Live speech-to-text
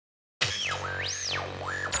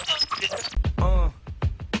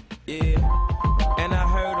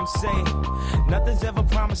say. Nothing's ever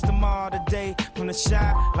promised tomorrow today. From the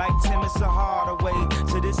shot like Tim, it's a harder way.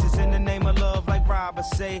 So this is in the name of love, like Robert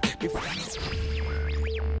say. Before...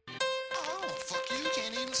 Oh, fuck you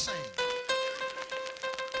can't even sing.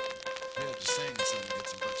 You have to sing something to get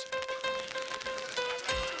some pussy.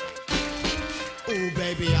 Ooh,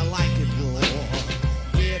 baby, I like it raw.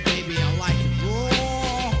 Yeah, baby, I like it raw.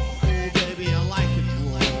 Ooh, baby, I like it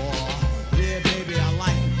raw. Yeah, baby, I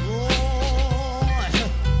like it raw.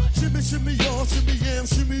 Shimmy, shimmy, y'all, shimmy, yam,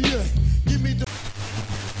 shimmy, yeah. Give me the...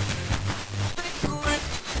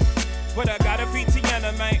 But I got a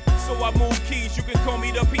Tiana, man. So I move keys, you can call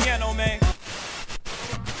me the piano, man.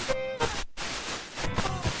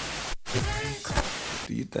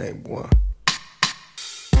 Do you think, boy?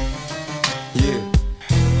 Yeah.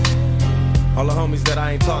 All the homies that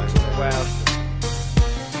I ain't talked to in a while,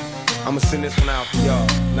 I'ma send this one out for y'all,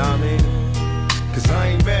 know what I mean? Cause I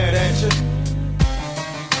ain't mad at you.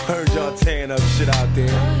 Heard y'all tearing up shit out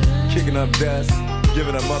there, kicking up dust,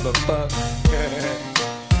 giving a motherfuck.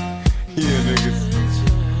 Yeah,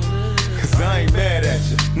 niggas. Cause I ain't mad at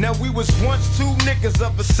you. Now we was once two niggas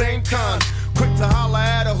of the same kind, quick to holler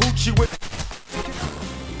at a hoochie with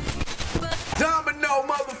Domino,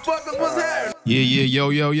 motherfuckers, what's happening?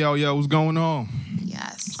 Yeah, yo, what's going on?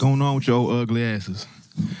 Yes. What's going on with your ugly asses?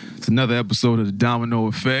 It's another episode of the Domino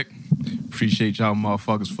Effect. Appreciate y'all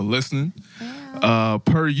motherfuckers for listening. Yeah.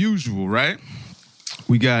 Per usual, right?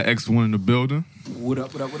 We got X1 in the building. What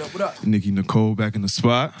up? Nikki Nicole back in the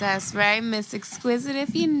spot. That's right, Miss Exquisite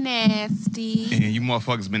if you nasty. And you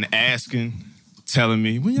motherfuckers been asking, telling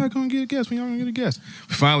me, when y'all gonna get a guest? We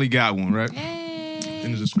finally got one, right? Hey.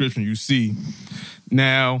 In the description you see.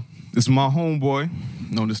 Now, this is my homeboy.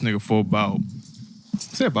 Known this nigga for about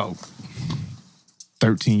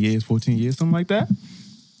 13 years, 14 years, something like that.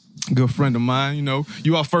 Good friend of mine, you know.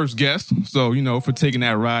 You our first guest, so, you know, for taking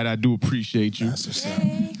that ride, I do appreciate you. That's what's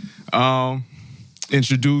up.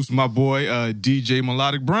 Introduce my boy, DJ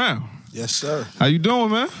Melodic Brown. Yes, sir. How you doing,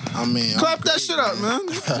 man? I mean, Clap that shit up, man.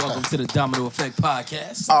 Welcome to the Domino Effect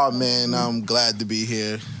podcast. Oh, man, I'm glad to be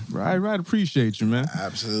here. Right, appreciate you, man.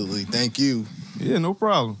 Absolutely. Thank you. Yeah, no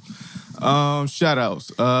problem. Shout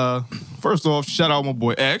outs. First off, shout out my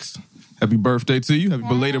boy X. Happy birthday to you. Happy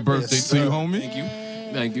belated birthday to you, homie.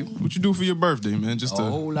 Thank you. What you do for your birthday, man? Just A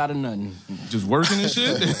whole lot of nothing. just working and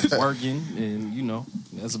shit? Working, and you know,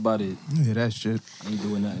 that's about it. Yeah, that shit. Ain't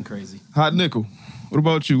doing nothing crazy. Hot Nickel. What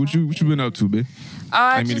about you? What you been up to, B?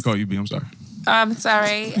 I didn't mean to call you B, I'm sorry. I'm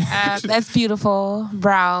sorry. That's beautiful.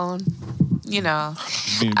 Brown. You know.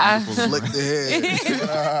 Being beautiful. Flick the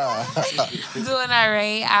head. Doing all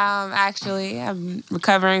right. Actually, I'm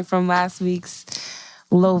recovering from last week's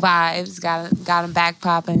low vibes. Got them back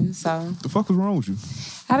popping, so. The fuck was wrong with you?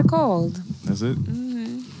 Had a cold. That's it?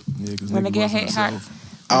 Mm-hmm. Yeah, because When I get hit hard.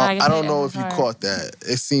 I don't know if you caught that.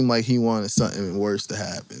 It seemed like he wanted something worse to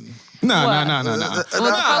happen. Nah. What the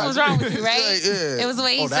fuck was wrong with you, right? Yeah. It was the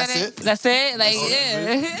way he said that's it. That's it? Like,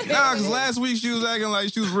 yeah. Nah, because last week she was acting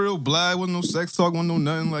like she was real blind. Wasn't no sex talk, wasn't no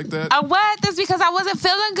nothing like that. What? That's because I wasn't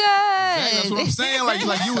feeling good. That's what I'm saying. Like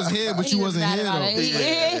you was here, but you wasn't here, though. Nah, you know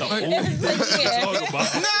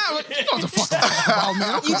what the fuck about,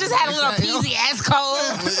 man? You just had a little peasy ass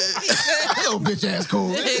cold. Little bitch ass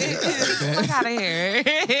cold. Fuck out of here.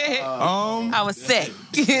 I was sick.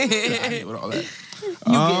 With all that.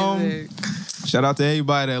 Shout out to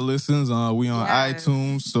everybody that listens. We on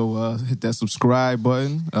iTunes, so hit that subscribe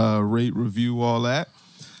button, rate, review, all that.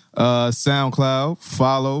 SoundCloud,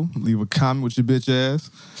 follow, leave a comment with your bitch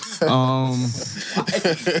ass.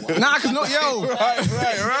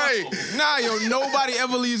 Right. Nah, yo, nobody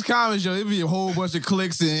ever leaves comments, yo. It be a whole bunch of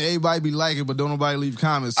clicks and everybody be liking, but don't nobody leave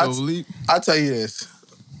comments. So I'll tell you this.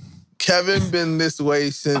 Kevin been this way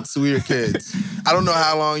since we were kids. I don't know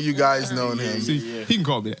how long you guys known him. See, he can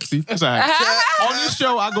call me that. See, that's all right. On this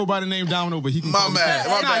show, I go by the name Domino, but he can call me that.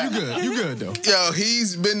 Nah, you good though. Yo,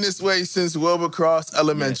 he's been this way since Wilbercross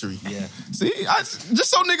Elementary. Yeah. See, just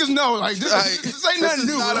so niggas know, like this ain't nothing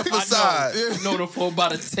new. Not a facade. I know for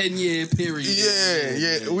about a 10-year period.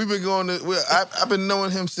 Yeah. We've been going to. I've been knowing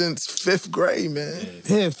him since 5th grade, man.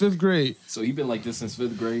 Yeah, 5th grade. So he been like this since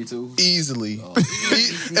 5th grade too? Easily.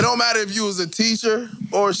 It don't matter if you was a teacher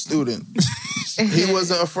or a student. He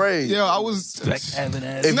wasn't afraid. Yo, I was.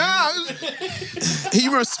 He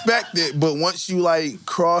respected, but once you like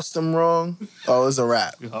crossed him wrong, it's a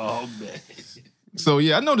wrap. Oh man. So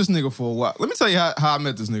yeah, I know this nigga for a while. Let me tell you how I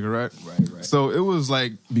met this nigga, right? Right. So it was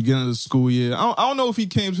like beginning of the school year. I don't know if he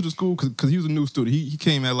came to the school because he was a new student. He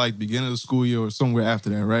came at like beginning of the school year or somewhere after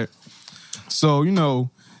that, right? So, you know,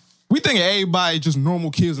 we think everybody just normal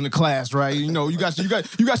kids in the class, right? You know, you got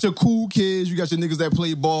your cool kids, you got your niggas that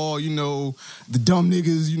play ball, you know, the dumb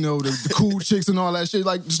niggas, you know, the cool chicks and all that shit,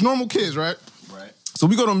 like just normal kids, right? Right. So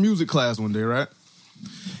we go to music class one day, right?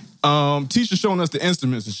 Teacher showing us the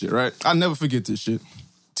instruments and shit, right? I never forget this shit.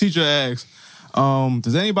 Teacher asks,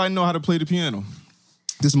 does anybody know how to play the piano?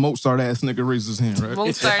 This Mozart ass nigga raises his hand, right?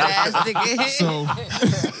 Mozart ass nigga. So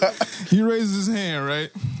he raises his hand,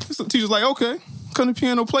 right? So the teacher's like, okay, come to the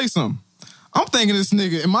piano, play something. I'm thinking this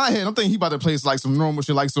nigga, in my head, I'm thinking he about to play like some normal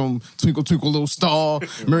shit, like some Twinkle Twinkle Little Star,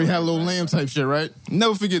 Mary Had a Little Lamb type shit, right?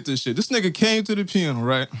 Never forget this shit. This nigga came to the piano,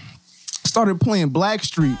 right? Started playing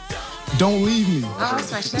Blackstreet, Don't Leave Me. Oh,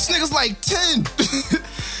 that's my shit. This nigga's like 10.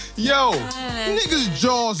 Yo, niggas'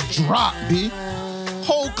 jaws drop, B.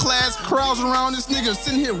 Whole class crowds around this nigga,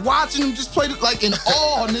 sitting here watching him just play it like in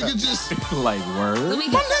awe, nigga. Just Like, word. Do we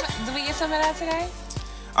get some of that today?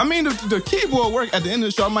 I mean, the keyboard work at the end of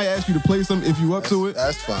the show. I might ask you to play something if you up to it.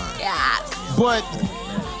 That's fine. Yes. But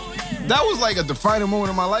that was like a defining moment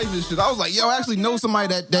of my life and shit. I was like, yo, I actually know somebody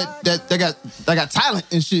that got talent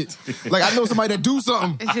and shit. Like I know somebody that do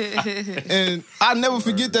something. And I never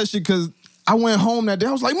forget that shit because I went home that day.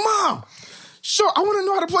 I was like, Mom, sure, I want to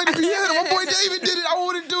know how to play the piano. My boy David did it. I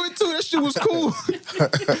want to do it too. That shit was cool.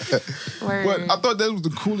 Word. But I thought that was the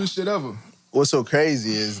coolest shit ever. What's so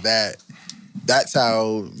crazy is that's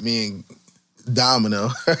how me and Domino.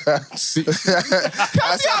 See,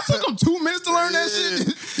 I took him 2 minutes to learn that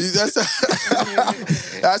shit.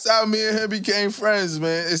 That's how me and him became friends,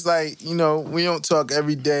 man. It's like, you know, we don't talk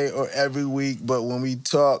every day or every week, but when we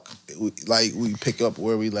talk, we pick up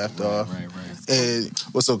where we left off. Right. And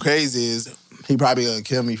what's so crazy is he probably gonna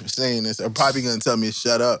kill me for saying this, or probably gonna tell me to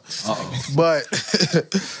shut up. Uh-oh. But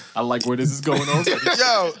I like where this is going on.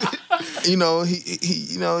 yo, you know, he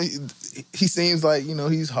seems like, you know,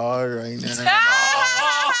 he's hard right now.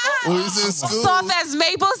 When we was in school, Soft as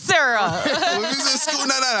maple syrup. when we was in school,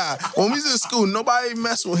 nah. When we was in school, nobody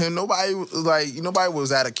messed with him. Nobody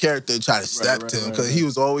was out of character to try to step to him because he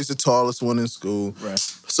was always the tallest one in school. Right.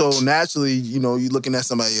 So naturally, you know, you looking at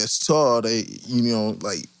somebody that's tall, they, you know,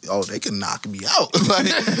 like, oh, they can knock me out. Like,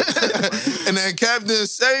 and then Kev didn't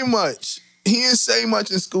say much. He didn't say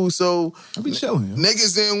much in school, so I be chilling.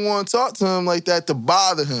 niggas didn't want to talk to him like that to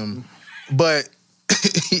bother him. But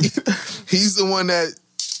he's the one that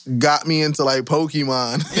got me into like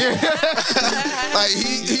Pokemon. Like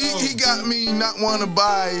he got me not want to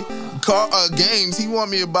buy games. He want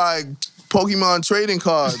me to buy Pokemon trading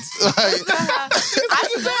cards. Like, I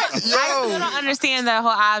still don't understand the whole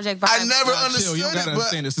object behind I never it. understood You don't gotta it,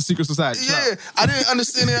 understand. It's a secret society. yeah, I didn't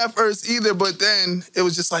understand it at first either, but then it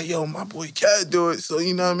was just like, yo, my boy can't do it. So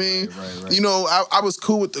you know what I mean? Right. You know, I was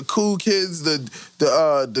cool with the cool kids, the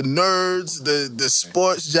nerds, the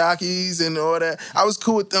sports jockeys and all that. I was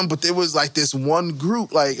cool with them, but there was like this one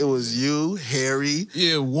group, like it was you, Harry.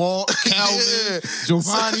 Yeah, Walt, Calvin, Yeah.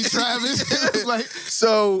 Giovanni, Travis. It was like,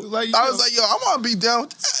 So Like, I was like, yo, I want to be down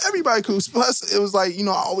with everybody cool. Plus, it was like, you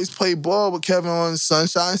know, I always played ball with Kevin on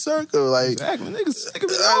Sunshine Circle. Like, exactly, niggas be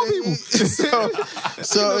all people.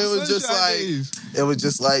 so it was just Sunshine like, days. it was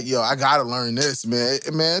just like, yo, I gotta learn this, man.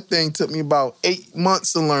 Man, that thing took me about 8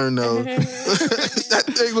 months to learn though. That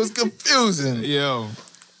thing was confusing. Yo.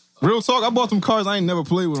 Real talk, I bought them cars. I ain't never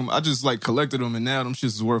played with them. I just like collected them, and now them shits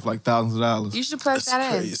is worth like thousands of dollars. You should plug That's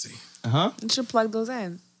that crazy. Huh? in. You should plug those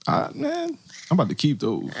in. Man, I'm about to keep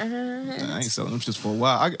those. I ain't selling them shits for a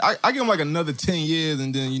while. I give them like another 10 years,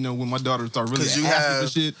 and then, you know, when my daughter start really Because asking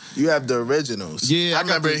for shit, you have the originals. Yeah, I I got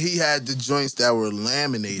remember the- he had the joints that were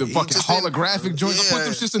laminated. the He fucking just didn't- holographic joints, I put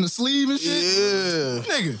them shits in the sleeve and shit.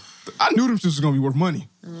 Yeah. Nigga, I knew them shits was gonna be worth money.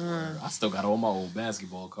 I still got all my old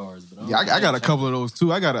basketball cards, but Yeah, I got a couple of those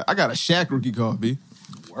too. I got a Shaq rookie card, B.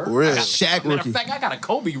 Really? Shaq Matter rookie. of fact, I got a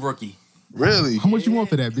Kobe rookie. Really? How much you want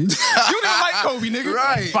for that, B? You didn't like Kobe, nigga.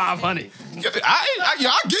 Right. 500. I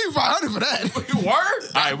gave you 500 for that. You word?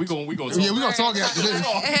 All right, we gonna talk. Yeah, we gonna talk after this.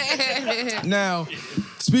 Now,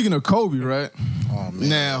 speaking of Kobe, right? Oh, man.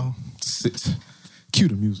 Now, cue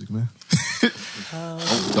the music, man.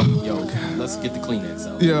 Yo, let's get the Kleenex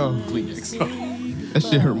out. Yo. Kleenex. That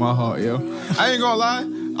shit hurt my heart, yo. I ain't gonna lie.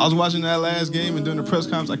 I was watching that last game, and during the press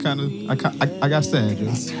conference, I got sad, yo.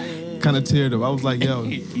 Kind of teared up. I was like, yo,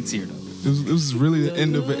 he teared up. it was really the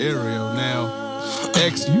end of an era, yo. Now,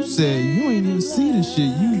 X, you said you ain't even see this shit.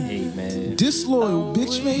 You Hey, man. disloyal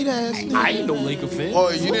bitch made ass nigga. I ain't no Laker fan. Oh,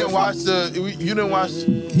 you didn't watch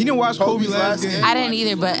He didn't watch Kobe's last game. I didn't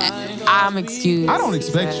either, but I'm excused. I don't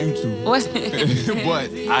expect you to. What? But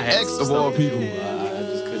I had X of all people. I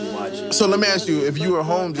just couldn't watch it. So let me ask you, if you were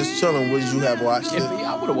home just chilling, would you have watched it?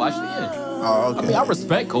 I would have watched it, yeah. Oh, I mean, I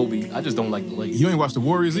respect Kobe. I just don't like the Lakers. You ain't watched the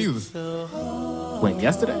Warriors either. When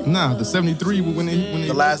yesterday? Nah, the 73 when they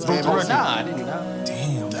The last game. Oh, nah, I didn't.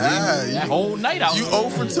 Damn. That whole night out. You 0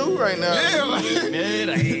 for 2 right now. Yeah, like,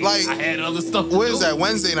 Man, Like, I had other stuff to What do. is that?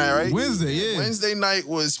 Wednesday night, right? Wednesday, yeah. Wednesday night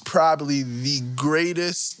was probably the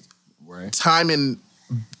greatest Right. time in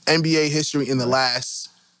NBA history in the last.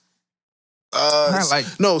 Like-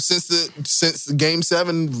 Since the Game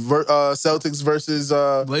 7 Celtics versus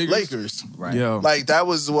Lakers. Right. Yo, Like that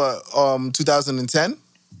was what 2010.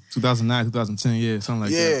 2009, 2010, yeah, something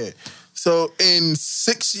like that. Yeah. So in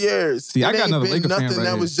 6 years, See, I it got ain't another been Laker fan nothing right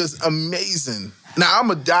that here. was just amazing. Now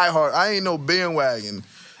I'm a diehard. I ain't no bandwagon.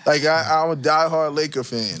 Like I'm a diehard Laker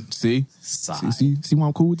fan. See why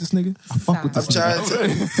I'm cool with this nigga? I fuck with I'm this trying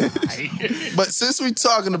nigga. to tell you. But since we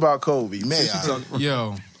talking about Kobe, man,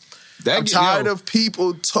 Yo, I'm tired of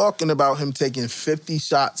people talking about him taking 50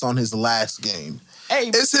 shots on his last game. Hey,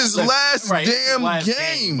 It's his last damn last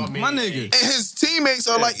game. my nigga. And his teammates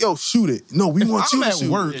are like, yo, shoot it. No, we want I'm you to at shoot.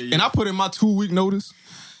 work and I put in my 2-week notice.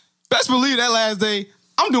 Best believe that last day,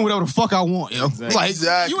 I'm doing whatever the fuck I want, yo. Like,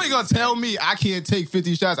 Exactly. you ain't gonna tell me I can't take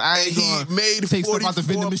 50 shots. I And ain't he gonna made take stuff out the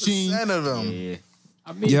vending machine. 44% of them. Yeah.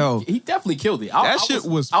 I mean, Yo. he definitely killed it. That shit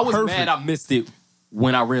was I was perfect. mad I missed it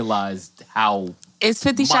when I realized how Is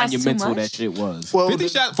 50 shots too monumental much? that shit was. Well, 50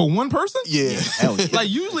 shots for one person? yeah. Hell yeah. Like,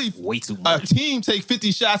 usually Way too a much. team take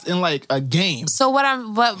 50 shots in, like, a game. So what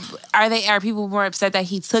are people more upset that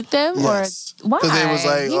he took them Yes. or why? 'Cause they was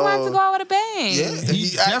like, he wanted to go out with a bang. Yeah,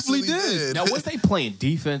 He actually definitely did. Now, was they playing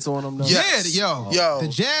defense on him, though? Yes. Yeah, Yo, the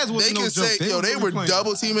Jazz wasn't they no can joke. say, They yo, was they really were playing.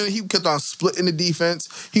 double teaming. He kept on splitting the defense.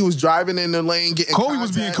 He was driving in the lane, getting Kobe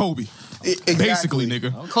was being contact. Kobe. Exactly. Basically,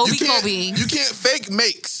 nigga. Kobe, You can't, Kobe. you can't fake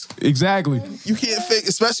makes. Exactly. You can't fake,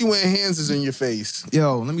 especially when hands is in your face.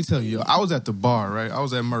 Yo, let me tell you, yo, I was at the bar, right? I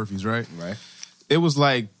was at Murphy's, right? Right. It was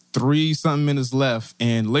like 3-something minutes left,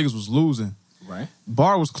 and Lakers was losing. Right.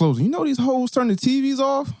 Bar was closing. You know these hoes turn the TVs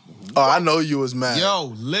off? Oh, I know you was mad.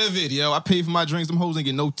 Yo, livid, yo. I paid for my drinks. Them hoes ain't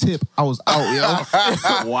get no tip. I was out,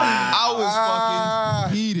 yo. Wow. I was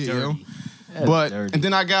fucking heated, yo. Dirty. That's But dirty. and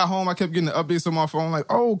then I got home. I kept getting the updates on my phone, like,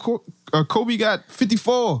 oh, Kobe got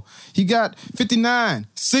 54. He got 59,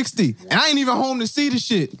 60, and I ain't even home to see the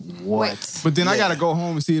shit. What? But then I Yeah. gotta go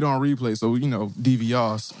home and see it on replay. So you know,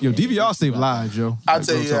 DVRs. Yo, DVR save lives, yo. I'll Like,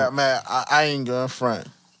 tell real you that, talk. man. I ain't gonna front.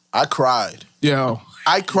 I cried. Yo,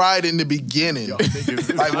 I cried in the beginning.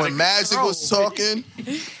 Like when Magic was talking,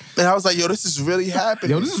 and I was like, yo, this is really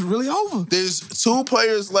happening. yo, this is really over. There's 2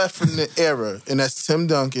 players left from the era, and that's Tim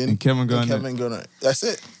Duncan And Kevin Garnett. That's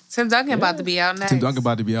it. Tim Duncan about to be out next. Tim Duncan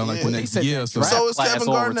about to be out like Yeah. the They next said year or that so. draft So is class Kevin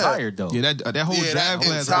all Garnett. retired, though. Yeah, that whole Yeah, draft that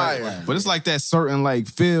class, entire- like, but it's like that certain like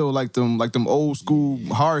feel, like them old school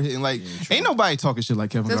hard hitting. Like, ain't nobody talking shit like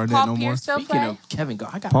Kevin Does Garnett Paul no more. Pierce still Speaking play? of Kevin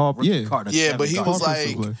Garnett, I got Paul- a rookie yeah. card of Yeah, Kevin but he Garnett. was Paul Pierce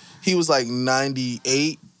like still he was like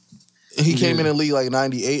 98. He came in the league like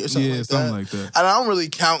 98 or something Yeah, like something that. like that. And I don't really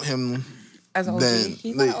count him. As an OG. Then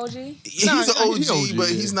He's not an they- OG? He's Nah, an OG, he OG, but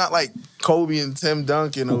yeah. he's not like Kobe and Tim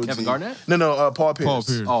Duncan Who, OG. Kevin Garnett? No, Paul Pierce. Paul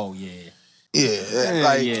Pierce. Oh yeah. Yeah,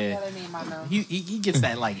 like yeah, yeah. Another name I know. He gets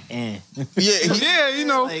that like Yeah, you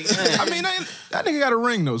know. Like, I mean, that nigga got a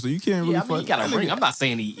ring though, so you can't really Yeah, I mean, he got a that ring. nigga- I'm not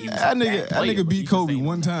saying he was That a bad nigga player, but he beat just Kobe ain't-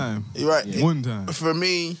 one time. you're right. One time. For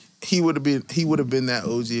me, he would have been that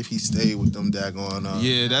OG if he stayed with them daggone.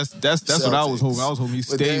 Yeah, that's what I was Celtics. hoping. I was hoping he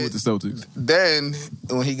But stayed then- with the Celtics. Then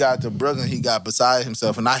when he got to Brooklyn, he got beside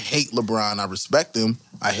himself, and I hate LeBron. I respect him.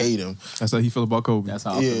 I hate him. That's how he feel about Kobe. That's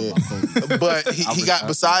how I feel Yeah, about Kobe. but he got respect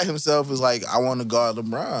beside himself. Was like, I want to guard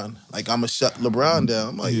LeBron. Like I'm gonna shut LeBron down.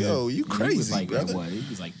 I'm like, Yeah. yo, you He crazy, was like, brother. what? He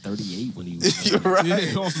was like 38 when he was You're right. Yeah,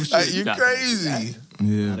 on some shit. Like, you Got- crazy.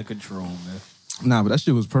 Yeah. out of control, man. Nah, but that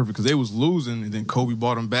shit was perfect because they was losing, and then Kobe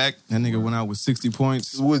bought him back. That nigga went out with 60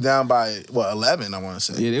 points. We was down by 11. I want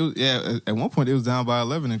to say. Yeah, at one point they was down by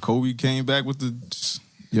 11, and Kobe came back with the.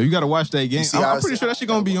 Yo, you got to watch that game. see I'm how pretty it's- sure that shit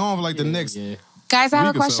gonna be on for like the next. Yeah. Guys, I have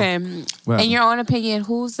a week or so. question. What In happened? your own opinion,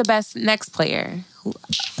 who's the best next player?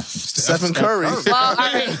 Stephen Curry. Well, all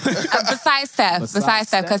right. Besides Steph,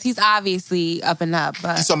 Steph. because he's obviously up and up. You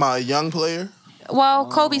But talking about a young player? well,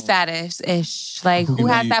 Kobe status ish. Like who can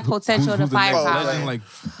has be- that potential to who's the next firepower? legend, like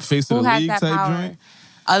face Who of the has league that type power? joint?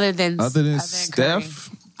 Other than Other than Curry? Steph,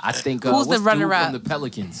 I think Who's the what's dude runner-up? from the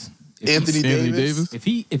Pelicans? If Anthony Anthony Davis.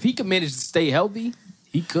 Davis. If he could manage to stay healthy,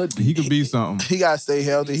 he could be. He could be something. He got to stay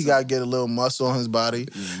healthy. He got to get a little muscle on his body.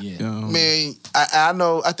 Yeah. Man, I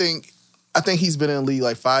know. I think he's been in the league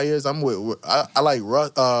like 5 years. I'm with. I like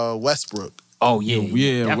Westbrook. Oh yeah.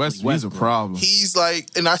 Yeah, Definitely West's a Westbrook. problem. He's like,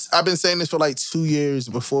 and I've been saying this for like 2 years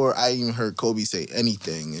before I even heard Kobe say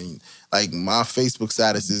anything. And like my Facebook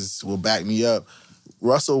statuses will back me up.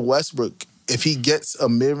 Russell Westbrook if he gets a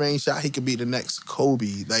mid-range shot, he could be the next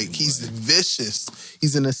Kobe. Like, he's vicious.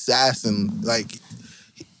 He's an assassin. Like,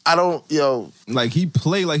 I don't, Like, he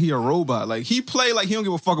play like he a robot. Like, he play like he don't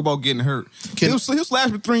give a fuck about getting hurt. He'll slash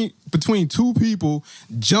between two people,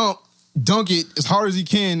 jump, dunk it as hard as he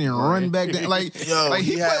can, and run back down. Like,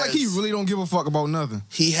 he play like he really don't give a fuck about nothing.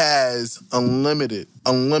 He has unlimited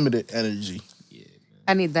energy.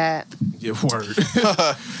 I need that. Yeah, word.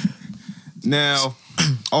 Now,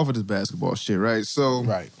 off of this basketball shit, right? So,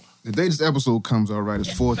 the day this episode comes out, right,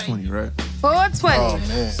 is 420, right? 420. Oh,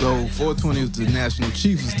 man. So, 420 is the National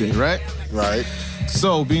Chiefs Day, right? Right.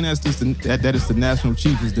 So, being that is the National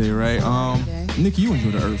Chiefs Day, right? Nikki, you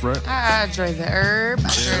enjoy the earth, right? I enjoy the herb.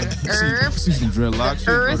 See some dreadlocks.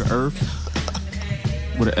 Earth. The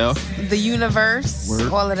earth. With an F. The universe.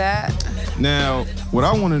 Word. All of that. Now, what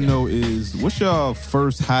I want to know is, what's your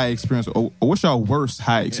first high experience, or what's your worst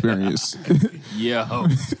high experience? Yo.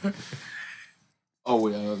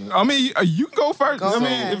 I mean, you can go first. Go I mean,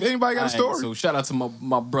 ahead. if anybody got a story. So shout out to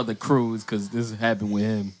my brother Cruz, because this happened with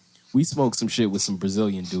him. We smoked some shit with some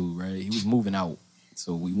Brazilian dude, right? He was moving out.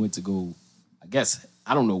 So we went to go, I guess,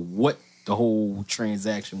 I don't know what the whole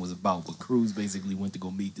transaction was about, but Cruz basically went to go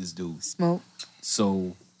meet this dude. Smoke.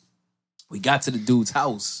 So we got to the dude's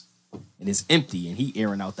house, and it's empty, and he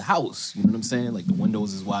airing out the house. You know what I'm saying? Like, the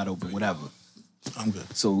windows is wide open, whatever. I'm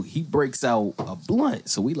good. So he breaks out a blunt.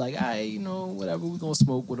 So we like, all right, whatever, we gonna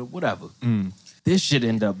smoke with him, whatever. This shit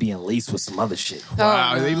ended up being laced with some other shit.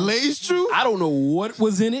 Wow, they laced you? I don't know what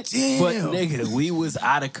was in it, but nigga, we was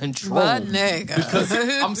out of control. But nigga. Because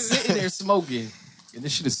I'm sitting there smoking, and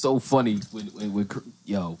this shit is so funny.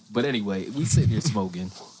 But anyway, we sitting there smoking,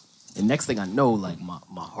 and next thing I know, like, my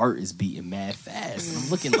heart is beating mad fast. And I'm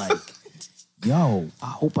looking like, yo, I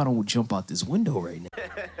hope I don't jump out this window right now.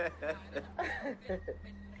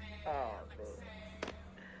 Oh, man.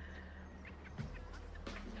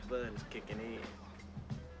 Blood is kicking in.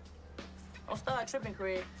 Don't start tripping,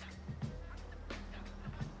 Craig.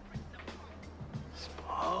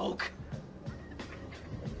 Smoke.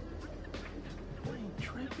 You ain't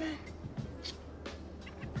tripping.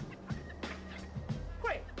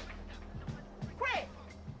 Craig. Craig.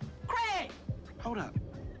 Craig. Hold up.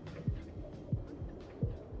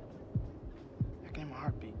 That ain't my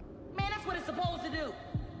heartbeat. Man, that's what it's supposed to do.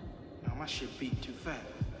 No, my shit beat too fast.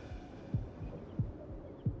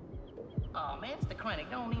 Oh man, it's the chronic.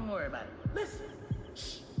 Don't even worry about it. Listen.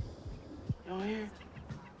 Shh. You don't hear?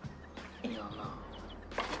 Hell no.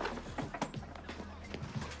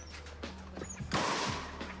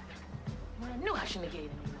 Man, I knew I shouldn't have gave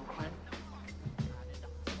him no chronic.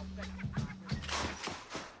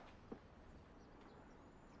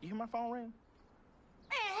 You hear my phone ring?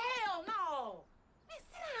 Man, hell no. Man,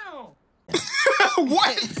 sit down.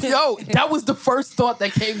 What? Yo, that was the first thought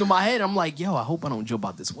that came to my head. I'm like, yo, I hope I don't jump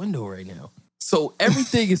out this window right now. So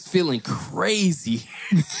everything is feeling crazy.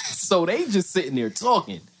 So they just sitting there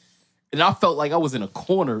talking. And I felt like I was in a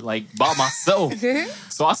corner, like, by myself.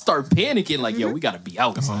 So I start panicking, like, yo, we gotta be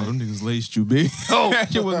out. Oh, them niggas laced you, B. Oh,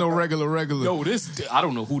 it was no regular. Yo, I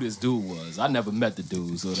don't know who this dude was. I never met the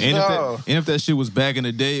dude. So And if that shit was back in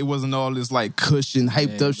the day, it wasn't all this like cushion,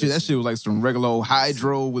 hyped up shit. That shit was like some regular old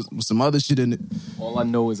hydro with some other shit in it. all I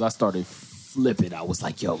know is I started flipping. I was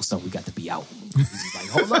like, yo, son, we got to be out. He was like,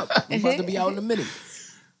 hold up. We about to be out in a minute.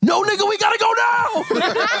 No, nigga, we gotta go now.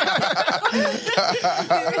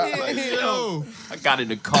 Like, yo, I got in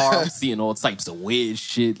the car. I'm seeing all types of weird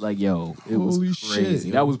shit. Like, yo, it was Holy crazy. shit,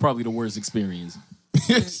 yo. That was probably the worst experience.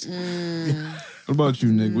 What about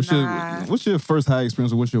you, Nick? What's your first high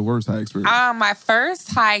experience or what's your worst high experience? My first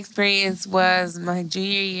high experience was my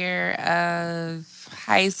junior year of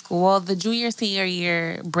high school. Well, the senior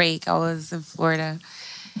year break, I was in Florida.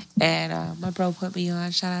 And my bro put me on.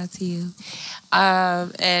 Shout out to you.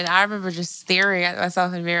 And I remember just staring at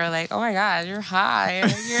myself in the mirror like, oh my God, you're high.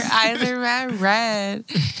 Your eyes are mad red.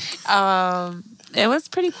 It was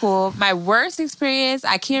pretty cool. My worst experience,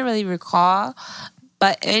 I can't really recall.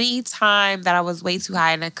 But any time that I was way too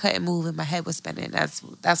high and I couldn't move and my head was spinning, that's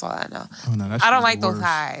all I know. Oh, no, that I don't shit's like the those worst.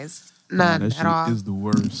 highs. None that at all. shit is the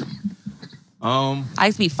worst. I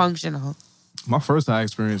used to be functional. My first high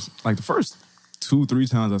experience, like the first 2-3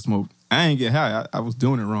 times I smoked, I ain't get high. I was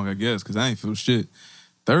doing it wrong, I guess, because I ain't feel shit.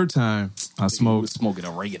 Third time I smoked. Smoking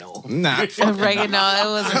oregano. Nah. Oregano, it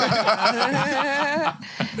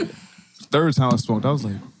was. Third time I smoked, I was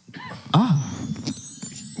like,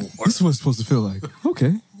 this is what it's supposed to feel like.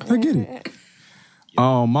 Okay, I get it.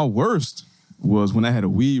 My worst was when I had a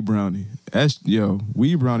weed brownie.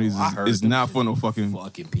 Weed brownies is not for no fucking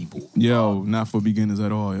people. Yo, not for beginners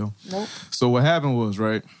at all, yo. Nope. So what happened was,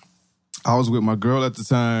 right, I was with my girl at the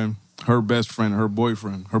time. her best friend, her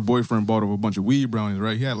boyfriend bought over a bunch of weed brownies,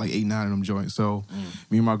 right? He had like 8, 9 of them joints. So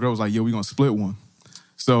me and my girl was like, yo, we gonna split one.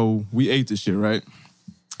 So we ate this shit, right?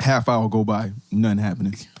 Half hour go by, nothing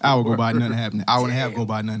happening. Hour go by, nothing happening. Hour and a half go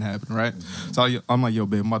by, nothing happening, right? So I'm like, yo,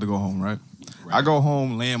 babe, I'm about to go home, right? I go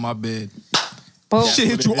home, lay in my bed. Shit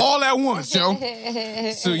hit you all at once, yo.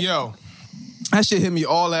 So, yo, that shit hit me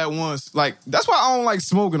all at once. Like, that's why I don't like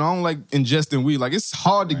smoking. I don't like ingesting weed. Like, it's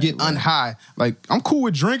hard to get unhigh. Like, I'm cool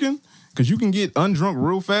with drinking because you can get undrunk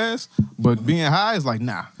real fast, but being high is like,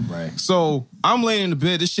 nah. Right. So, I'm laying in the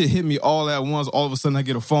bed. This shit hit me all at once. All of a sudden, I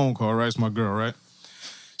get a phone call, right? It's my girl, right?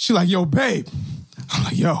 She like, yo, babe. I'm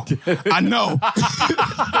like, yo, I know.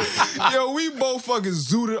 Yo, we both fucking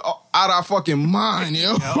zooted out our fucking mind,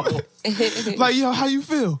 yo. Like, yo, how you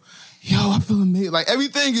feel? Yo, I feel amazing. Like,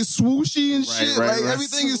 everything is swooshy and shit.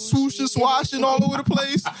 Everything is swooshy, swashing all over the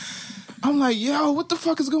place. I'm like, yo, what the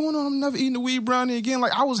fuck is going on? I'm never eating a weed brownie again.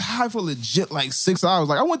 Like, I was high for legit like 6 hours.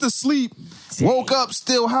 Like, I went to sleep, woke up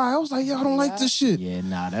still high. I was like, yo, I don't like this shit. Yeah,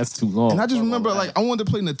 nah, that's too long. And I just remember, like, I wanted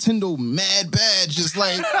to play Nintendo mad bad. Just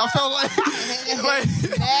like, I felt like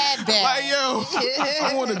Mad bad. like, yo,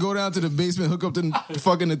 I wanted to go down to the basement, hook up the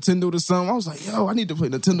fucking Nintendo to something. I was like, yo, I need to play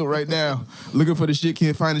Nintendo right now. Looking for the shit,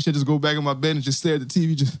 can't find the shit. Just go back in my bed and just stare at the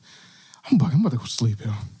TV. Just, I'm about to go to sleep,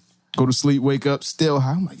 yo. Go to sleep, wake up, still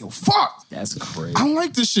high. I'm like, yo, fuck. That's crazy. I don't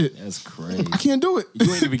like this shit. That's crazy. I can't do it.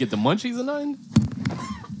 You ain't even get the munchies or nothing?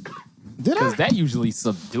 Did I? Because that usually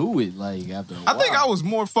subdue it, like, after a while. I think I was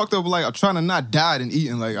more fucked up, like, trying to not die than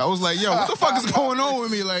eating. Like, I was like, yo, what the fuck is going on with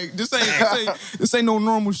me? Like, this ain't no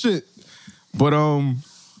normal shit. But,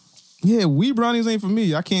 yeah, weed brownies ain't for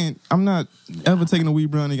me. I'm not ever taking a weed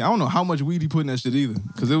brownie. I don't know how much weed he put in that shit either.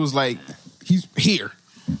 Because it was like, he's here.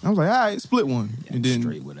 I was like, all right, split one. Yeah, and then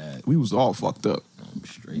straight with that. We was all fucked up. I'm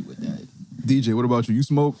straight with that. DJ, what about you? You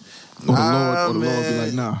smoke? Or the Lord be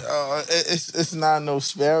like, nah. It's not no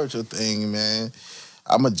spiritual thing, man.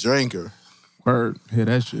 I'm a drinker. Word. Hear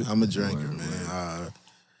that shit. I'm a drinker, man.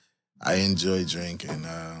 I enjoy drinking.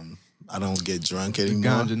 I don't get drunk The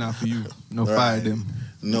anymore. ganja not for you. No fire them.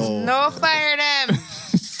 No fire them.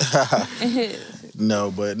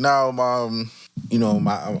 No, but now, you know,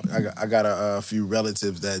 I got a few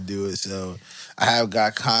relatives that do it, so I have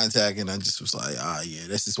got contact, and I just was like, yeah,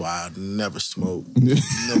 this is why I never smoke. No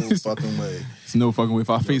fucking way. It's no fucking way. If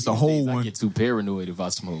I face a whole one, I get too paranoid if I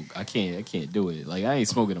smoke. I can't do it. Like, I ain't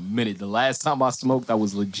smoking a minute. The last time I smoked, I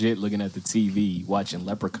was legit looking at the TV watching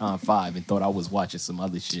Leprechaun 5 and thought I was watching some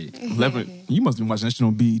other shit. You must be watching that shit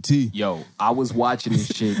on BET. Yo, I was watching this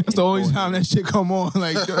shit. That's the only time that shit come on.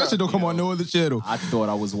 Like, that shit don't come on no other channel. I thought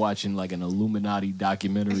I was watching like an Illuminati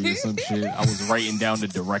documentary or some shit. I was writing down the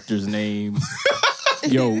director's name.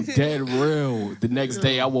 Yo, dead real. The next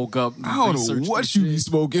day I woke up. I don't know what you be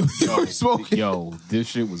smoking. Yo, this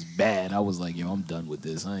shit was bad. I was like, yo, I'm done with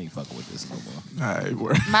this. I ain't fucking with this no more. All right,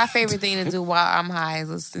 word. My favorite thing to do while I'm high is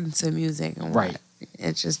listen to music and right.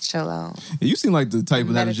 And just chill out. Yeah, you seem like the type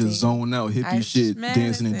of that to just zone out, hippie I shit, just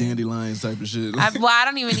dancing in medicine. dandelions type of shit. I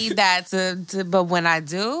don't even need that to but when I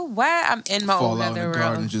do, I'm in my Fall own out in other the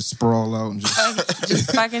garden, world. just sprawl out and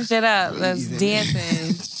Just fucking shit up. Let's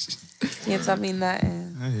dancing. Can't tell me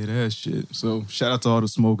nothing. I hear that shit. So shout out to all the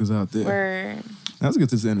smokers out there. Word. Now, let's get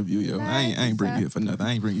to this interview, yo. I ain't bring you here for nothing.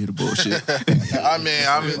 I ain't bring you here to bullshit. I mean,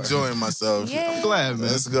 I'm enjoying myself. Yeah. I'm glad, man.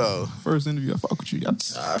 Let's go. First interview, I fuck with you.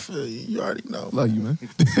 I feel you. You already know. Love you, man.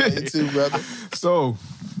 You too, brother. So,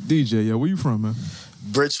 DJ, yo, where you from, man?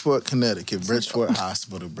 Bridgeport, Connecticut. Bridgeport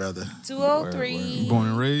Hospital, brother. 203. Born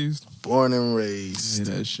and raised? Born and raised.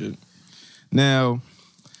 Yeah, that shit. Now,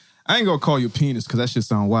 I ain't gonna call you a pianist because that shit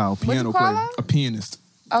sound wild. What you Piano call player. him? A pianist.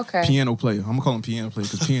 Okay. Piano player. I'm gonna call him piano player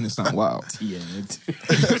because pianist sound wild. Yeah.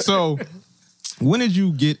 So, when did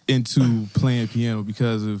you get into playing piano?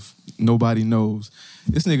 Because if nobody knows,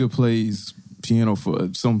 this nigga plays piano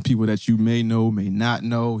for some people that you may know, may not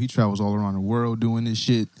know. He travels all around the world doing this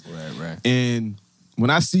shit. Right. And when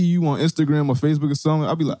I see you on Instagram or Facebook or something,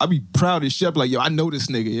 I'll be proud as shit. Like, yo, I know this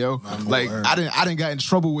nigga, yo. Like, I didn't got in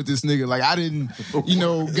trouble with this nigga. Like, I didn't,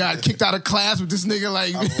 got kicked out of class with this nigga.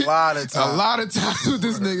 Like, A lot of times. a lot of times with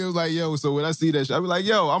this nigga. It was like, yo, so when I see that shit, I be like,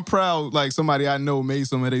 yo, I'm proud. Like, somebody I know made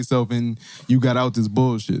some of themselves and you got out this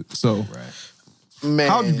bullshit. So, Man.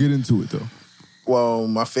 how'd you get into it, though? Well,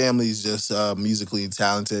 my family's just musically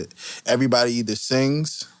talented. Everybody either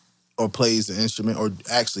sings or plays the instrument or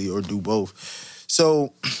do both.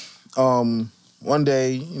 So, one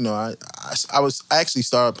day, I actually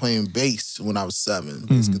started playing bass when I was 7,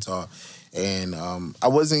 bass guitar. And I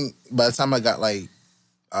wasn't, by the time I got like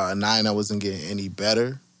 9, I wasn't getting any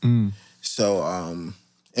better. So,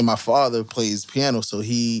 and my father plays piano, so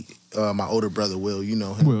he my older brother Will. You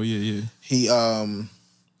know him. Well, yeah.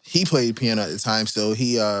 He played piano at the time, so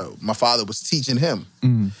my father was teaching him.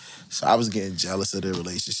 So I was getting jealous of their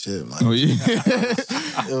relationship. Like, oh yeah,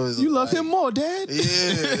 it was you love him more, Dad. Yeah.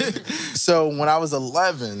 So when I was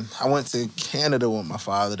 11, I went to Canada with my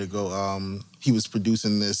father to go. He was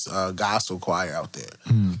producing this gospel choir out there,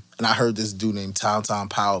 and I heard this dude named Tom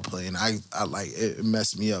Powell play, and I like it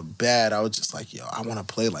messed me up bad. I was just like, yo, I want to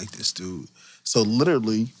play like this dude. So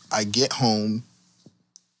literally, I get home.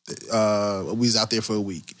 We was out there for a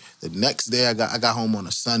week. The next day, I got home on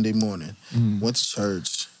a Sunday morning. Went to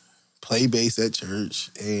church, played bass at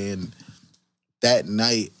church, and that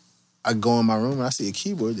night, I go in my room and I see a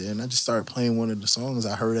keyboard there, and I just started playing one of the songs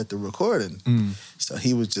I heard at the recording. So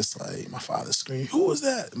he was just like, my father screamed, "Who was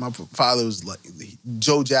that?" My father was like,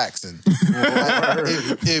 Joe Jackson.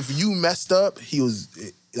 if you messed up, he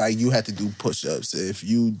was like, you had to do push-ups. If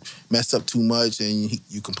you messed up too much and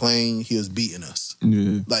you complained, he was beating us.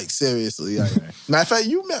 Yeah. Like, seriously. Like, matter of fact,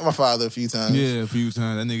 you met my father a few times. Yeah, a few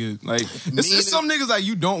times. That nigga, like, it's some niggas like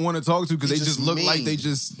you don't want to talk to because they just look like they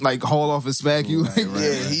just like haul off and smack you.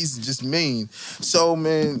 He's just mean. So,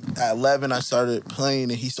 man, at 11, I started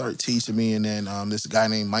playing and he started teaching me. And then this guy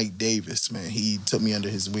named Mike Davis, man, he took me under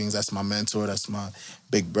his wings. That's my mentor. That's my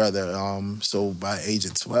big brother. So by age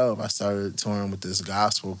of 12, I started touring with this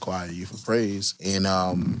gospel choir, Youth of Praise. And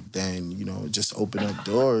then, you know, just opened up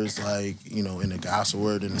doors, like, you know, in the gospel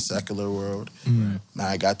world, in the secular world.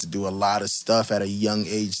 I got to do a lot of stuff at a young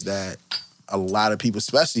age that a lot of people,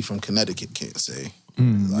 especially from Connecticut, can't say.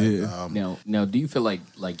 Now, do you feel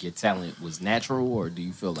like your talent was natural, or do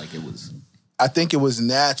you feel like it was? I think it was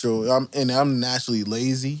natural. I'm naturally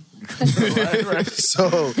lazy. right.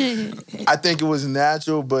 So I think it was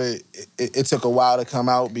natural, but it took a while to come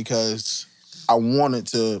out because I wanted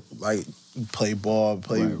to like play ball,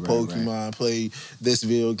 play Pokemon, play this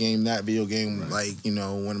video game, that video game. Like, you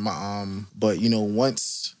know, when my but you know,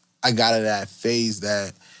 once I got to that phase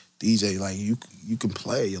that DJ, like you can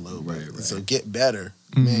play a little bit, so get better,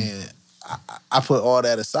 man. I put all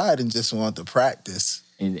that aside and just want to practice.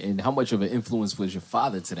 And how much of an influence was your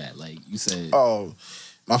father to that? Like you said,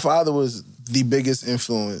 my father was the biggest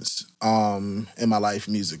influence in my life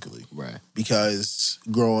musically. Right. Because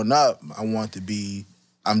growing up,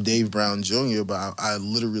 I'm Dave Brown Jr., but I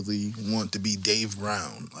literally want to be Dave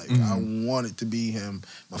Brown. Like, I wanted to be him.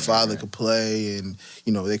 My father could play, and,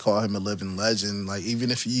 you know, they call him a living legend. Like,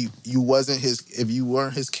 even if you weren't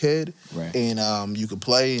his kid, and you could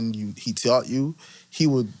play and he taught you, he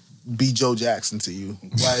would be Joe Jackson to you.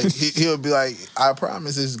 Like, he would be like, I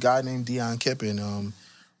promise, this guy named Dion Kippen,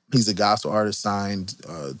 he's a gospel artist signed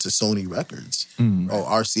to Sony Records, or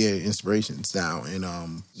RCA Inspirations now,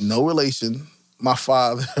 and no relation. My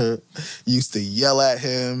father used to yell at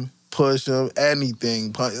him, push him,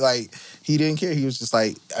 anything. Like, he didn't care. He was just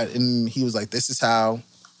like, and he was like, this is how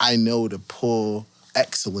I know to pull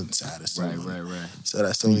excellence out of someone. Right. So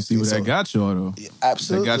that's the only thing. You see what that got y'all, though? Yeah,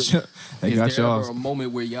 absolutely. Is there ever a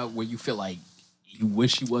moment where you feel like you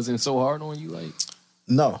wish he wasn't so hard on you? Like,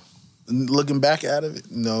 no. Looking back at it,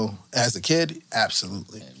 no. As a kid,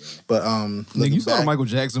 absolutely. But nigga, you saw the Michael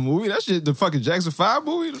Jackson movie? That shit, the fucking Jackson 5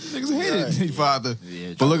 movie. The niggas hated his father.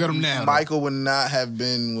 Yeah, but look at him now. Michael would not have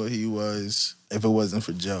been what he was if it wasn't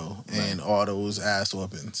for Joe and all those ass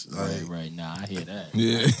whoopings. Like, right. Nah, I hear that.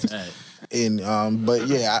 Yeah. And but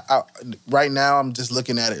yeah, I right now I'm just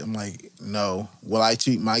looking at it. I'm like, no. Will I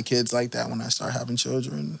treat my kids like that when I start having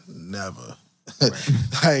children? Never.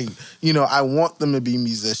 Like, you know, I want them to be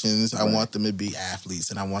musicians. I want them to be athletes,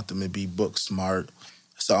 and I want them to be book smart.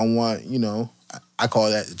 So I want, you know, I call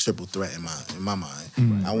that the triple threat in my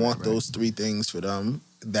mind. I want those three things for them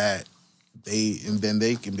that then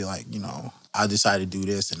they can be like, you know, I decided to do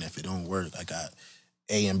this, and if it don't work, I got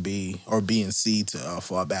A and B or B and C to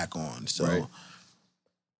fall back on. So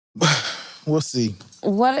we'll see.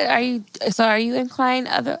 What are you? So are you inclined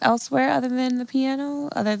elsewhere other than the piano?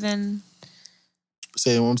 Other than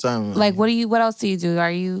say it one time. Like, what else do you do?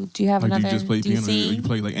 Do you have like, another? Do you just play piano? Or you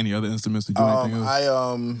play like any other instruments? Do you do anything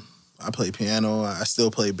else? I play piano. I still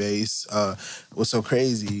play bass. What's so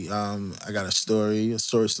crazy? I got a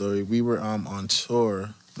short story. We were on tour.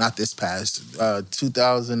 Not this past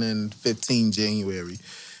 2015 January.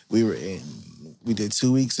 We did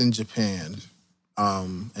 2 weeks in Japan,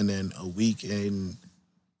 and then a week in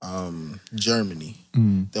Germany.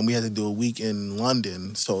 Then we had to do a week in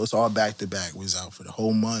London. So it's all back to back. We was out for the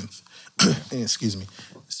whole month. Excuse me.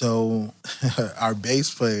 So our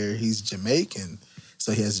bass player, he's Jamaican.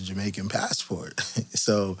 So he has a Jamaican passport.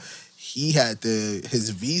 So he had his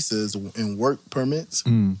visas and work permits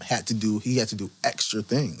had to do extra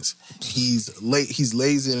things. He's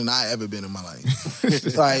lazier than I ever been in my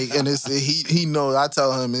life. Like, and he knows. I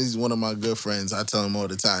tell him, he's one of my good friends. I tell him all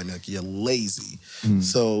the time, like, you're lazy.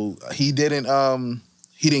 So he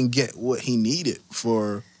didn't get what he needed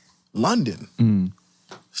for London.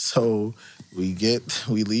 So we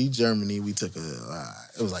leave Germany. We took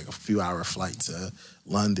it was like a few hour flight to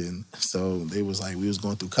London. So they was like, we was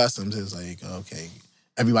going through customs. It was like, okay,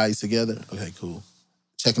 everybody's together. Okay, cool.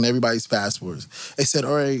 Checking everybody's passports. They said,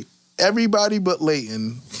 all right, everybody but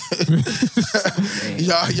Leighton,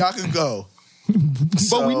 y'all can go.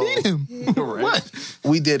 But we need him. What?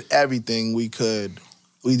 We did everything we could.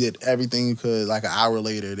 Like an hour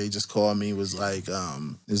later, they just called me. Was like,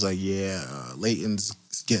 Leighton's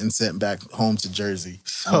getting sent back home to Jersey.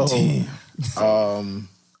 So,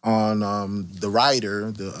 on the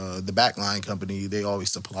Ryder, the backline company, they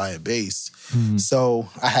always supply a bass. So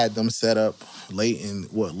I had them set up Leighton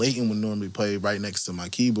would normally play right next to my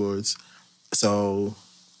keyboards. So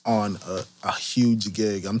on a huge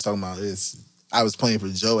gig, I'm talking about I was playing for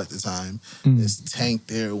Joe at the time. It's Tank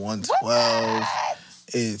there, 112.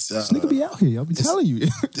 It's this nigga be out here. I'll be telling you.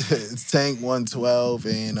 It's Tank 112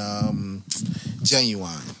 and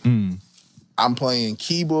Genuine. I'm playing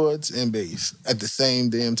keyboards and bass at the same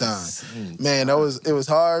damn time. Man, it was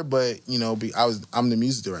hard, but I'm the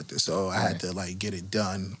music director, so I had to like get it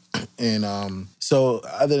done. And so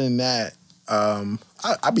other than that,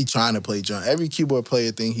 I be trying to play drum. Every keyboard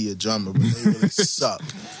player think he a drummer, but they really suck.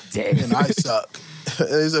 And I suck.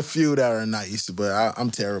 There's a few that are nice, but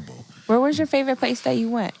I'm terrible. Where was your favorite place that you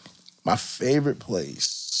went? My favorite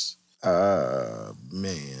place,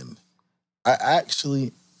 man,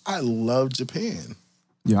 I love Japan.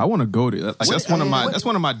 Yeah, I want to go there. Like, that's one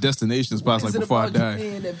of my destination spots. Like before I die.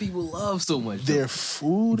 Japan that people love so much. Their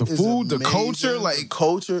food, the culture, like the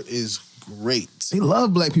culture is great. They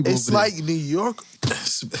love black people. It's like New York.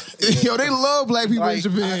 Yo, they love black people in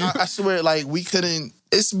Japan. I swear, like we couldn't.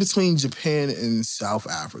 It's between Japan and South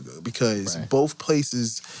Africa because both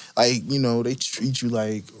places, like, they treat you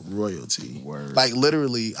like royalty. Word. Like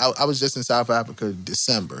literally, I was just in South Africa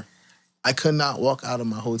December. I could not walk out of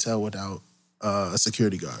my hotel without a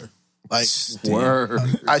security guard. Like, word.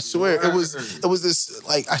 I swear it was this,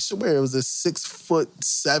 like, I swear it was this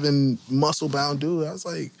 6'7" muscle bound dude. I was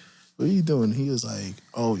like, what are you doing? He was like,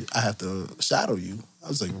 oh, I have to shadow you. I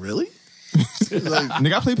was like, really? Like,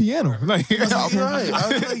 nigga, I play piano. Like, right. I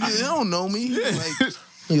was like, you don't know me.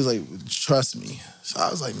 He was like, trust me. So I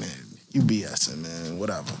was like, man, you BSing, man,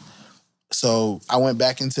 whatever. So I went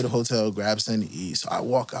back into the hotel, grabbed something to eat. So I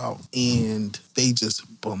walk out, and they just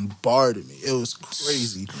bombarded me. It was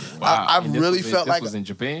crazy. Wow. I really felt like... This was in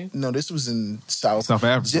Japan? No, this was in South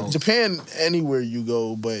Africa. Japan, anywhere you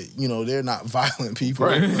go, but, they're not violent people.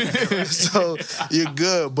 Right. So you're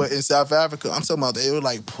good. But in South Africa, I'm talking about they were,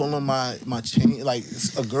 like, pulling my chain. Like,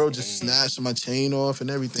 a girl just snatched my chain off and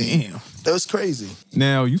everything. Damn. It was crazy.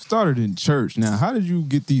 Now, you started in church. Now, how did you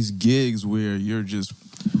get these gigs where you're just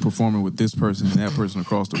performing with this person and that person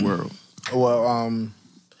across the world? Well,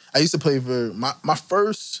 I used to play for my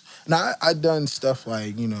first. Now I done stuff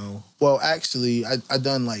like Well, actually, I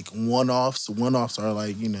done like one-offs. One-offs are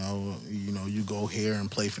like you go here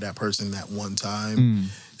and play for that person that one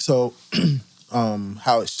time. So,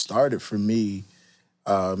 how it started for me,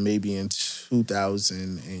 maybe in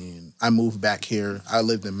 2000, and I moved back here. I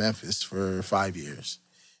lived in Memphis for 5 years,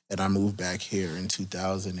 and I moved back here in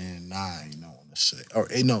 2009. I want to say,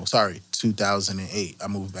 2008. I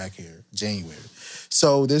moved back here January.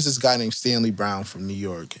 So there's this guy named Stanley Brown from New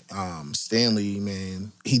York. Stanley,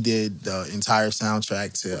 man, he did the entire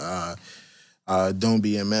soundtrack to Don't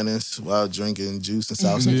Be a Menace while drinking juice and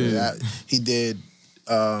South Central. Yeah. He did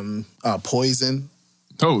Poison.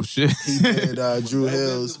 Oh shit. He did Drew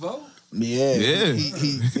Hills. Yeah.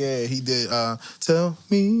 He did Tell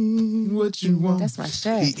Me What You Want. That's my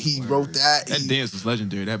shit. He wrote that. That dance was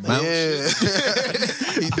legendary. That bounce. Yeah.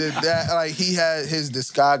 He did that. Like, he had his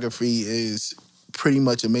discography is pretty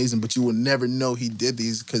much amazing, but you would never know he did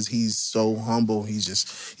these because he's so humble. He's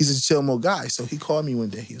a chill mode guy. So he called me one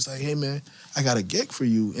day. He was like, hey man, I got a gig for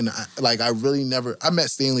you. And I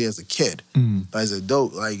met Stanley as a kid. But as an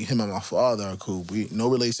adult, like, him and my father are cool. We no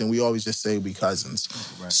relation. We always just say we cousins.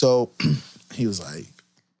 Right. So he was like,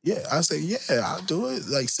 yeah. I said, yeah, I'll do it.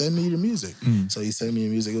 Like, send me the music. So he sent me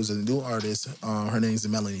the music. It was a new artist. Her name's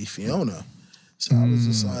Melanie Fiona. So I was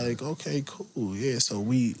just like, okay, cool. Yeah. So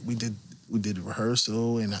we did the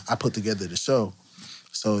rehearsal, and I put together the show.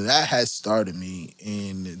 So that had started me.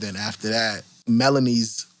 And then after that,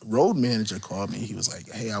 Melanie's road manager called me. He was like,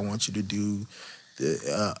 hey, I want you to do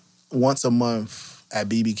once a month at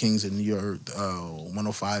BB King's in New York,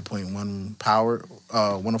 105.1 Power,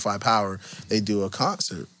 105 Power, they do a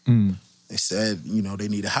concert. They said, you know, they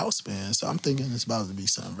need a house band. So I'm thinking it's about to be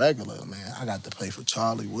something regular, man. I got to play for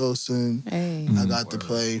Charlie Wilson. Hey. I got to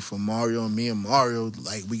play for Mario. And me and Mario,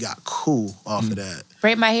 like, we got cool off of that.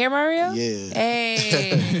 Braid my hair, Mario? Yeah. Hey.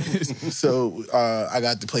 So I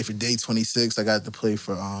got to play for Day 26. I got to play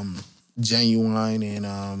for Genuine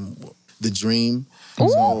and The Dream. Ooh,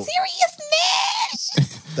 So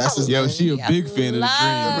seriousness. that's his Yo, name. she a big fan of The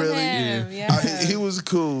Dream. Really? Him. Yeah. He was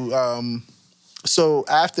cool. So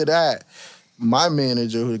after that, my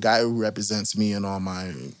manager, the guy who represents me and all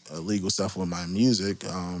my legal stuff with my music,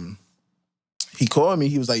 he called me.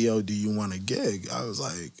 He was like, "Yo, do you want a gig?" I was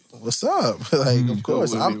like, "What's up?" Like, of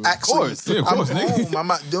course. I'm actually, I'm home. I'm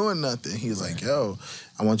not doing nothing. He was like, "Yo,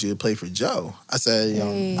 I want you to play for Joe." I said,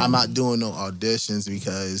 "Yo, I'm not doing no auditions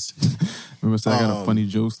because." Remember, I got a funny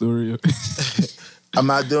Joe story. I'm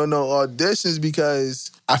not doing no auditions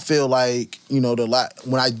because I feel like, you know,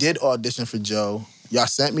 when I did audition for Joe, y'all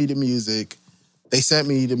sent me the music. They sent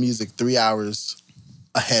me the music 3 hours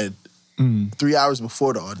ahead, 3 hours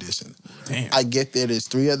before the audition. Damn. I get there, there's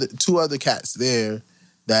two other cats there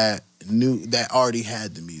that already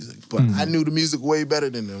had the music. But I knew the music way better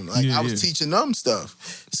than them. Like, I was teaching them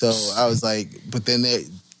stuff. So I was like, but then they,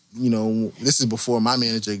 you know, this is before my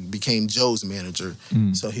manager became Joe's manager.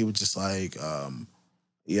 So he was just like,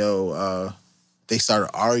 they started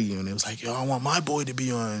arguing. It was like, yo, I want my boy to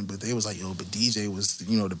be on. But they was like, yo, but DJ was,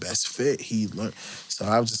 you know, the best fit. He learned. So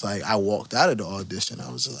I was just like, I walked out of the audition.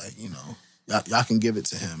 I was just like, you know, y'all can give it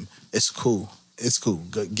to him. It's cool. It's cool.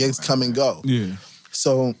 Gigs come and go. Yeah.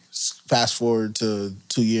 So fast forward to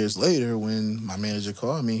 2 years later when my manager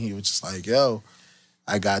called me, he was just like, yo,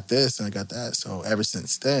 I got this and I got that. So ever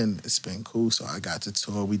since then, it's been cool. So I got to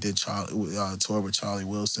tour. We did tour with Charlie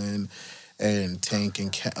Wilson and Tank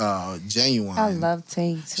and Genuine. I love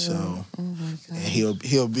Tank too. So oh my God. and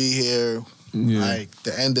he'll be here like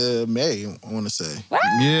the end of May, I want to say.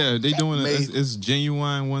 Yeah, they doing it. It's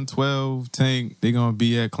Genuine 112 Tank. They gonna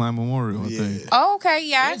be at Klein Memorial, I think. Oh, okay,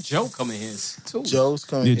 yes. Joe coming here too. Joe's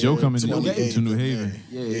coming. Yeah, Joe here coming to to New Haven.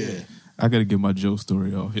 Yeah. I gotta get my Joe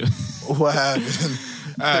story off here. What happened?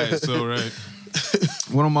 All right, so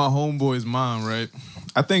one of my homeboys' mom, right?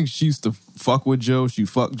 I think she used to fuck with Joe. She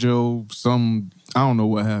fucked Joe. I don't know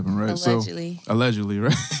what happened, right? Allegedly. So, allegedly,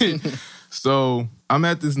 right? So I'm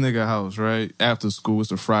at this nigga house, right? After school,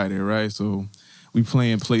 it's a Friday, right? So we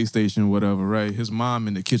playing PlayStation, whatever, right? His mom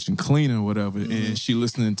in the kitchen cleaning, whatever, and she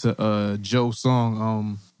listening to Joe's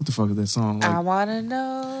song. What the fuck is that song? Like, I wanna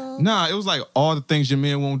know. Nah, it was like All the Things Your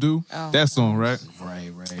Man Won't Do. Oh. That song, right?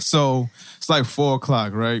 Right. So it's like 4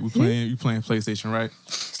 o'clock, right? We playing PlayStation, right?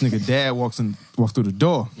 This nigga dad walks through the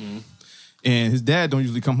door, and his dad don't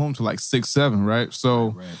usually come home till like 6, 7, right?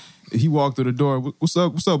 So he walked through the door. What's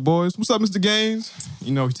up, boys? What's up, Mr. Gaines?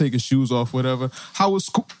 You know, he take his shoes off, whatever. How was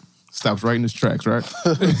school? Stops right in his tracks, right?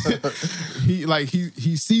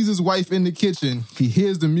 He sees his wife in the kitchen. He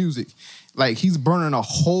hears the music. Like, he's burning a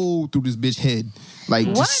hole through this bitch head. Like,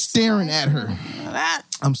 just staring at her.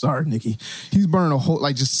 I'm sorry, Nikki. He's burning a hole,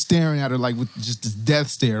 like, just staring at her, like, with just this death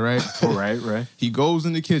stare, right? Right. He goes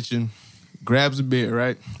in the kitchen, grabs a bit,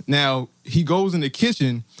 right? Now, he goes in the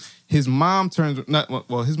kitchen. His mom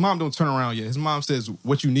his mom don't turn around yet. His mom says,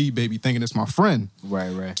 "What you need, baby?" Thinking it's my friend.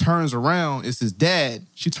 Right. Turns around, it's his dad.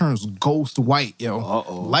 She turns ghost white, yo.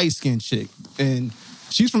 Light-skinned chick. And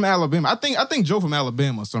she's from Alabama. I think Joe from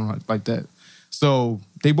Alabama or something like that. So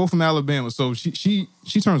they both from Alabama. So she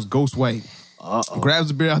turns ghost white. Grabs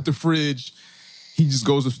a beer out the fridge. He just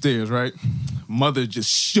goes upstairs, right? Mother just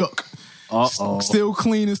shook. Still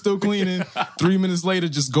cleaning. 3 minutes later,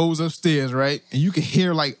 just goes upstairs, right? And you can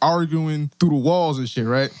hear like arguing through the walls and shit,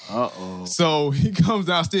 right? So he comes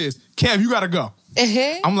downstairs. Kev, you gotta go.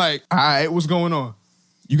 I'm like, all right, what's going on?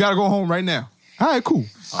 You gotta go home right now. All right, cool.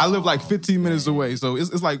 I live like 15 minutes away, so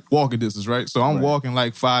it's like walking distance, right? So I'm walking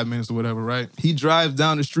like 5 minutes or whatever, right? He drives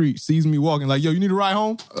down the street, sees me walking, like, yo, you need a ride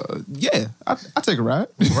home? Yeah, I take a ride.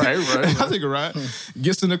 Right. I take a ride.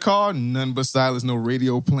 Gets in the car, nothing but silence, no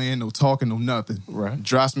radio playing, no talking, no nothing. Right.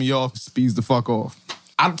 Drops me off, speeds the fuck off.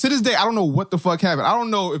 To this day, I don't know what the fuck happened. I don't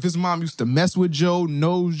know if his mom used to mess with Joe,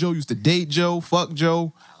 knows Joe, used to date Joe, fuck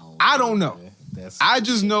Joe. I don't know. I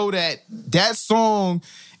just know that song,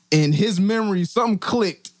 in his memory, something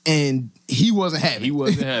clicked and he wasn't having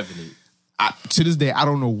it. To this day, I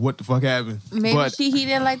don't know what the fuck happened. Maybe he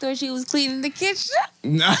didn't like the way she was cleaning the kitchen.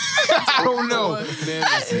 I don't know. Man,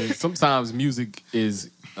 listen, sometimes music is...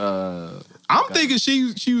 I I'm thinking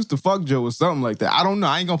she used to fuck Joe or something like that. I don't know.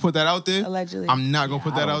 I ain't gonna put that out there. Allegedly. I'm not gonna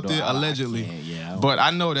put that out there. Allegedly. But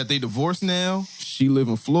I know that they divorced now. She live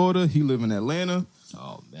in Florida. He live in Atlanta.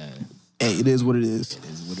 Oh man. Hey, it is what it is. It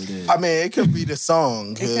is what it is. I mean, it could be the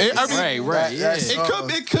song. Right. Yeah.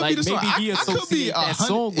 It could Like, be the song. maybe he I could be associate that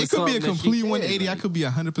song with It could be a something that she complete did, 180. I like- could be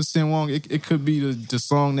 100% wrong. It could be the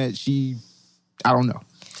song that she. I don't know.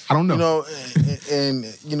 You know, and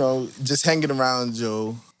you know, just hanging around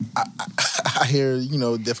Joe, I hear, you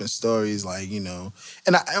know, different stories, like, you know,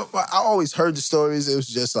 and I always heard the stories. It was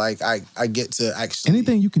just like I get to actually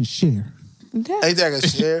anything you can share. anything I can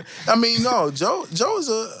share. I mean, no, Joe is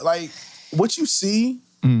a like what you see.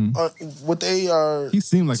 What they are. He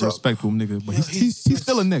seemed like a respectable nigga, but he's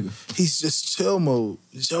still a nigga. He's just chill mode.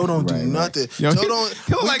 Joe don't do nothing. Yo, Joe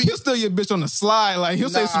don't. He'll steal your bitch on the slide. Like he'll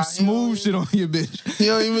say some smooth shit on your bitch. He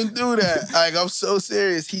don't even do that. Like I'm so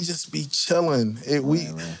serious. He just be chilling.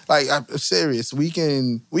 Like I'm serious. We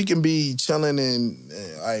can be chilling and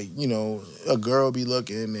like, you know, a girl be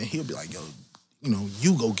looking and he'll be like, yo, you know,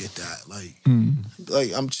 you go get that. Like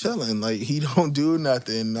I'm chilling. Like he don't do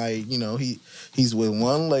nothing. Like, you know, he's with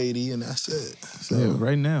one lady and that's it. So Yeah,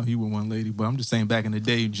 right now he with one lady, but I'm just saying back in the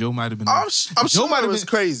day, Joe might have been. I'm sure it was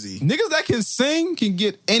crazy. Niggas that can sing can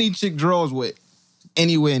get any chick draws with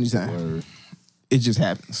anywhere, anytime. It just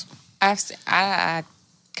happens. I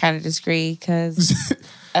kind of disagree because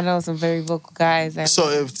I know some very vocal guys. So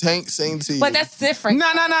if Tank sing to you, but that's different. Nah.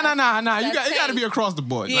 You got to be across the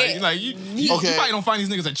board. Yeah. Like you probably don't find these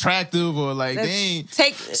niggas attractive or like they ain't.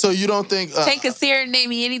 So you don't think Tank can serenade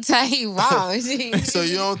me anytime he wants. So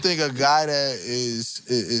you don't think a guy that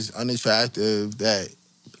is unattractive that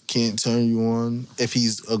can't turn you on if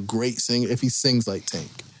he's a great singer, if he sings like Tank?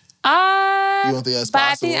 You don't think that's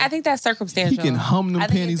possible? I think that's circumstantial. He can hum them I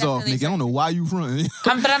think panties it's off, nigga. I don't know why you running.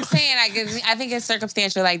 but I'm saying, I think it's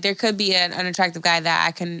circumstantial. Like there could be an unattractive guy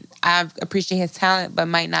that I appreciate his talent, but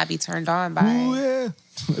might not be turned on by. Ooh, yeah.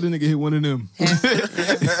 Let a nigga hit one of them.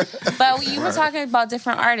 But you were talking about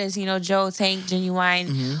different artists, you know, Joe, Tank, Genuine.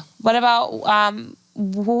 Mm-hmm. What about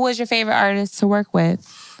who was your favorite artist to work with?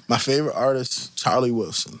 My favorite artist, Charlie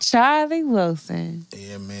Wilson. Charlie Wilson.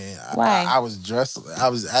 Yeah, man. Why? I was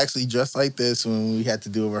actually dressed like this when we had to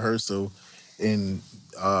do a rehearsal in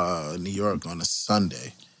New York on a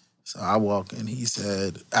Sunday. So I walked in. He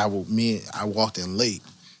said, I walked in late.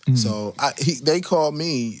 So they called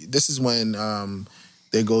me. This is when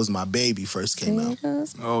There Goes My Baby first came out.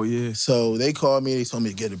 Oh, yeah. So they called me. They told me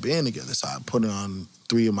to get a band together. So I put it on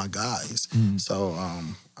 3 of my guys. So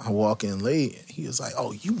I walk in late. He was like,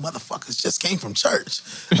 "Oh, you motherfuckers just came from church."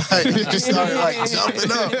 Like, he just started like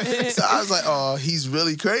jumping up. So I was like, "Oh, he's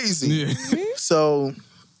really crazy." So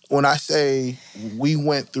when I say we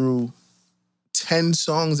went through 10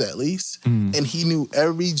 songs at least, and he knew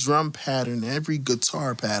every drum pattern, every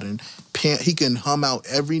guitar pattern. He can hum out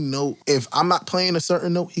every note. If I'm not playing a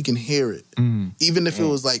certain note, he can hear it, even if it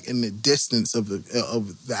was like in the distance of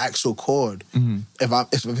the actual chord. If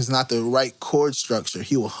it's not the right chord structure,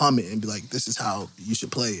 he will hum it and be like, "This is how you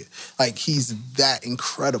should play it." Like he's that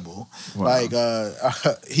incredible. Wow. Like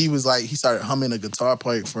he started humming a guitar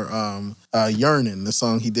part for "Yearning," the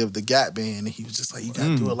song he did with the Gap Band, and he was just like, "You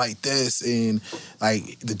gotta do it like this," and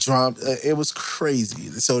like the drum, it was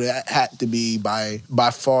crazy. So that had to be by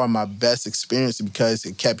far my best experience because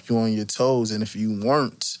it kept you on your toes, and if you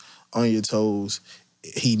weren't on your toes,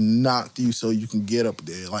 he knocked you so you can get up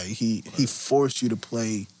there. Like he forced you to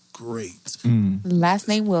play great. Last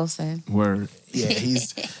name Wilson. Word. Yeah,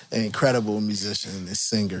 he's an incredible musician and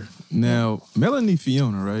singer. Now, Melanie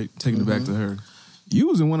Fiona, right? Taking it back to her. You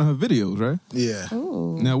was in one of her videos, right? Yeah.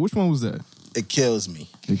 Ooh. Now, which one was that? It Kills Me.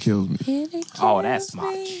 It Kills Me. Oh, that's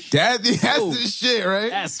my shit. That's the shit, right?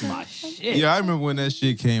 That's my shit. Yeah, I remember when that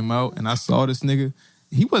shit came out and I saw this nigga.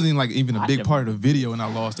 He wasn't like even a big part of the video and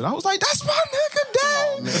I lost it. I was like, that's my nigga,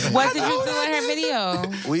 dang. What did you do in her video?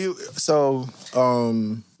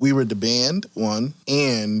 We were the band, one,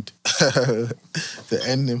 and the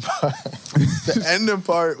ending part. The ending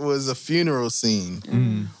part was a funeral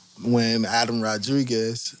scene when Adam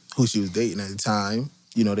Rodriguez, who she was dating at the time,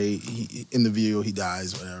 you know, in the video he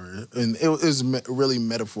dies, whatever, and it was really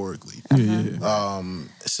metaphorically.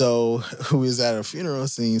 So we was at a funeral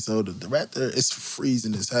scene. So the director, it's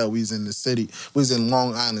freezing as hell. We was in the city. We was in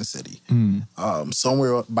Long Island City,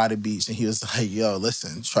 somewhere by the beach, and he was like, "Yo,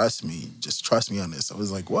 listen, trust me, just trust me on this." I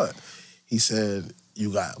was like, "What?" He said,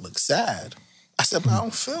 "You gotta look sad." I said, "But I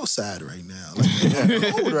don't feel sad right now. Like,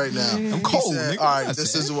 I'm cold right now." I'm cold. He said, Nigga, "All right,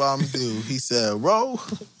 this is what I'm gonna do." He said, "Roll."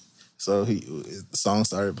 So the song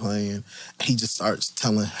started playing. He just starts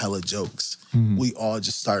telling hella jokes. We all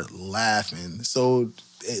just start laughing. So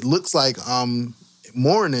it looks like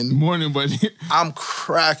mourning, but I'm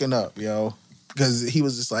cracking up, yo, because he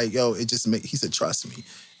was just like, yo, it just he said, trust me.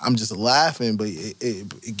 I'm just laughing, but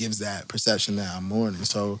it gives that perception that I'm mourning.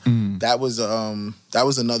 So that was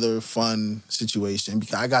another fun situation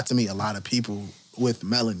because I got to meet a lot of people with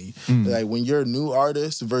Melanie. Like when you're a new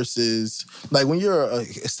artist versus like when you're an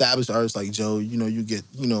established artist like Joe, you know, you get,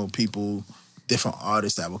 you know, people, different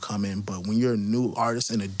artists that will come in. But when you're a new artist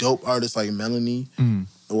and a dope artist like Melanie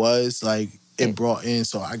was, like it brought in,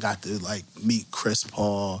 so I got to like meet Chris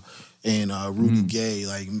Paul and Rudy Gay.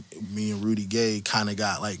 Like me and Rudy Gay kind of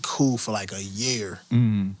got like cool for like a year.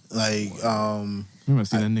 Like you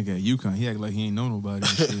must see that nigga at UConn. He act like he ain't know nobody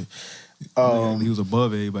and shit. He was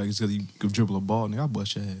above everybody just because he could dribble a ball. Nigga, I'll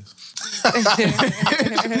bust your ass.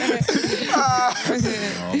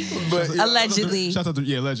 But allegedly. Shout out to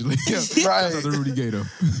allegedly. Right. Shout out to Rudy Gay though.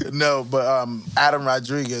 No, but Adam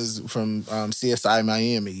Rodriguez from CSI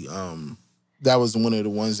Miami, that was one of the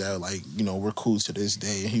ones that like, you know, we're cool to this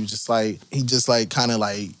day. And he just kind of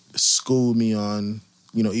like schooled me on,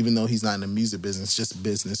 you know, even though he's not in the music business, just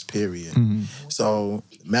business, period. So,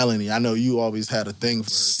 Melanie, I know you always had a thing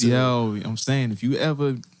for her, too. Yo, I'm saying, if you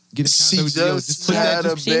ever get a she contact with just had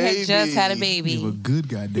a She had just had a baby. Give a good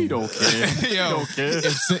goddamn. He don't care. Yo, don't care.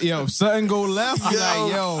 If something go left, I'm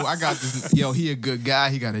like, yo, I got this. Yo, he a good guy.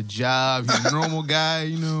 He got a job. He's a normal guy,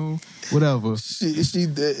 you know, whatever. She's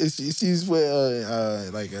with,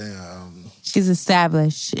 She's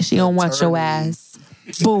established. She don't want your ass.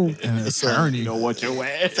 Boom. An attorney. You don't want your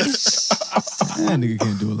ass. That nigga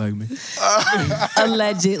can't do it like me.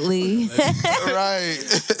 Allegedly. Right.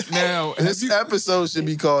 Now, this episode should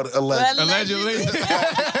be called Allegedly.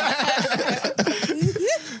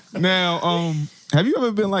 Now, have you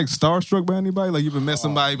ever been like starstruck by anybody? Like you ever met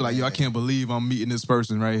somebody, be like, yo, I can't believe I'm meeting this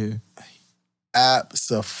person right here.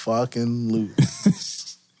 Abso-fucking-lute.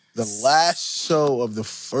 The last show of the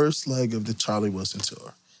first leg of the Charlie Wilson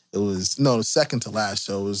tour. It was, no, the second to last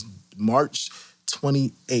show. It was March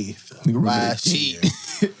 28th last year.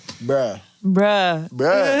 Bruh.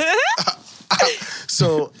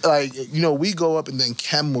 So, like, you know, we go up and then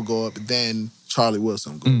Kem will go up and then Charlie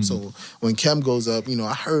Wilson will go up. So when Kem goes up, you know,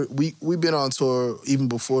 I heard, we've been on tour even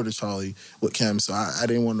before the Charlie with Kem, so I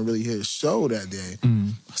didn't want to really hear a show that day.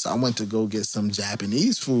 So I went to go get some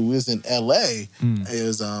Japanese food. We was in L.A. It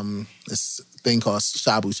was this thing called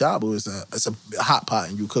shabu shabu. It's a hot pot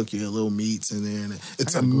and you cook your little meats in there. And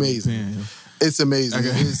it's amazing. It's amazing.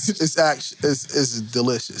 It's actually it's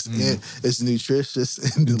delicious. It's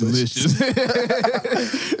nutritious and delicious.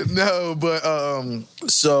 No, but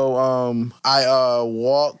I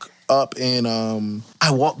walk up and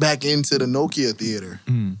I walk back into the Nokia Theater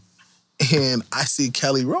and I see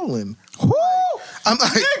Kelly Rowland. Woo! I'm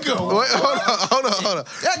like, wait, hold on.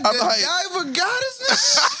 That Godiva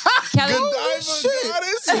goddess? Kelly,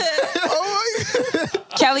 goddess? Oh my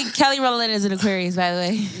God. Kelly Rowland is an Aquarius, by the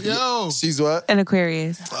way. Yo. She's what? An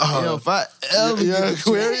Aquarius. Yo, if I ever You're get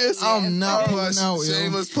Aquarius? I'm not pulling out, yo.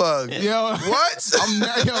 Shameless plug. Yo. What? I'm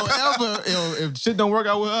not, if shit don't work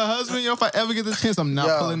out with her husband, yo, if I ever get the chance, I'm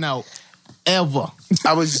not pulling out. Ever.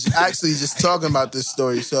 I was actually just talking about this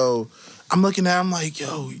story. So I'm looking at her, I'm like,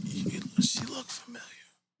 yo, she look familiar.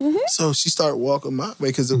 So she started walking my way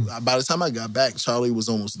because by the time I got back, Charlie was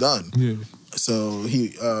almost done. Yeah. So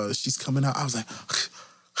she's coming out. I was like,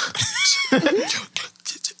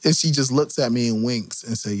 and she just looks at me and winks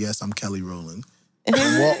and said, yes, I'm Kelly Rowland. And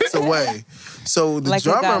walks away. So the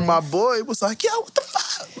drummer, my boy, was like, yo, what the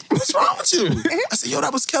fuck? What's wrong with you? I said, yo,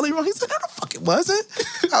 that was Kelly Rowland. He said, no, the fuck it wasn't.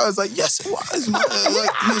 I was like, yes, it was. He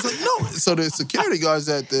was like, no. So the security guards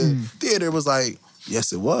at the theater was like,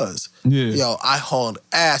 yes, it was. Yeah. Yo, I hauled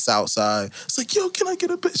ass outside. It's like, yo, can I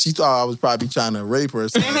get a picture? She thought I was probably trying to rape her or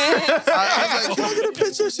something. I was like, can I get a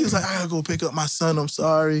picture? She was like, I gotta go pick up my son. I'm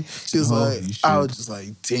sorry. She was like, shit. I was just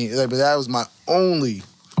like, damn. Like, but that was my only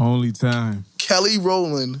time. Kelly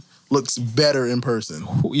Rowland looks better in person.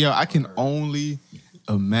 Yo, I can only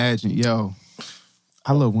imagine. Yo,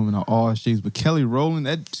 I love women of all shapes, but Kelly Rowland,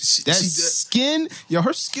 that skin, yo,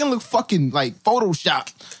 her skin look fucking like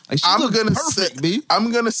Photoshop. Like she look perfect, B.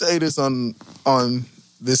 I'm gonna say this on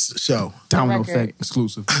this show. Domino Effect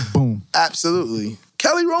exclusive. Boom. Absolutely.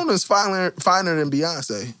 Kelly Rowland's finer than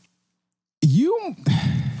Beyonce.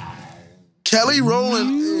 Kelly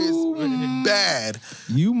Rowland is bad.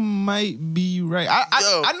 You might be right.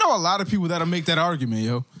 I know a lot of people that'll make that argument,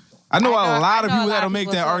 yo. I know a lot of people that'll make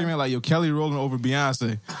that argument like, yo, Kelly Rowland over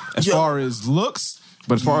Beyonce as far as looks,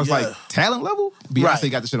 but as far as like talent level,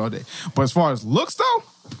 Beyonce got the shit all day. But as far as looks though,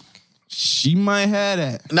 She might have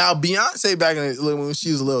that. Now Beyonce back in the, when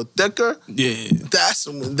she was a little thicker, Yeah. that's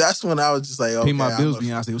when I was just like, okay, Pay my bills,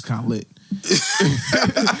 Beyonce was kind of lit.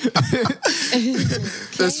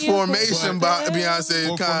 This formation by Beyonce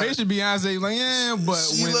Well, kind Formation Beyonce like, yeah, but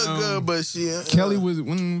she when, looked good, but she Kelly was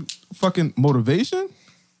when fucking Motivation,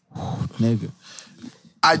 nigga.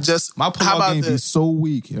 I just my how pull-out about game be this? so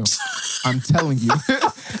weak, yo. I'm telling you,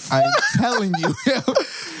 I'm telling you,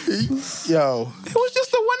 yo. It was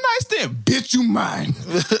just a one night stand, bitch. You mine,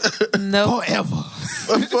 no, forever.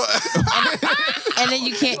 And then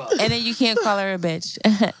you can't call her a bitch.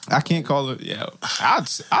 I can't call her. Yeah,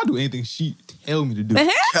 I'll do anything she tell me to do.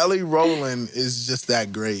 Kelly Rowland is just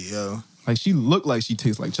that great, yo. Like she looked like she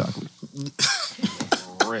tastes like chocolate.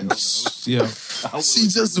 Yeah, she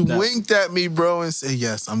just winked at me, bro, and said,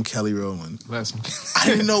 "Yes, I'm Kelly Rowland." I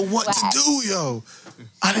didn't know what to do, yo.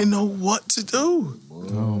 I didn't know what to do.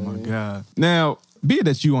 Oh my god! Now, be it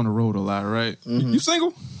that you on the road a lot, right? You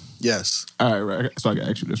single? Yes. All right. So I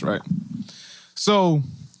gotta ask you this, right? So,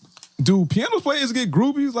 do piano players get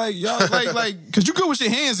groupies? Like y'all, like, cause you good with your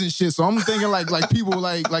hands and shit. So I'm thinking like people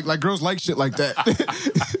like girls like shit like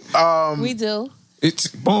that. We do. It's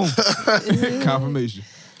boom confirmation.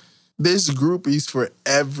 There's groupies for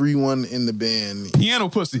everyone in the band. Piano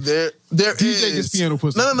pussy. There DJ is. gets piano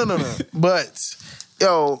pussy. No. But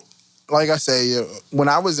yo, like I say, yo, when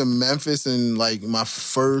I was in Memphis and like my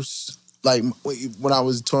first, like when I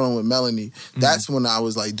was touring with Melanie, that's when I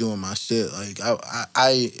was like doing my shit. Like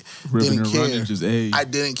I Ripping didn't and care. running, just, hey. I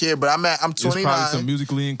didn't care. But I'm There's 29. probably some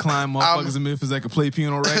musically inclined motherfuckers in Memphis that could play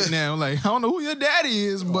piano right now. Like, I don't know who your daddy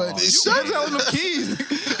is, but you can tell him the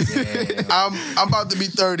keys. I'm about to be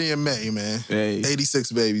 30 in May, man. Hey.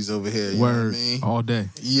 86 babies over here. You Word. know what I mean? All day.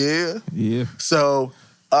 Yeah. Yeah. So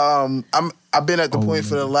I've been at the point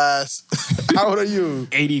for the last. How old are you?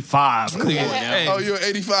 85. Come on now. Oh, you're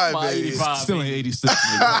 85, baby. 85. Still ain't 86.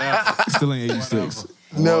 nigga. Still ain't 86.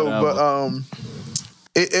 No, but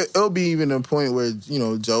it'll be even a point where, you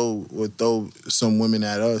know, Joe would throw some women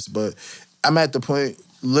at us, but I'm at the point,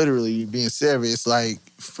 literally being serious, like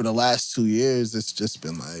for the last 2 years, it's just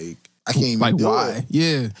been like, I can't even Like, do why? it.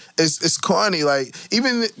 Yeah. It's corny. Like,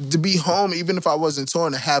 even to be home, even if I wasn't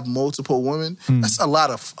touring, to have multiple women, that's a lot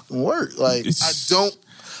of fucking work. Like, I don't,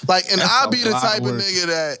 like, and That's I'll a be the lot type of of work. nigga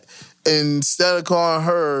that instead of calling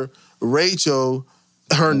her Rachel,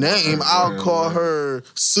 her name, I'll call her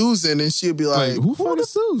Susan, and she'll be like, Who fuck is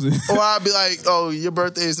Susan? or I'll be like, oh, your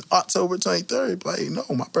birthday is October 23rd. Like, no,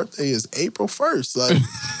 my birthday is April 1st.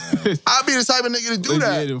 Like, I'll be the type of nigga to do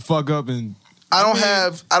that. Yeah, to fuck up and I don't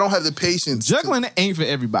have the patience. juggling ain't for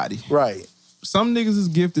everybody. Right. Some niggas is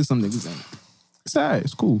gifted, some niggas ain't. It's alright,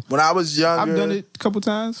 it's cool. When I was younger, I've done it a couple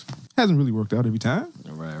times. Hasn't really worked out every time.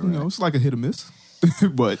 Right. You know, it's like a hit or miss.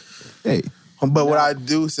 But hey, But what I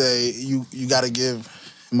do say, you got to give.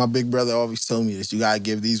 My big brother always told me this. You got to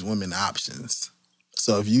give these women options.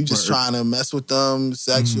 So if you just trying to mess with them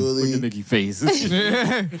sexually, Look at Nicky face.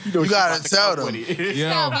 you got to tell them.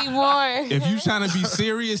 Tell me more. if you trying to be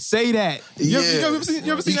serious, say that. You ever seen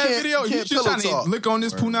You that can't- video? you You can't just trying pillow talk. to lick on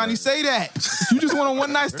this punani, say that. If you just want a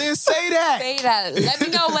one night stand, say that. Say that. Let me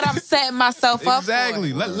know what I'm setting myself up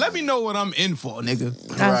Exactly. for. Let me know what I'm in for, nigga.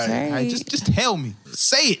 That's Right. right. Just tell me.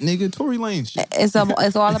 Say it, nigga. Tory Lane shit. It's all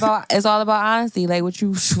about honesty. Like what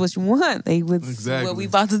you want. Like what's Exactly. what we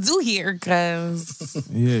about to do here? Because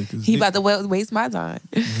Yeah, cause he about to waste my time.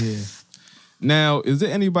 yeah. Now, is there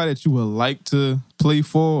anybody that you would like to play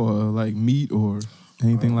for or like meet or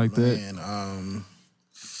anything like that Man,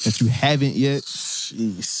 that you haven't yet?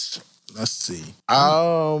 jeez. Let's see.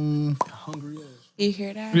 You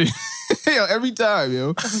hear that? Yo, every time,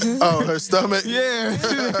 yo. Oh, her stomach.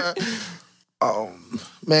 Yeah.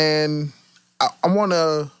 Man, I want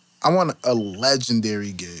a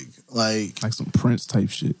legendary gig, like Like some Prince type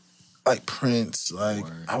shit. Prince. Like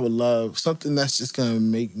I would love something that's just gonna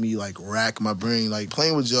make me like rack my brain. Like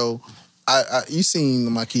playing with Joe. You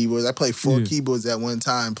seen my keyboards? I play 4 keyboards at one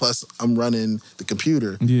time. Plus, I'm running the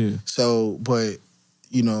computer. Yeah. So, but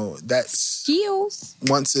you know, that's Skills.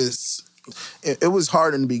 once it was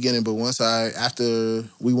hard in the beginning, but once after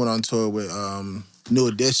we went on tour with New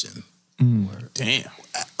Edition. Damn.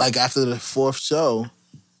 Like after the 4th show,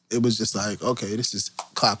 it was just like, okay, this is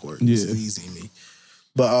clockwork. This is easy to me.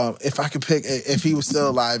 But if I could pick, if he was still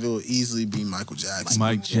alive, it would easily be Michael Jackson.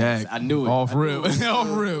 Mike Jack. I knew it. Off rip. Off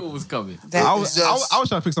It rip. was coming. I was trying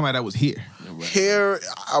to pick somebody that was here. Here,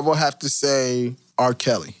 I will have to say R.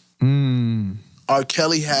 Kelly. R.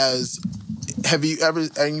 Kelly has. Have you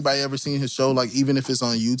anybody ever seen his show? Like even if it's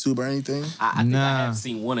on YouTube or anything? I think I have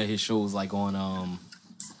seen one of his shows like on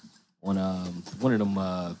one of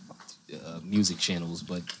them music channels,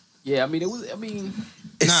 but Yeah, I mean, it was. I mean,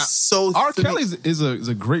 It's so R. thick. Kelly is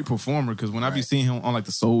a great performer because when I be seeing him on like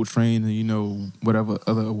the Soul Train and whatever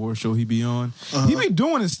other award show he be on, he be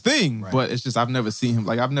doing his thing. But it's just I've never seen him.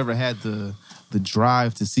 Like I've never had the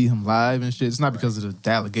drive to see him live and shit. It's not because of the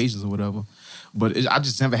allegations or whatever, but I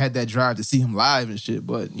just never had that drive to see him live and shit.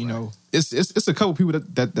 But you know, it's a couple people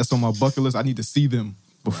that's on my bucket list. I need to see them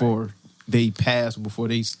before they pass, before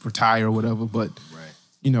they retire or whatever. But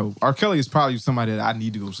you know, R. Kelly is probably somebody that I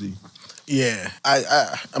need to go see. Yeah,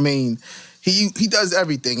 I mean, he does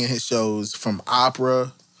everything in his shows, from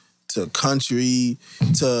opera to country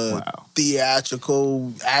to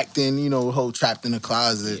theatrical acting. You know, whole Trapped in the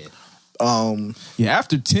Closet. Yeah,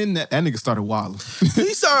 after 10, that nigga started wilding.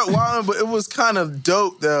 He started wilding, but it was kind of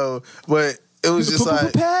dope though. But it was just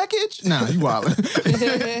like package. Nah, you wilding.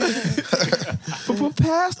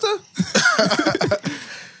 Pastor.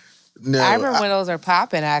 No, I remember when those were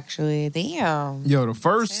popping. Actually, damn. Yo, the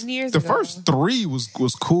first 10 years the ago. first 3 was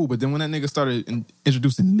cool, but then when that nigga started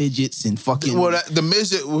introducing midgets and fucking, the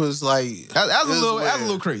midget was like that was a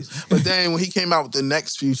little crazy. But then when he came out with the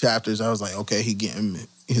next few chapters, I was like, okay, he getting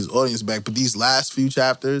his audience back. But these last few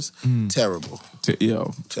chapters, terrible.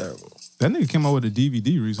 Yo, terrible. That nigga came out with a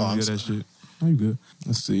DVD recently. That shit. Oh, you good?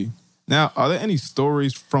 Let's see. Now, are there any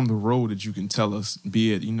stories from the road that you can tell us?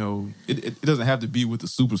 Be it, you know, it doesn't have to be with the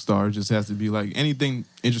superstar. It just has to be like anything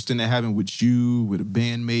interesting that happened with you, with a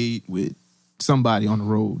bandmate, with somebody on the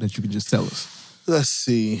road that you can just tell us. Let's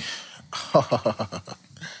see.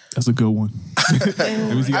 That's a good one.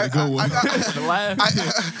 Let me see. Got a good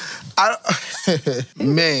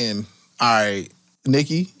one. Man, all right.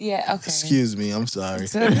 Nikki? Yeah, okay. Excuse me, I'm sorry.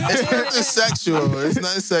 It's nothing sexual. It's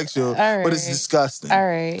nothing sexual, All right. but it's disgusting. All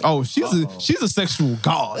right. Oh, she's a sexual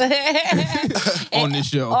god on this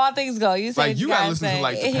show. All things go. You say Like you gotta listen say. to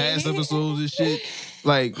like the past episodes and shit.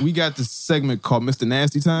 Like we got this segment called Mr.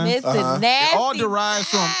 Nasty Time. Mr. Nasty It all derives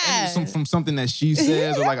from something that she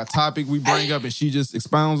says or like a topic we bring up and she just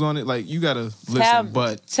expounds on it. Like you gotta listen,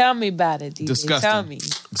 but tell me about it, DJ. disgusting. Tell me.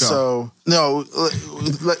 So no,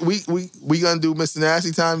 we gonna do Mr.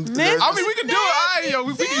 Nasty Time. I mean, we can do it. All right, yo,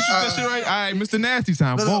 we can shoot that shit right. All right, Mr. Nasty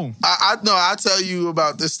Time. Boom. I'll tell you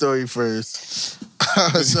about this story first.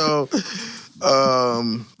 So,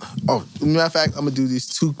 matter of fact, I'm gonna do these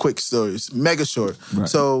 2 quick stories, mega short. Right.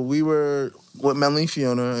 So we were with Melanie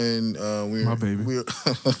Fiona, and we were, my baby. we were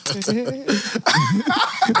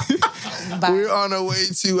we were on our way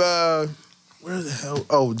to where the hell?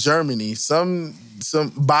 Oh, Germany. Some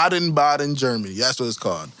Baden, Germany. That's what it's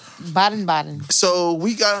called. Baden. So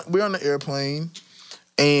we're on the airplane,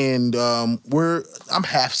 and I'm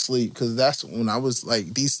half asleep because that's when I was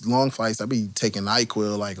like these long flights. I be taking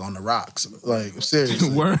NyQuil like on the rocks, like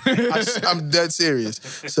seriously. I'm dead serious.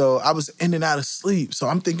 So I was in and out of sleep. So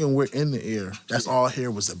I'm thinking we're in the air. That's all I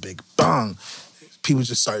hear was a big bang. People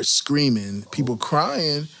just started screaming, people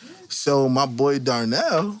crying. So my boy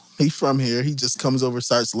Darnell, he's from here. He just comes over,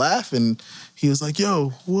 starts laughing. He was like,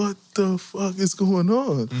 yo, what the fuck is going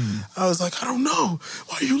on? I was like, I don't know.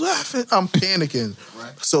 Why are you laughing? I'm panicking.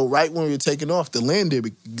 So right when we were taking off, the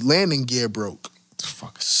landing gear broke.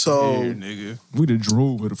 So, yeah, nigga, we done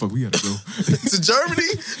drove. Where the fuck we had to go? To Germany?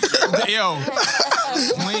 Yo,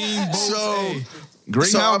 plane, boat.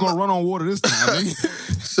 Greyhound gonna run on water this time,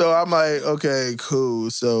 nigga. So I'm like, okay,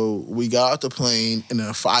 cool. So we got out the plane and then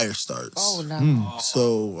a fire starts. Oh no.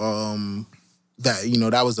 So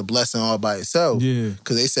that was a blessing all by itself. Yeah.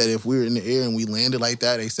 Because they said if we were in the air and we landed like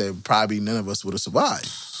that, they said probably none of us would have survived.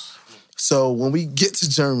 So when we get to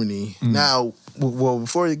Germany, now,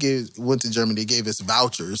 before went to Germany, they gave us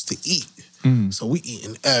vouchers to eat. So we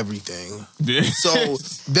eating everything. Yeah. So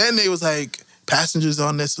then they was like, passengers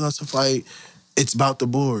on this flight, it's about to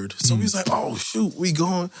board. So we was like, oh, shoot, we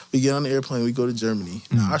going. We get on the airplane, we go to Germany.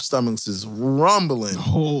 Now our stomachs is rumbling.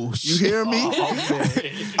 Oh, shit. You hear me?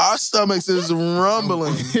 Our stomachs is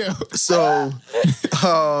rumbling. So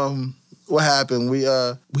what happened? We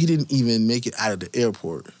didn't even make it out of the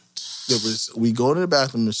airport. We go to the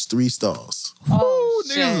bathroom, there's 3 stalls. Oh,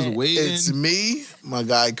 niggas is waiting. It's me, my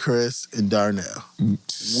guy Chris, and Darnell.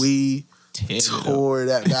 We tore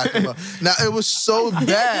that bathroom up. Now, it was so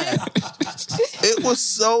bad. It was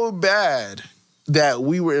so bad that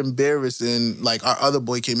we were embarrassed, and like our other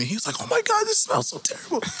boy came in. He was like, oh my God, this smells so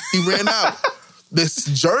terrible. He ran out. This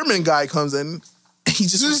German guy comes in, and he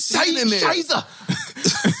just was standing there.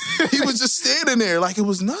 He was just standing there like it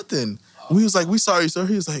was nothing. We was like, we sorry, sir.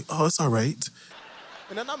 He was like, oh, it's all right.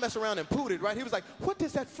 And then I mess around and pooted, right? He was like, what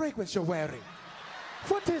is that fragrance you're wearing?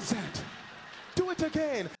 What is that? Do it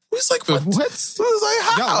again. We was like, what? We was like,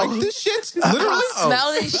 how? Y'all like this shit? Literally?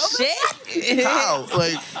 Smell this shit? How?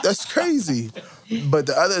 Like, that's crazy. But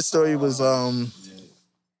the other story was,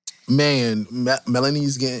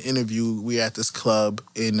 Melanie's getting interviewed. We at this club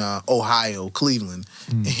in Ohio, Cleveland.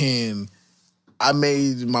 And I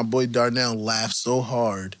made my boy Darnell laugh so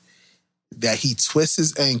hard that he twists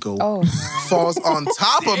his ankle, falls on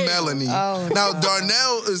top of Melanie. Now,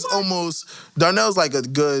 Darnell's like a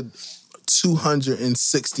good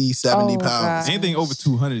 260, 70 pounds. God. Anything over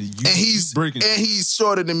 200, and he's breaking. And he's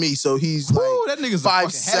shorter than me, so he's like that nigga's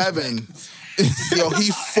 5'7". Yo,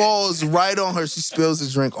 he falls right on her. She spills the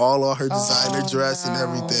drink all on her designer dress and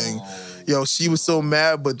everything. Yo, she was so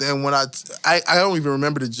mad, but then when I don't even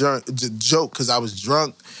remember the joke because I was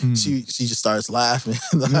drunk. She just starts laughing.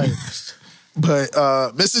 Like, but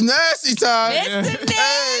Mrs. Nasty time. Mr.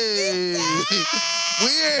 Hey, we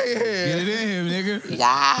in here. Get it in here, nigga.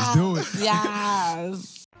 Yeah. Let's do it.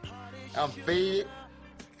 Yes. I'm fed,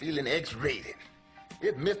 feeling X-rated.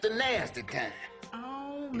 It's Mr. Nasty time.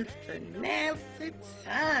 Oh, Mr. Nasty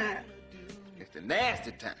time. Mr.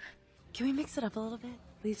 Nasty time. Can we mix it up a little bit?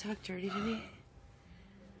 Will you talk dirty to me?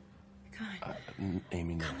 Come on.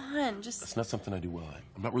 Amy, no. Come on, just... That's not something I do well at.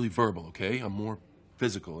 I'm not really verbal, okay? I'm more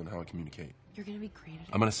physical in how I communicate. You're gonna be great at it.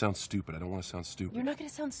 I'm gonna sound stupid. I don't want to sound stupid. You're not gonna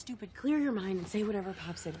sound stupid. Clear your mind and say whatever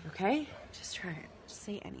pops in, okay? Just try it. Just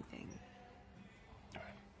say anything.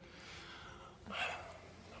 I'm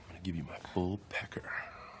gonna give you my full pecker.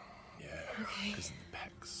 Yeah. Okay. Because of the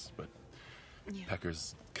pecs. But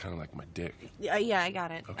pecker's kind of like my dick. Yeah, I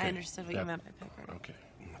got it. Okay, I understood what you meant by pecker. Okay.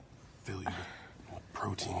 I'm gonna fill you with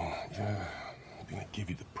protein. Yeah. I'm gonna give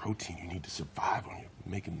you the protein you need to survive when you're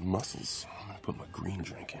making muscles. I'm gonna put my green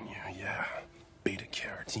drink in you. Yeah. Beta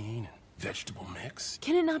carotene and vegetable mix.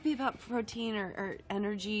 Can it not be about protein or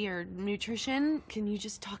energy or nutrition? Can you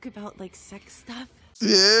just talk about, like, sex stuff?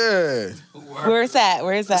 Yeah. Where's that?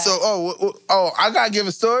 So, I gotta give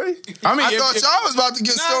a story. I thought y'all was about to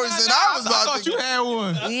get stories, and I was about to. I thought you had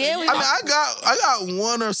one. Yeah, I got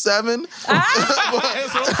 1 or 7.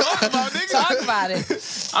 Talk about it.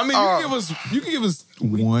 I mean, you can give us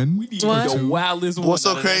one. We need the wildest one. What's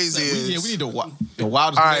so crazy is we need the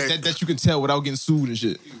wildest one that you can tell without getting sued and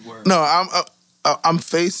shit. No, I'm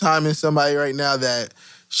FaceTiming somebody right now that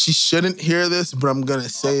she shouldn't hear this, but I'm gonna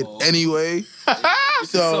say it anyway.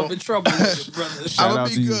 So in trouble with your brother. I'm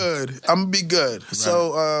gonna be good. Right.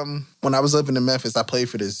 So when I was living in Memphis, I played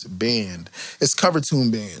for this band. It's cover tune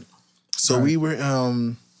band. So we were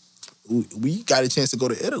we got a chance to go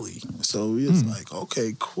to Italy. So we was like,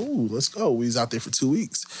 okay, cool, let's go. We was out there for 2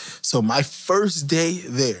 weeks. So my first day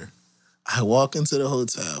there, I walk into the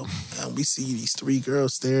hotel and we see these 3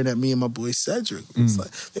 girls staring at me and my boy Cedric. It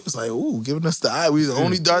was like, ooh, giving us the eye. We the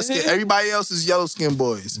only dark skin. Everybody else is yellow skin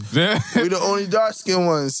boys. We the only dark skin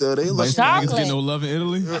ones. So they look. Niggas get no love in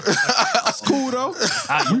Italy. It's cool though.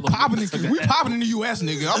 We popping in the U.S.,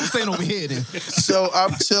 nigga. I'm staying over here then. So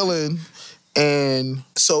I'm chilling, and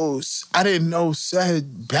so I didn't know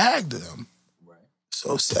Sad bagged them. Right.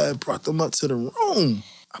 So Sad brought them up to the room.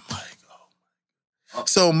 I'm like.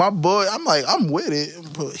 So my boy, I'm with it,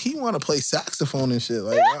 but he want to play saxophone and shit.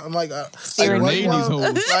 Like I'm like, why you want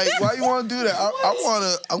to do that?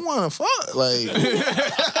 I want to fuck. Like,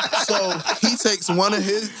 so he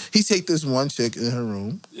take this one chick in her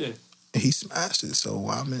room, and he smashed it. So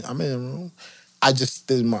I'm in the room. I just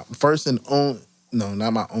did my first and only. No,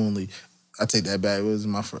 not my only. I take that back. It was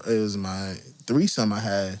my threesome I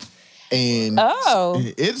had. And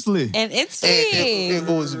in Italy. It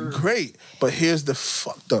was great. But here's the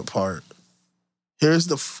fucked up part. Right.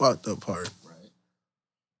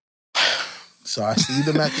 So I see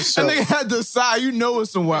them at the show. That nigga had to side. You know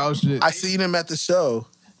it's some wild shit. I see them at the show.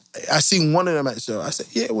 I seen one of them at the show. I said,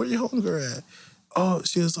 yeah, where your homegirl at? Oh,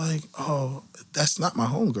 she was like, oh, that's not my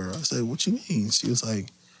homegirl. I said, what you mean? She was like,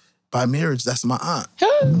 by marriage, that's my aunt.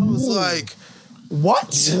 I was like,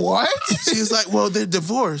 what? She was like, well, they're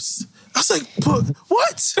divorced. I was like, but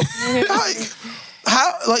what? Like,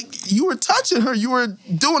 how? Like, you were touching her. You were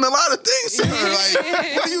doing a lot of things to her. Like,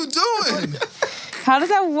 what are you doing? How does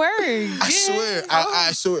that work? I swear.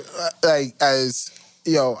 I swear. Like, as...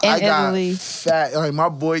 Yo, I got fat. Like, my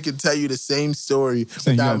boy can tell you the same story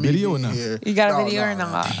without me video being or not? here. You got a video or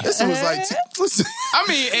not? This was like... this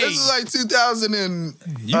was like 2000 and...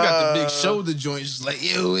 You got the big shoulder joints. Just like,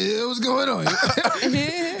 yo, what's going on?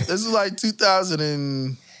 This is like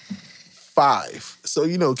 2005 5.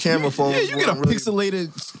 So, camera phones. Yeah, you get a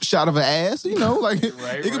pixelated shot of an ass, it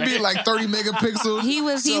could be like 30 megapixels. He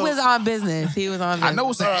was on business. He was on business. I know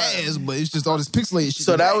it's an ass, but it's just all this pixelated shit.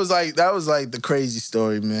 So that was like the crazy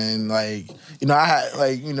story, man. Like, I had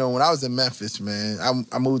when I was in Memphis, man,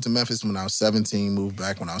 I moved to Memphis when I was 17, moved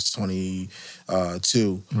back when I was 22.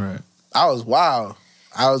 Right. I was wild.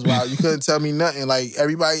 You couldn't tell me nothing. Like,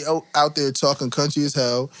 everybody out there talking country as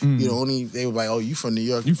hell. They were like, "Oh, you from New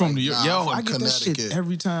York?" You from New York? Nah, Yo, I'm from I get that Connecticut. shit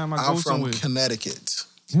every time I go I'm from somewhere. Connecticut.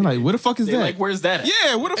 You're like, where the fuck is that? Like, where's that at?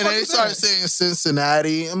 Yeah, where the fuck And they is started that? saying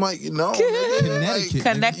Cincinnati. I'm like,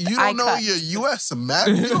 Connecticut. You don't know your U.S. map.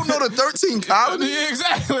 You don't know the 13 colonies. Yeah,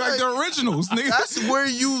 exactly. Like the originals,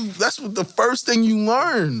 nigga. That's what the first thing you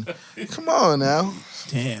learn. Come on now.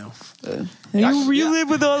 Damn. You live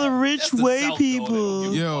with all the rich white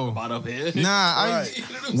people. Yo, up here.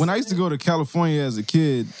 when I used to go to California as a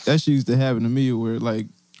kid, that shit used to happen to me where like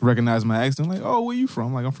recognize my accent. Like, oh, where you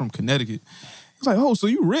from? Like, I'm from Connecticut. It's like, oh, so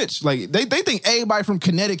you rich? Like, they think everybody from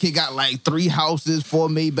Connecticut got like 3 houses, 4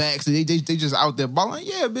 Maybachs, and they just out there balling.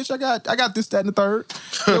 Yeah, bitch, I got this, that, and the third.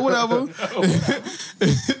 Yeah, whatever.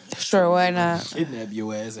 Sure, why not? Kidnap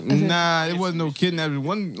your ass. Nah, it wasn't no kidnapping.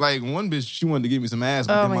 One bitch, she wanted to give me some ass,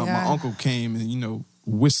 but then my uncle came and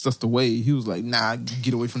whisked us away. He was like, nah,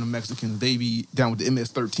 get away from the Mexicans. They be down with the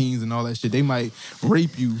MS-13s and all that shit. They might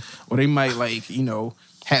rape you, or they might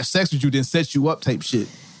have sex with you, then set you up type shit.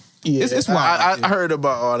 Yeah, it's wild. I heard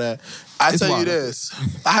about all that. I tell you this.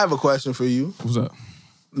 I have a question for you. What's up?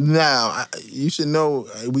 Now, you should know,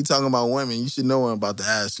 we talking about women, you should know what I'm about to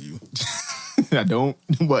ask you. I don't,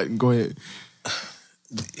 but go ahead.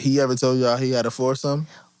 He ever told y'all he had a foursome?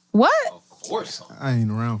 What? Foursome? I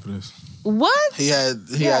ain't around for this. What? He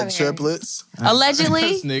had triplets.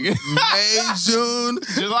 Allegedly? Nigga. May, June.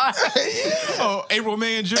 July. Oh, April,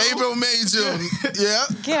 May, and June. April, May, June. Yeah.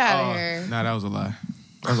 Get out of here. Nah, that was a lie.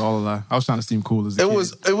 That was all a lie. I was trying to seem cool as a kid. It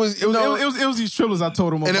was these triplets I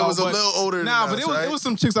told him about. And it was a little older than but us, it was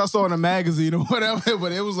some chicks I saw in a magazine or whatever.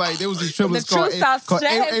 But it was like, there was these triplets The called truth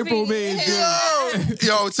April, May, and June.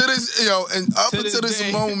 And up until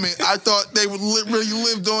this moment, I thought they would really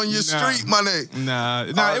lived on your street, my nigga.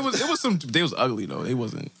 Nah, it was some. They was ugly though. They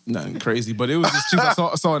wasn't nothing crazy, but it was these chicks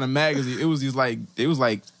I saw in a magazine. It was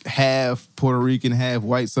like half Puerto Rican, half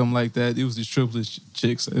white, something like that. It was these triplet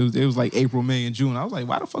chicks. It was like April, May, and June. I was like,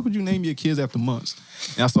 why the fuck would you name your kids after months?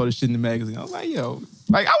 And I saw this shit in the magazine. I was like, yo.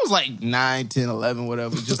 Like, I was like 9, 10, 11,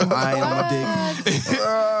 whatever, just lying on my dick.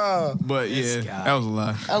 But yeah, that was a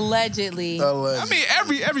lie. Allegedly. I mean,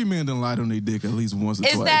 every man done lied on their dick at least once or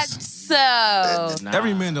twice. Is that so?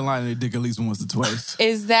 Every man done lied on their dick at least once or twice.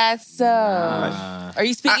 Is that so? Are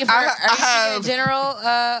you speaking in general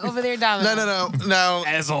over there, Domino? No.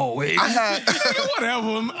 As always.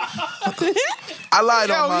 Whatever. I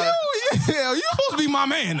lied on my... You supposed to be my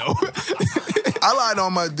man, though. I lied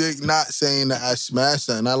on my dick not saying that I smashed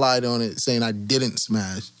something. I lied on it saying I didn't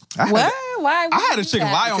smash. What? Why? I had a chick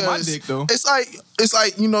lie on my dick, though. It's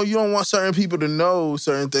like you don't want certain people to know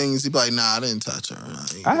certain things. You be like, nah, I didn't touch her.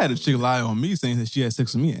 I had a chick lie on me saying that she had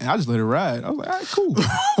sex with me, and I just let her ride. I was like, all right, cool.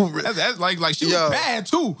 that's like she was bad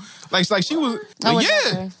too. Like she was,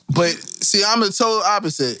 yeah. But see, I'm the total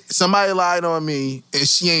opposite. Somebody lied on me, and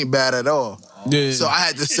she ain't bad at all. Yeah. So I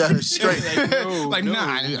had to set her straight. I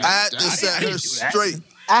had to set her straight.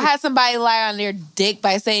 I had somebody lie on their dick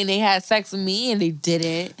by saying they had sex with me and they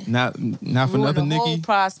didn't. Not for Ruined nothing, the whole Nikki.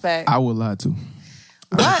 prospect. I would lie too.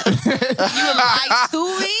 What? You would lie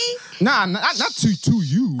to me? Nah, not to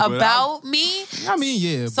you. About me? I mean,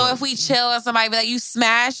 yeah. So if we chill and somebody be like, you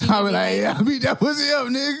smashed? I be like, yeah, I beat that pussy up,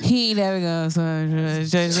 nigga. He ain't never gonna smash.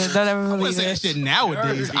 Don't ever I believe wouldn't say that shit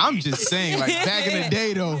nowadays. I'm just saying, like, back in the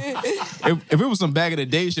day, though. If it was some back in the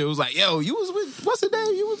day shit, it was like, yo, you was with, what's the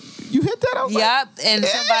name? You hit that? I was yep, and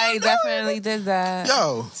somebody definitely did that.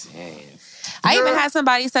 Yo. I even had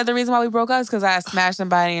somebody said the reason why we broke up is because I smashed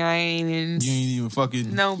somebody and I ain't even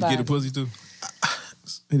fucking nobody. get a pussy too.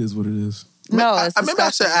 It is what it is. No, maybe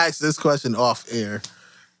I should ask this question off air.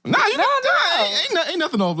 Nah, ain't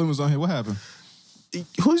nothing off limits on here. What happened?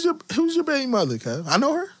 Who's your baby mother, Kev? I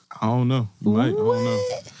know her. I don't know. You might. I don't know.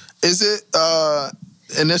 Is it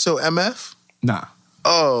initial MF? Nah.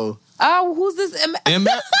 Oh, who's this? MF?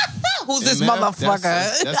 Who's this MF?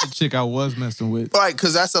 motherfucker? That's the chick I was messing with. Right,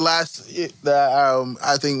 because that's the last that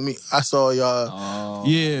I think I saw y'all.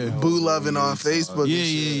 Yeah, boo loving on Facebook.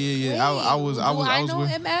 Yeah. I know with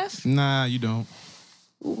MF. Nah, you don't.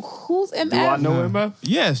 Who's MF? Do I know MF?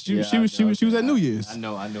 Yes, she was at New Year's. I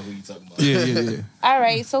know who you talking about. Yeah. All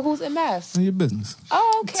right, so who's MF? None of your business.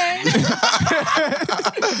 Oh, okay.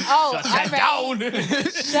 Oh, all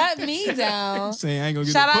right. Shut me down. Saying I ain't gonna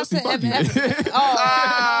get Shout no out pussy. to Fuck you. MF. Oh,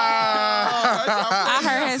 I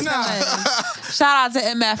heard his feelings. Shout out to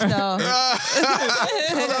MF though.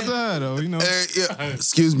 Shout out to her though. You know.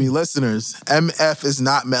 Excuse me, listeners. MF is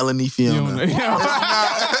not Melanie Fiona. For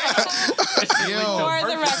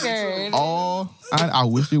the record. I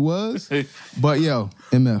wish it was, but yo,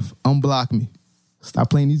 MF, unblock me. Stop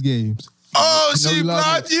playing these games. Oh, You know she you love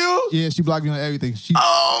blocked me. you? Yeah, she blocked me on everything.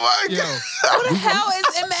 Oh my Yo, God. Who the hell is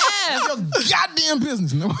MF? your goddamn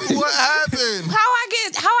business. No. What happened? How I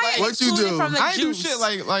get What you excluded do? from the I ain't do juice? shit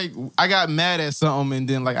like I got mad at something and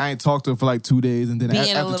then like I ain't talked to her for like 2 days and then Being a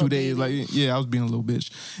after little 2 days baby. like yeah I was being a little bitch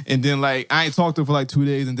and then like I ain't talked to her for like 2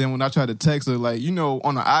 days and then when I tried to text her like you know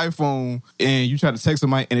on the iPhone and you try to text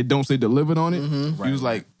somebody and it don't say delivered on it you was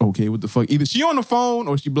like okay what the fuck either she on the phone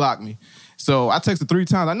or she blocked me. So I texted 3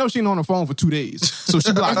 times. I know she ain't on the phone for 2 days. So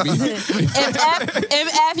she blocked me.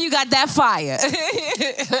 MF, you got that fire.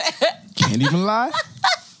 Can't even lie.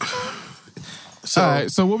 All right,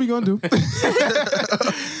 so what we gonna do?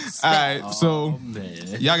 All right, so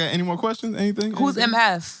y'all got any more questions? Anything? Who's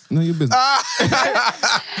MF? None of your business.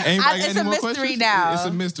 Anybody got It's any a more mystery questions? now. It's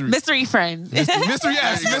a mystery. Mystery friend. Mystery,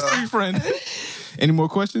 yes, mystery friend. Any more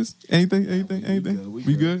questions? Anything?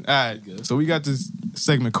 We good? All right. So we got this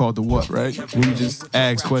segment called The What, right? Where we just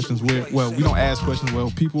ask questions we don't ask questions.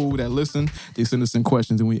 Well, people that listen, they send us in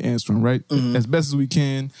questions and we answer them, right? As best as we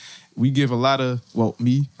can. We give a lot of,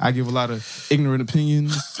 I give a lot of ignorant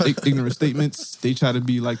opinions, ignorant statements. They try to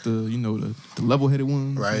be like the level-headed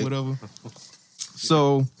ones or Right. whatever.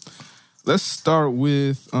 So let's start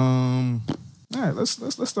with, all right, let's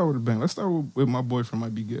start with a bang. Let's start with my boyfriend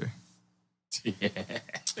might be gay.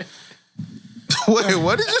 Wait,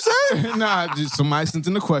 what did you say? Nah, just somebody sent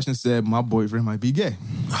in the question said my boyfriend might be gay.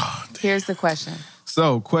 Here's the question.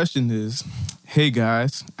 So, question is, hey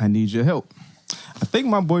guys, I need your help. I think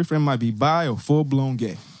my boyfriend might be bi or full-blown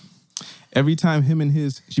gay. Every time him and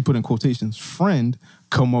his, she put in quotations, friend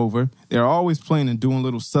come over, they're always playing and doing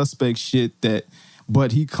little suspect shit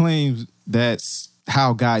but he claims that's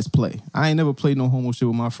how guys play. I ain't never played no homo shit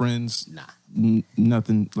with my friends. Nah.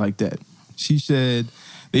 Nothing like that. She said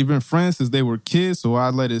they've been friends since they were kids, so I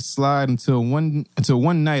let it slide until one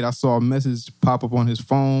night I saw a message pop up on his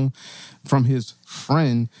phone from his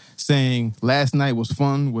friend saying last night was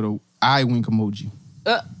fun with a eye wink emoji.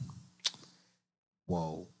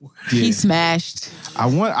 Whoa. Yeah. He smashed. I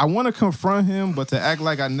want to confront him, but to act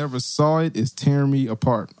like I never saw it is tearing me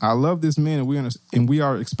apart. I love this man, and we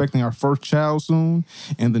are expecting our first child soon,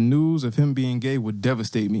 and the news of him being gay would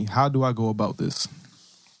devastate me. How do I go about this?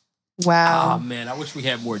 Wow. Oh man, I wish we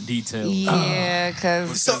had more details. Yeah,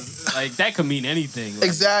 because like that could mean anything. Like,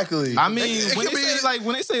 Exactly. I mean,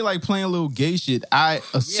 when they say playing a little gay shit, I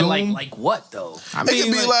assume like what though? I It mean,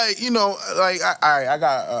 could be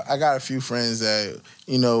I got a few friends that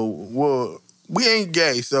we ain't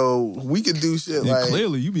gay, so we could do shit yeah, like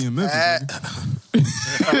clearly you be in Memphis. nigga.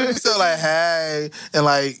 so like hey, and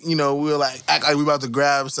we'll like act like we about to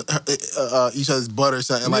grab each other's butt or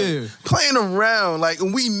something, Yeah. playing around,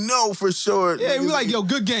 and we know for sure. Yeah, we like yo,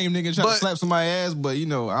 good game, nigga. Try to But- slap somebody's ass, but I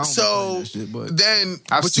don't. So that shit, but then,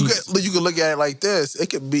 I've but you seen could look at it like this. It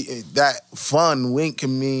could be that fun wink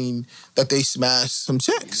can mean that they smashed some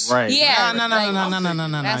chicks. Right. yeah. No.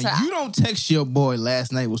 That's a- You don't text your boy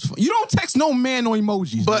last night was fun. You don't text no man no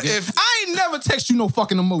emojis. But nigga. if- I ain't never text you no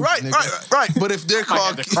fucking emoji, Right, nigga. right. But if they're Might have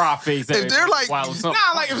called, the cry face. if they're like, Nah,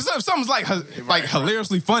 like if something's like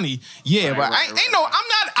hilariously funny, yeah. But I'm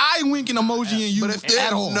not eye winking emoji in you but if they're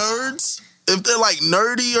at all. nerds, if they're like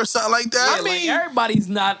nerdy or something like that, I mean, everybody's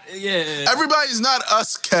not. Yeah. everybody's not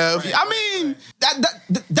us, Kev. I mean,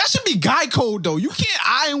 that should be guy code though. You can't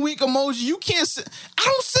eye wink emoji. You can't. I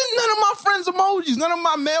don't send none of my friends emojis. None of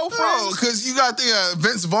my male No, friends. because you got to think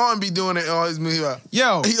Vince Vaughn be doing it all his movies.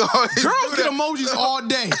 Yo, He always girls do get that. emojis all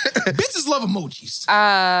day. Bitches love emojis.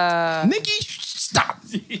 Nikki, stop.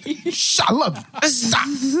 I love you. Stop.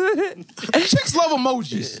 Chicks love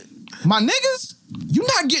emojis. My niggas, you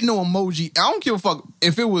not getting no emoji. I don't give a fuck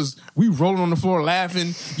if it was we rolling on the floor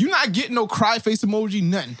laughing. You not getting no cry face emoji,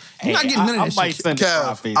 nothing. You not getting none of that shit.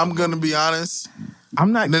 Kev, I'm gonna be honest.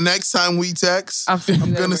 I'm not. The next time we text, I'm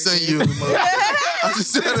gonna send you. I'm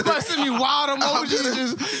just Everybody send me wild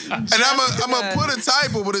emojis. and I'm gonna put a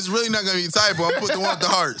typo, but it's really not gonna be a typo. I'm put the one with the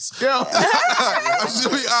hearts. Yo, I'm just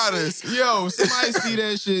be honest. yo, somebody see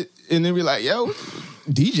that shit and then be like, yo,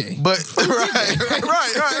 DJ. But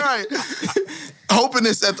right. hoping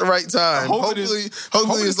it's at the right time. Hoping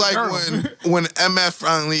Hopefully it's like when MF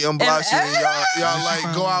finally unblocks you and y'all like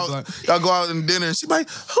go out and dinner and she's like,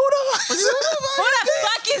 hold on. Who the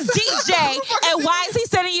fuck is DJ? And why is he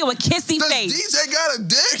sending you a kissy face? DJ got a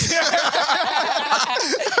dick?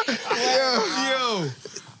 Yo.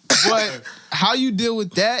 But how you deal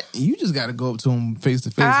with that? You just got to go up to him face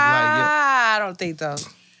to face. I don't think so.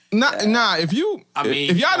 Nah. If y'all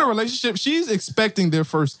in a relationship, she's expecting their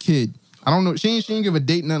first kid. I don't know. She ain't give a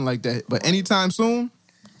date, nothing like that. But anytime soon.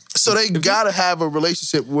 So they gotta have a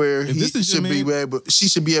relationship where she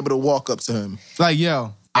should be able to walk up to him. Like,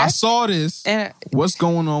 yo, I saw this. What's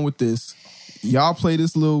going on with this? Y'all play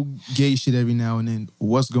this little gay shit every now and then.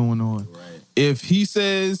 What's going on? Right. If he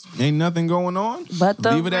says ain't nothing going on,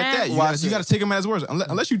 leave it at that. You got to take him at his words.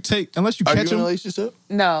 Unless you catch him. Are you in a relationship?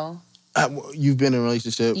 No. You've been in a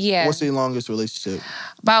relationship? Yeah. What's your longest relationship?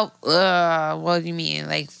 About, what do you mean?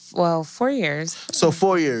 4 years. So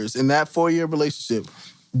 4 years. In that 4-year relationship,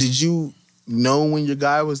 did you know when your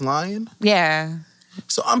guy was lying? Yeah.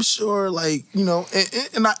 So I'm sure, and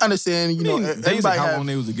I understand, everybody how long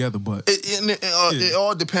they was together, but it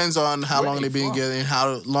all depends on how long they've been together and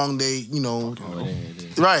how long they,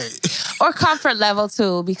 right. Or comfort level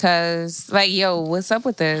too, because what's up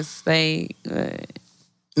with this? You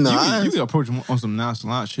can approach him on some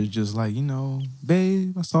nonchalant shit, just like,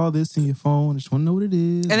 babe, I saw this in your phone. I just want to know what it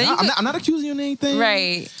is. And I'm not accusing you of anything.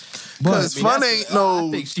 Right. Because fun ain't no...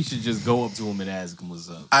 I think she should just go up to him and ask him what's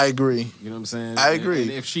up. I agree. You know what I'm saying? I agree. And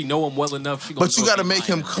if she know him well enough, she gonna But you got to make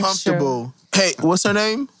him comfortable. Hey, what's her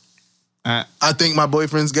name? I think my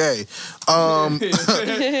boyfriend's gay.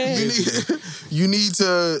 You need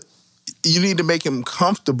to make him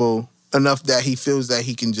comfortable enough that he feels that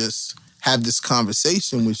he can just have this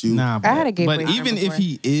conversation with you. Nah, I had a gay but boyfriend even before. if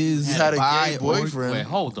he is you had a gay boyfriend. Wait,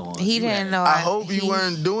 hold on. He didn't know. I hope you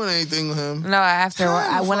weren't doing anything with him. No, after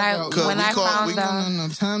when I found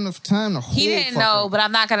out, time to he didn't know. But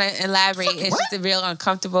I'm not gonna elaborate. It's just real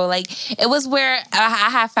uncomfortable. It was where I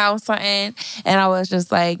had found something, and I was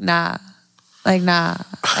just like, nah.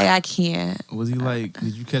 I can't. Was he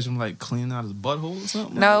did you catch him cleaning out his butthole or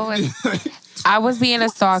something? No, I was being a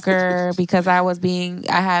stalker because I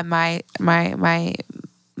had my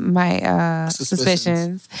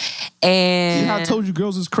suspicions. And see how I told you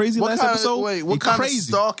girls was crazy last episode? What kind of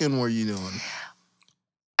stalking were you doing?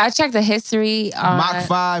 I checked the history on Mach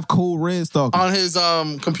 5 Cold Red stalking. On his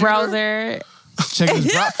computer? Browser. Check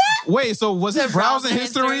his browser. Wait, so was his browsing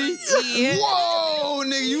history? Yeah. Whoa,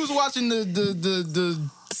 nigga, you was watching the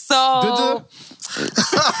So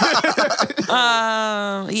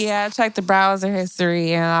I checked the browser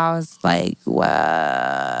history and I was like,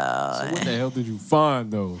 wow. So what the hell did you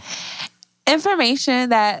find though? Information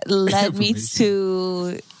that led me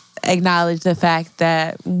to acknowledge the fact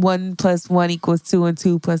that 1 + 1 = 2 and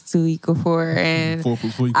 2 + 2 = 4 and 4 +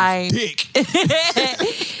 4 = dick.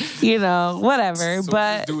 Whatever. So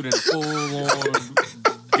but dude in full on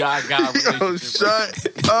gaga relationship.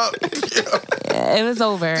 Shut up. It was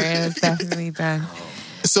over. It was definitely done.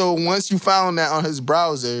 So once you found that on his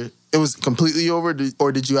browser, it was completely over,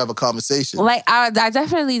 or did you have a conversation? I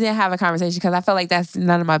definitely didn't have a conversation because I felt like that's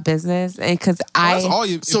none of my business. Because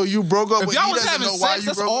so you broke up if with y'all he was doesn't having know why sex, you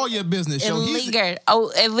that's broke all your business. It lingered.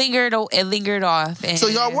 It lingered off. And so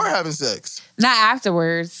y'all were having sex? Not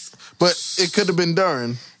afterwards. But it could have been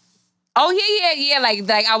during. Oh yeah. Like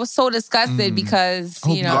I was so disgusted because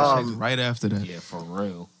right after that. Yeah, for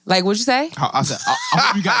real. Like what'd you say? I said I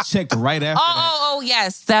hope you got checked right after that. Oh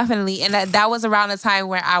yes, definitely. And that was around the time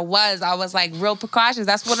where I was like real precautious.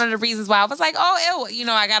 That's one of the reasons why I was like, oh ew,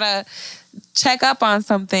 I gotta check up on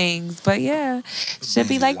some things. But yeah, should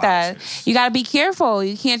be like that. You gotta be careful.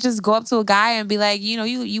 You can't just go up to a guy and be like,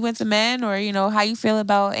 you into men, or how you feel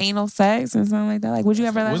about anal sex and something like that. Like, would you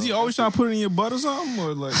ever? Was he always trying to put it in your butt or something,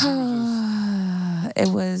 or like? It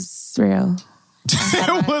was real.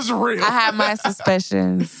 It was real. I had my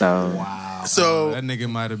suspicions. So wow. So that nigga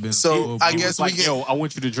might have been. So I guess we can. Yo, I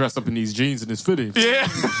want you to dress up in these jeans and this fitting. Yeah.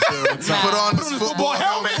 Put on this football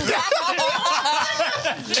helmet.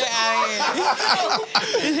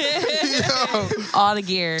 All the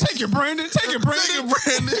gear. Take it, Brandon. Brandon.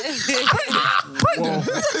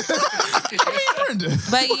 Brandon.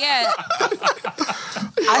 But yeah,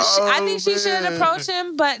 I think she should approach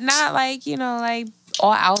him, but not like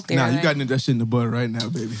all out there. Nah, you got that shit in the butt right now,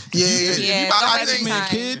 baby. Yeah. I think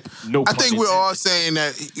I think we're all saying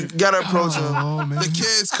that you gotta approach him. Man. The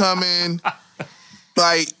kids coming,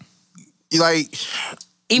 like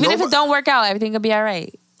even if it don't work out, everything will be all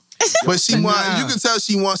right. But you can tell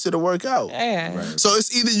she wants it to work out. Yeah. So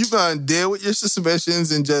it's either you gonna deal with your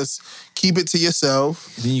suspicions and just keep it to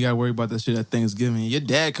yourself. Then you gotta worry about that shit at Thanksgiving. Your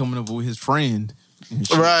dad coming over with his friend.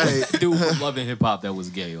 Right. Dude from Love and Hip Hop that was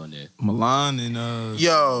gay on there. Milan and them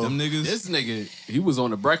niggas. This nigga, he was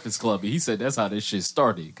on the Breakfast Club and he said that's how this shit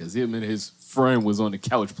started because him and his friend was on the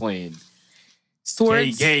couch playing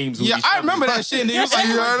gay games. With each I other. remember that shit. Nigga. He was like,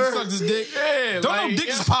 You heard her? you sucked his dick. Yeah, Don't like, no dick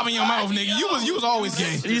just pop in your mouth, nigga. You was always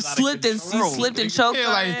gay. You slipped and choked. Yeah,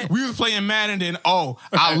 like we was playing Madden, then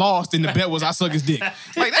I lost, and the bet was I suck his dick.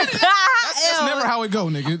 Like that's never how it go,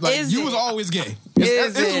 nigga. Like you was always gay.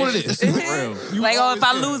 This is what it is. Like, if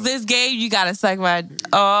I lose this game, you gotta suck my. And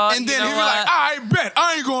then he be like, I bet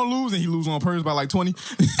I ain't gonna lose, and he lose on purpose by like 20.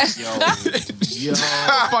 Yo,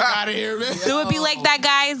 fuck out of here, man. Do it be like that,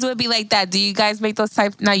 guys? Do it be like that? Do you guys make those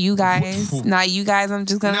type? Not you guys. Not you guys. I'm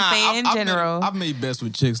just gonna say in general. I've made bets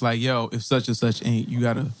with chicks like, yo, if such and such ain't, you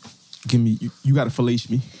gotta give me, you gotta fellate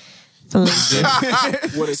me. With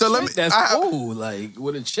a chick, that's cool. Like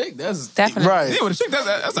with a chick, that's definitely right. Yeah, with a chick,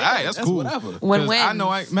 that's all right. That's cool. Whatever. When I know.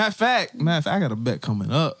 Matter of fact, I got a bet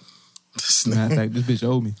coming up. Matter of fact, this bitch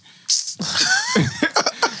owed me.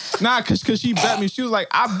 Nah, cause she bet me. She was like,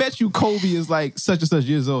 I bet you Kobe is like such and such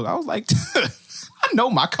years old. I was like, I know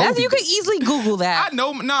my Kobe. You could easily Google that. I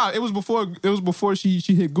know. Nah, it was before she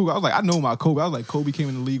hit Google. I was like, I know my Kobe. I was like, Kobe came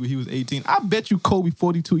in the league when he was 18. I bet you Kobe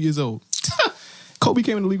 42 years old. Kobe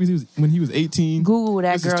came in the league when he was 18. Google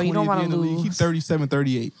that, This is girl. You don't 20th want year to in the league. lose. He's 37,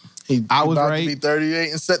 38. I was about right. To be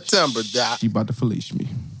 38 in September, Doc. She about to fellate me.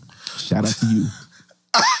 Shout out to you.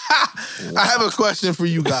 I have a question for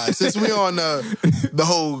you guys. Since we're on the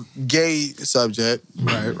whole gay subject,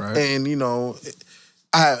 right, and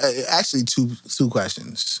I have actually two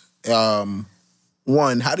questions.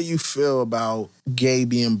 One, how do you feel about gay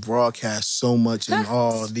being broadcast so much in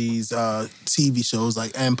all these TV shows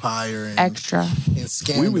like Empire and Extra and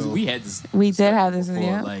Scandal? We had this. We did have this. Before,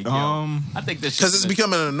 Yeah. like, I think this because it's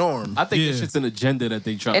becoming a norm. I think this shit's an agenda that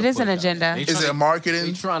they try. It to is an push out. agenda. They Is tryna- it marketing?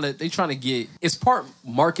 They trying to get. It's part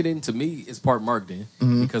marketing to me. It's part marketing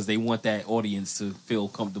Mm-hmm. because they want that audience to feel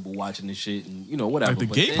comfortable watching this shit and whatever. Like the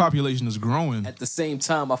But gay then, population is growing. At the same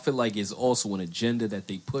time, I feel like it's also an agenda that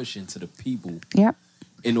they push into the people Yep.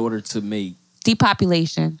 in order to make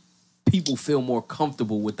Depopulation. people feel more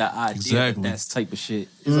comfortable with the idea Exactly. that type of shit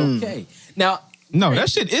is okay. Now, No, that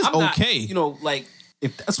shit is I'm not- okay. like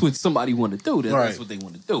if that's what somebody want to do, then Right. that's what they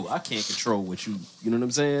want to do. I can't control what you know what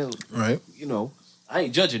I'm saying? Right. I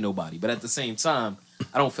ain't judging nobody, but at the same time,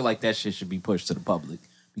 I don't feel like that shit should be pushed to the public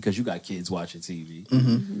because you got kids watching TV.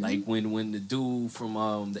 Mm-hmm. Like when the dude from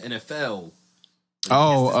the NFL.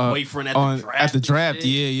 Boyfriend at the draft. and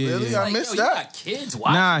shit. Yeah. Really? I missed You that. got kids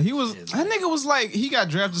watching. Nah, that nigga was like, he got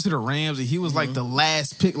drafted to the Rams and he was like the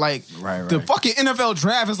last pick. Like, Right. the fucking NFL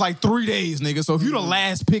draft is like 3 days, nigga. So if you the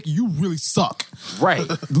last pick, you really suck. Right.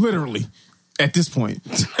 Literally. At this point.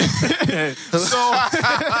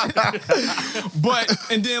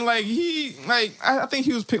 And then like I think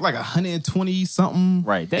he was picked like 120 something.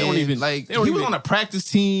 Right. They don't And, even like they don't he was even- on a practice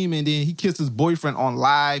team and then he kissed his boyfriend on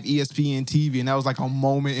live ESPN TV and that was like a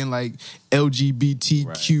moment in like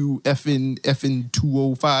LGBTQ effing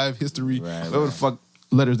 205 history. Whatever the fuck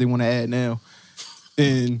letters they want to add now.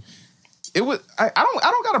 And it was I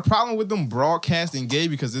don't got a problem with them broadcasting gay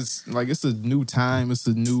because it's a new time, it's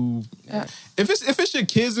a new if it's your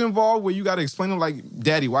kids involved where you gotta explain them like,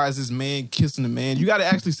 Daddy, why is this man kissing the man? You gotta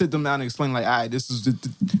actually sit them down and explain like, all right, this is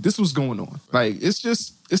what's going on. Like it's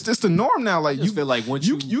just the norm now. Like you feel like once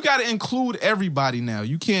you gotta include everybody now.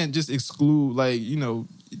 You can't just exclude like,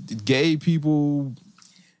 gay people.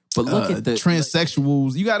 But look at the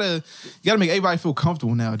transsexuals. You gotta make everybody feel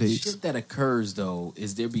comfortable nowadays. Shit that occurs though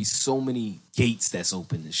is there be so many gates that's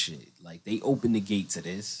open to shit. Like they open the gate to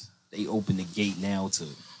this. They open the gate now to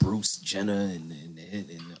Bruce Jenner and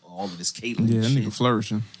all of this Caitlyn Yeah, that shit. nigga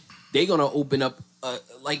flourishing. They gonna open up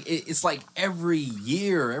it's like every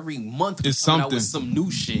year, every month, It's coming out with something. some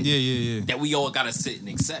new shit. Yeah. That we all gotta sit and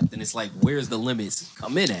accept. And it's like, where's the limits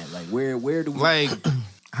come in at? Like where do we Like,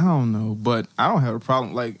 I don't know, but I don't have a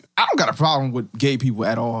problem. Like, I don't got a problem with gay people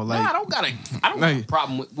at all. Like, I don't have a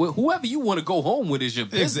problem with whoever you want to go home with is your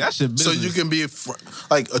business. that's your business. So you can be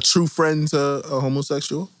a true friend to a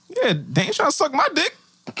homosexual? Yeah, they ain't trying to suck my dick.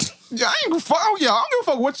 Yeah, I ain't gonna fuck. I don't give a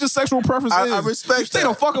fuck what your sexual preference is. I respect you stay that.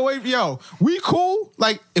 the fuck away. Yo, we cool.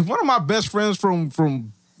 Like, if one of my best friends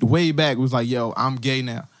from way back was like, yo, I'm gay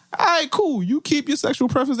now. All right, cool. You keep your sexual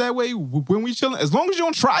preference that way when we chilling. As long as you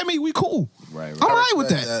don't try me, we cool. Right. I'm all right with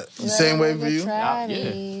that. Same way for you? I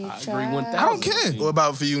agree 1,000. I don't care. What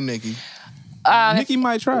about for you, Nikki? Nikki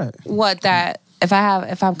might try it. What that? if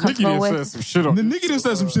I'm comfortable with. some shit on. Nikki done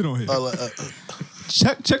said some shit on here.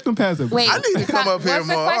 Check them past Wait, I need to come up here what's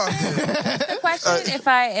the more. question? The question,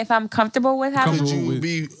 if I'm comfortable with having. Could you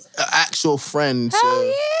be an actual friend? Hell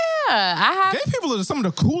yeah, I have. Gay people are some of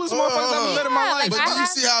the coolest motherfuckers I've ever met in my life. But do you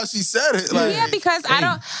see how she said it? Like, Yeah, because I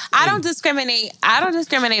don't discriminate. I don't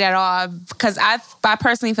discriminate at all because I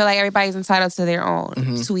personally feel like everybody's entitled to their own,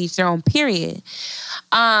 to each their own. Period.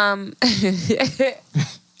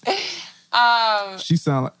 She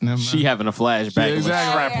sound like never mind. She having a flashback. Yeah,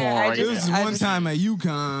 exactly. Strap on right It was now. one time at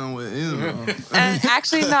UConn with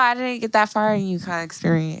Actually, no, I didn't get that far in UConn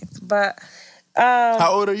experience. But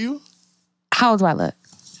how old are you? How old do I look?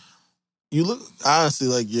 You look honestly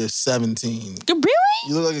like you're 17. Really?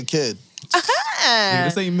 You look like a kid. Yeah,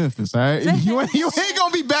 this ain't Memphis, all right? You ain't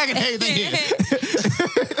gonna be back in anything here.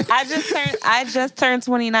 I just turned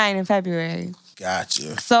 29 in February.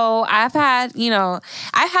 Gotcha. So I had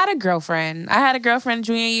a girlfriend. I had a girlfriend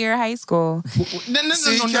junior year of high school. No.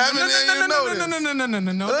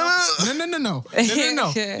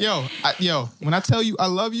 Yo, when I tell you I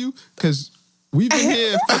love you, because we've been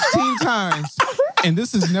here 15 times and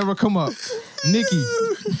this has never come up. Nikki,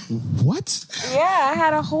 what? Yeah, I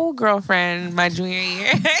had a whole girlfriend my junior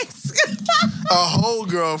year of high school. A whole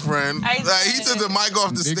girlfriend. Like, he took the mic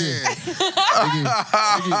off the stand.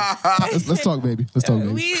 Let's talk, baby. Let's talk,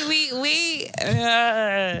 baby.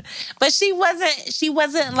 But she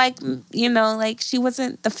wasn't like, like she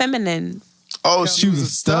wasn't the feminine. Oh, she was a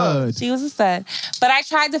stud. She was a stud. But I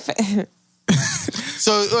tried to.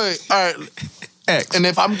 So, wait, all right. X. And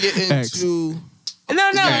if I'm getting to. No,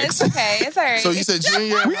 it's okay. It's all right. So you said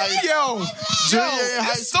junior high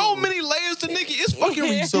There's so many layers to Nikki. It's fucking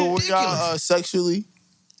ridiculous. So were y'all sexually?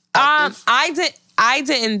 I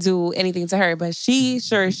didn't do anything to her, but she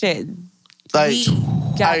sure shit. Like,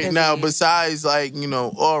 now besides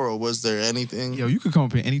oral, was there anything? Yo, you could come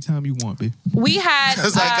up here anytime you want, babe. We had.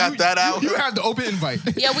 Because I got that out. You had the open invite.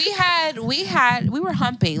 Yeah, we were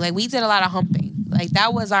humping. Like we did a lot of humping. Like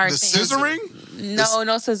that was our thing. Scissoring?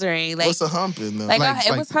 No scissoring. Like what's a humping though?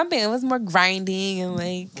 It was humping. It was more grinding and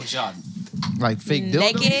like. Was y'all like fake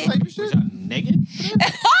naked? Type of shit? Was y'all naked?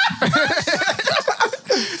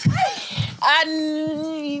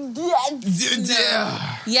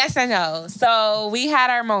 Yes, I know. So we had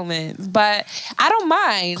our moments, but I don't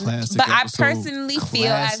mind. Classic but episode. I personally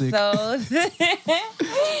feel as Classic. though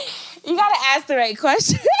you gotta ask the right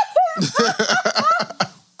question.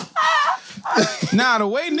 Nah, the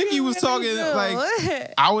way Nikki was talking, like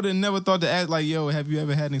I would have never thought to ask, like, "Yo, have you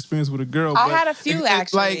ever had an experience with a girl?" I had a few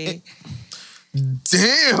actually.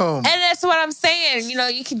 Damn. And that's what I'm saying. You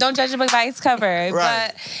don't judge a book by its cover.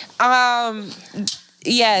 Right. But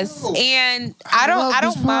yes, and I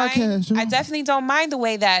don't mind. Podcast, I definitely don't mind the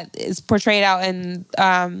way that is portrayed out in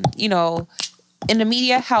in the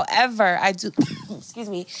media. However, I do excuse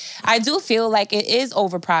me. I do feel like it is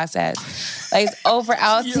over processed. Like it's over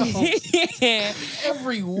out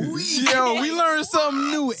Every week. Yo, we learn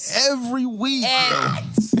something new every week.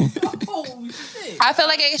 I feel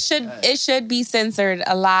like it should be censored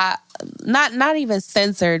a lot. Not even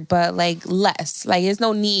censored, but like less. Like there's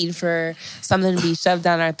no need for something to be shoved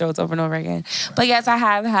down our throats over and over again. But yes, I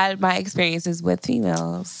have had my experiences with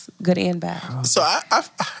females, good and bad. So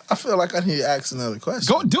I feel like I need to ask another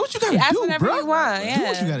question. Go do what you gotta Ask do, whatever bro. you want. Yeah. Do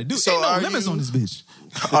what you gotta do. So Ain't no are limits you- on this bitch.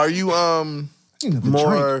 Are you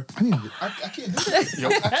more? I can't do that. Yo,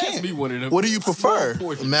 pass me one of them. What do you prefer,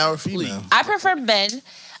 male or female? I prefer men.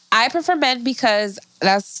 I prefer men because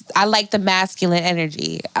I like the masculine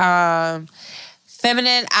energy.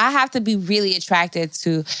 Feminine, I have to be really attracted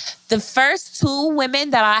to. The first two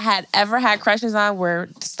women that I had ever had crushes on were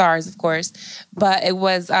stars, of course, but it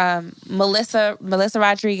was Melissa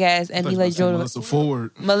Rodriguez and Mila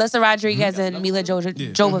Jovovich. Melissa Rodriguez and Mila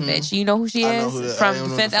Jovovich. You know who she I know is who that- I from don't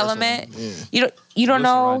know Fifth the first Element. one. Yeah. You don't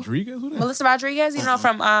know Rodriguez? Who that? Melissa Rodriguez? You know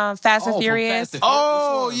from Fast and Furious.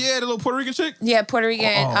 Oh yeah, the little Puerto Rican chick. Yeah, Puerto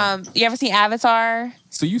Rican. You ever seen Avatar?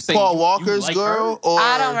 So you say Paul you Walker's like girl, her? or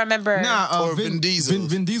I don't remember. Nah, or Vin Diesel.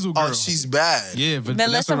 Vin Diesel girl. Oh, she's bad. Yeah,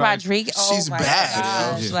 Melissa Rodriguez. Oh She's my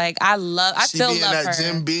bad, gosh. yo. Like I She still be in love that her.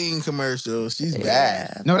 Jim Beam commercial. She's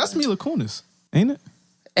bad. No, that's Mila Kunis, ain't it?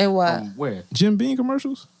 And what? Where? Jim Beam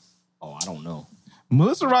commercials. Oh, I don't know.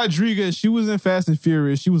 Melissa Rodriguez, she was in Fast and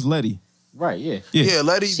Furious. She was Letty. Right, yeah. Yeah,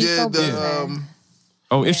 Letty She's did so the. beautiful.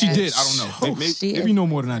 Oh, if she Yeah. did, I don't know. Maybe you know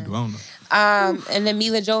more than I do. I don't know. And then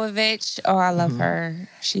Mila Jovovich. Oh, I love her.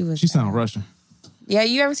 She was. She sound Russian. Yeah,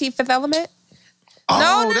 you ever seen Fifth Element? Oh,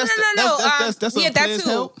 no. That's yeah, a that Please too.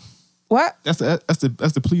 Help. What? That's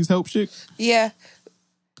the Please Help chick. Yeah.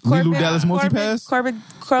 Lilu Dallas Multipass? Corbin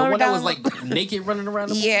The one that Dallas- was like naked running around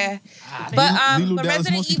the movie? Yeah. Ah, But Lilu the Dallas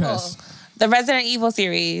Resident Evil. Multipass. The Resident Evil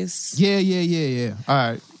series. Yeah. All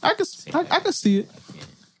right. I can see it.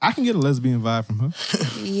 I can get a lesbian vibe from her.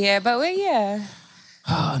 Yeah, but yeah.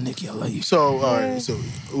 Ah, Nikki, I love you. So, all right. So,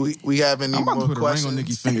 we have any I'm about more to put questions? a ring on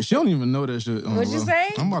Nikki's finger. She don't even know that shit. What'd you say?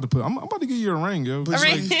 I'm about to give you a ring, yo. A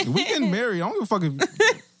ring? Like, we getting married. I don't give a fuck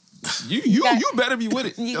if you better be with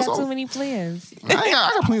it. You That's got all. too many plans. I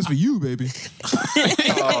got plans for you, baby.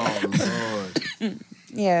 Oh, Lord.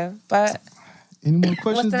 Yeah, but Any more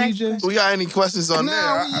questions, the next DJ? We got any questions on No, there?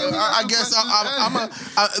 I guess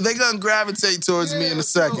they're gonna gravitate towards me in a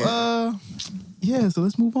second. Yeah, so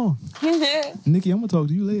let's move on. Nikki, I'm gonna talk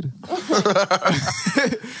to you later.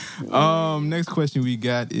 Next question we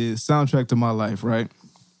got is soundtrack to my life, right?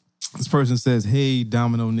 This person says, "Hey,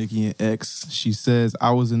 Domino, Nikki, and X." She says,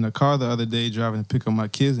 "I was in the car the other day driving to pick up my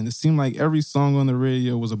kids, and it seemed like every song on the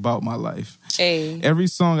radio was about my life. Hey. Every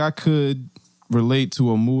song I could relate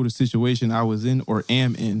to a mood or situation I was in or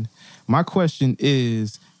am in. My question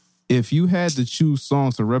is, if you had to choose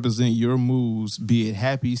songs to represent your moods, be it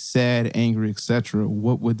happy, sad, angry, etc.,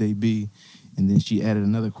 what would they be?" And then she added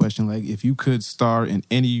another question, like, if you could star in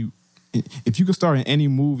any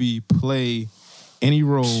movie, play any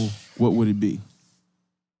role, what would it be?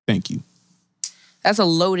 Thank you. That's a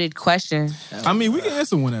loaded question. I mean, we can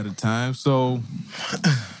answer one at a time. So,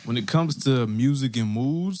 when it comes to music and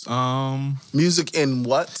moods, music and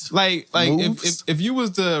what? Like if you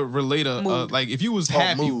was to relate like if you was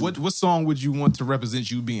happy, what song would you want to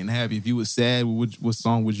represent you being happy? If you was sad, what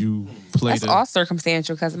song would you play? That's all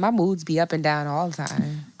circumstantial because my moods be up and down all the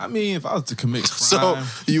time. I mean, if I was to commit crime,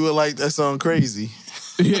 So you would like that song "Crazy"?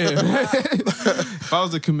 Yeah. If I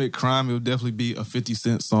was to commit crime, it would definitely be a 50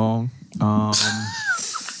 Cent song.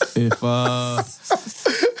 If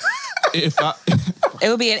It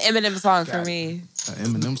would be an Eminem song for me.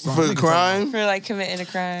 Eminem song For crime? For like committing a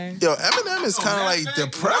crime. Yo, Eminem is kind of like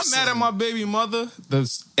depressing. I'm mad at my baby mother. The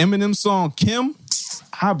Eminem song "Kim,"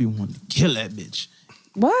 I be wanting to kill that bitch.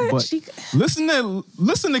 What? But listen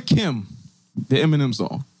to Kim, the Eminem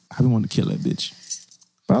song. I be wanting to kill that bitch.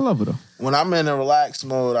 But I love her though. When I'm in a relaxed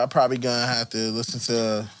mode, I probably gonna have to listen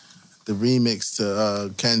to the remix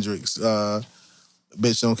to Kendrick's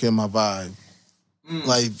 "Bitch Don't Kill My Vibe."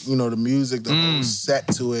 Like, you know, the music, the whole set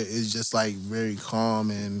to it is just like very calm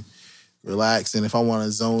and relaxed. And if I want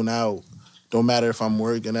to zone out, don't matter if I'm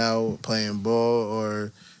working out, playing ball,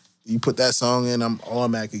 or you put that song in, I'm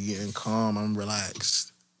automatically getting calm. I'm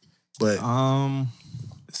relaxed. But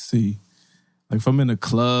let's see. Like if I'm in a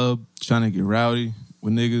club trying to get rowdy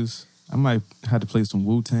with niggas, I might have to play some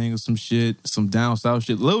Wu-Tang or some shit, some down south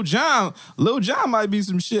shit. Lil Jon might be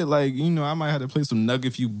some shit. Like, you know, I might have to play some Nug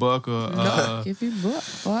If You Buck or Nug If You Buck,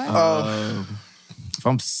 boy. If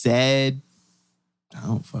I'm sad, I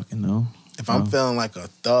don't fucking know. if I'm feeling like a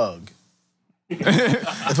thug,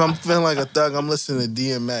 I'm listening to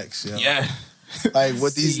DMX. Yo. Yeah. Like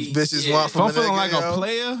what these bitches want If from I'm a feeling nigga, like yo. a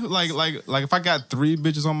player, like if I got 3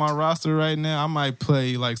 bitches on my roster right now, I might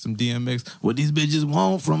play like some DMX. What these bitches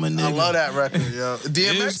want from a nigga. I love that record, yo.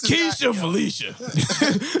 DMX It's is Keisha not- Felicia.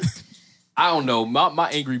 I don't know. My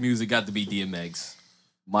angry music got to be DMX.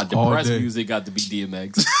 My All depressed day. music got to be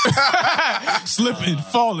DMX. Slipping,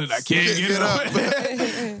 falling, I can't get up.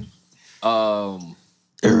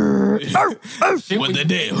 Shit What the with-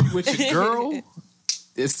 deal? With your girl.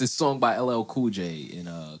 It's this song by LL Cool J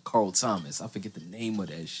and Carl Thomas. I forget the name of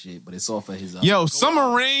that shit, but it's off of his. Yo,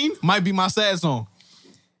 Summer Rain might be my sad song.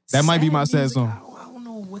 That might be my sad music, song. I don't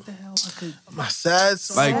know what the hell I could. My sad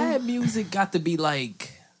song. Like- Sad music got to be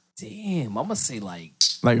like, damn. I'm gonna say like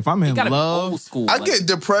Like if I'm in gotta be love, old school. I like, get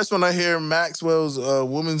depressed when I hear Maxwell's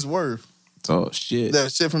 "Woman's Worth." oh shit.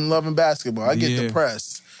 That shit from Love and Basketball. I get Yeah.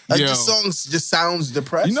 depressed. Like Yo. the song just sounds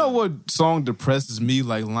depressing. You know what song depresses me?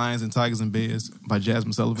 Like Lions and Tigers and Bears by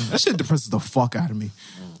Jasmine Sullivan. That shit depresses the fuck out of me.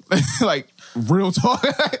 Like real talk.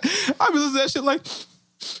 I be listening to that shit like,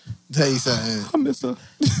 Tell you something. I miss her.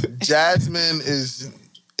 Jasmine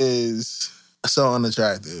is so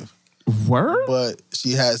unattractive, Word? but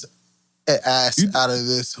she has an ass out of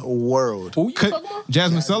this world. Who you talking about?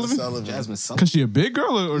 Jasmine Sullivan? Jasmine Sullivan. Cause she a big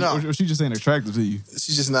girl or No. or she just ain't attractive to you?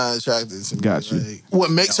 She's just not attractive to me. Got you. Like,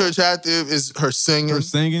 what makes her attractive is her singing, Her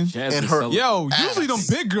singing? Jasmine and her Sullivan. Yo, usually them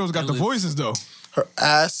big girls got the voices though. her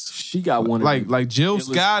ass. She got one of Like Jill the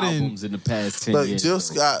Scott and albums in the past 10 Like years. Jill though.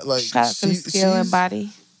 Scott, like Shout out to the skill and she's- body.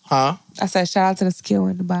 Huh? I said shout out to the skill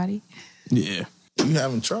in the body. yeah. You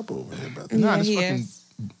having trouble over here, brother? Nah, Yeah, this he fucking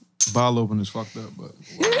is. bottle opener is fucked up, but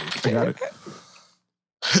I got it.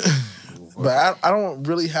 But I don't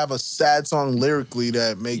really have a sad song lyrically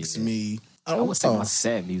that makes me I would say my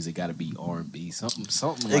sad music got to be R&B, something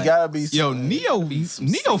It like. gotta be. Yo, Neo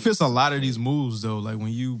fits a lot of these moves though. Like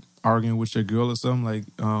when you arguing with your girl or something, like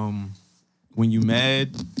when you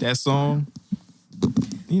mad, that song.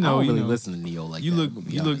 You know, I don't really listen to Neo like you that.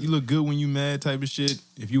 You look good when you mad type of shit.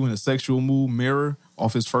 If you in a sexual mood, Mirror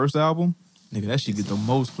off his first album, nigga, that shit get the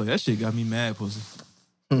most play. That shit got me mad, pussy.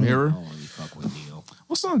 Mirror. I don't really fuck with Neo.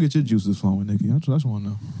 What song get your juices flowing, Nikki? I just want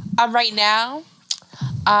to know. Right now,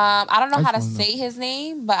 I don't know how to say his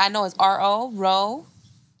name, but I know it's Ro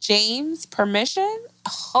James Permission.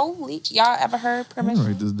 Holy, y'all ever heard Permission?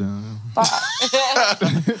 Write this down.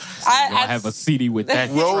 I have a CD with that.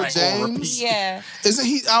 Ro track on repeat. James? Yeah. Isn't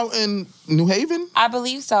he out in New Haven? I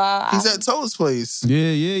believe so. He's at Toad's place.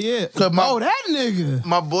 Yeah. That nigga.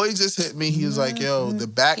 My boy just hit me. He was like, yo, the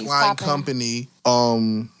Backline company,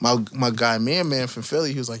 my guy Man from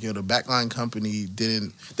Philly, he was like, yo, the Backline company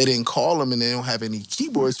didn't call him and they don't have any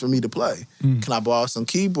keyboards for me to play. Can I borrow some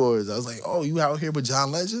keyboards? I was like, oh, you out here with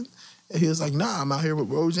John Legend? And he was like, nah, I'm out here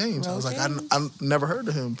with Ro James. I was like, I never heard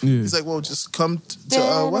of him. Yeah. He's like, well, just come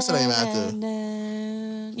to, what's the name after?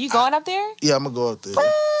 You going up there? Yeah, I'm going to go up there.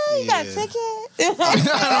 You got a ticket?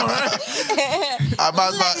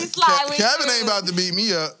 Kevin ain't about to beat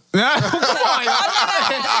me up. That's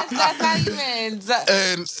not even.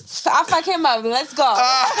 And I'll fuck him up. Let's go.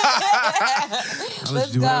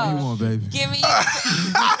 Let's do whatever you want, baby. Give me.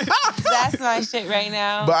 That's my shit right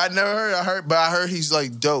now. But I never heard. I heard he's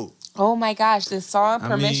like dope. Oh my gosh, this song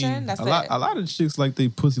Permission. I mean, that's a lot of chicks like they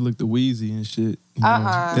pussy look the Wheezy and shit. You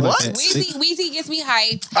know? They like that. Wheezy gets me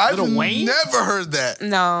hyped. I've never heard that.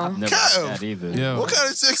 No, I've never heard that either. Yo. What kind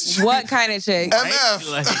of chicks? What kind of chick? MF.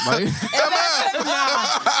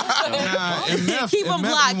 Keep them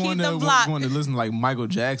blocked. Keep them blocked. Want to listen to like Michael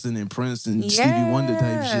Jackson and Prince and Stevie Wonder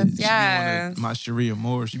type shit. She be Yes. my Sharia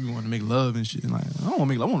Moore. She be wanting to make love and shit. Like I don't want to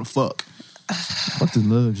make love. I want to fuck. Fuck this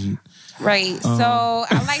love shit. Right. So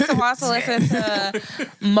I like to also listen to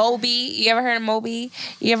Moby. You ever heard of Moby?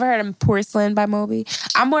 You ever heard of Porcelain by Moby?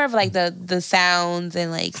 I'm more of like the sounds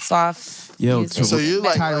and like soft music. So you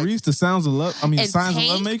like Tyrese, the sounds of love. I mean, And signs Tank.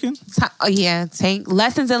 of love making. Oh yeah, Tank.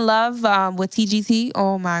 Lessons in Love with TGT.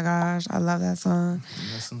 Oh my gosh, I love that song.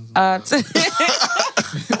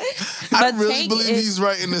 I really believe he's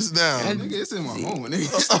writing this down. Nigga, it's in my moment.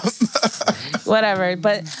 Whatever.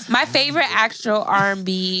 But my favorite actual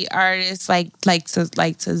R&B artist like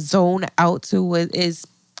to zone out to is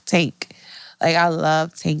Tank. Like I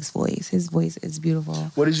love Tank's voice. His voice is beautiful.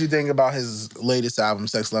 What did you think about his latest album,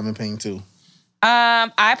 Sex, Love, and Pain 2?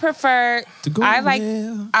 I prefer. I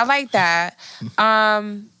like that.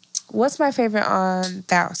 What's my favorite on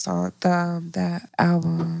that song? That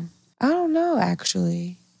album. I don't know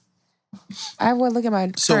actually. I would look at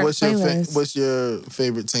my So playlist. what's your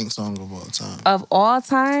favorite Tank song of all time? Of all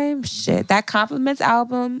time, shit. That Compliments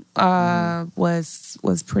album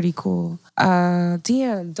was pretty cool.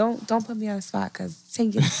 Damn, don't put me on the spot because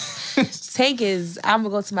Tank is I'm gonna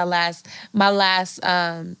go to my last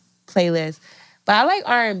playlist. But I like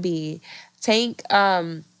R&B. Tank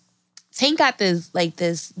got this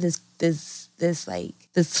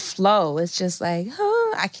flow. It's just like,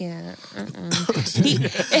 I can't.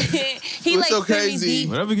 He like so crazy.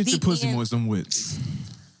 Whatever gets your pussy moist, I'm with.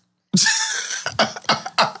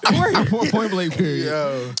 Point blank period.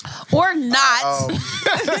 Yo. Or not.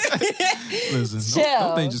 Listen,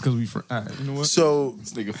 don't think just because we friends. All right, you know what? So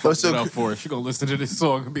this nigga fucked it up for her. She gonna listen to this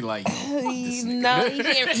song and be like, no,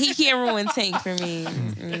 he can't ruin Tank for me.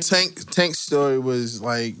 Tank's story was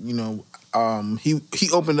like, he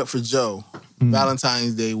opened up for Joe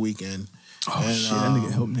Valentine's Day weekend. Oh shit, that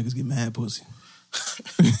nigga helped niggas get mad pussy.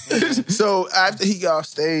 So after he got off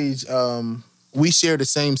stage, we share the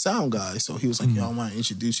same sound guy. So he was like, yo, I want to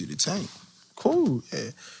introduce you to Tank. Cool,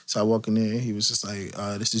 yeah. So I walk in there, he was just like,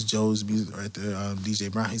 this is Joe's music right there,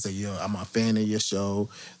 DJ Brown. He's like, yo, I'm a fan of your show.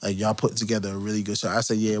 Like, y'all put together a really good show. I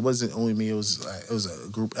said, yeah, it wasn't only me, it was a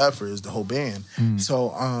group effort, it was the whole band.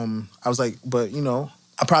 So I was like, but, I'm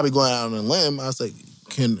probably going out on a limb. I was like,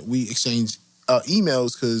 can we exchange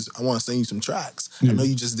emails because I want to send you some tracks. I know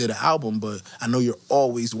you just did an album, but I know you're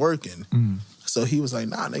always working. So he was like,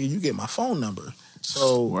 nah, nigga, you get my phone number.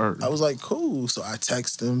 So I was like, cool. So I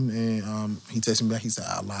texted him, and he texted me back. He said,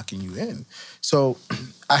 I'll locking you in. So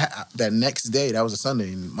that next day, that was a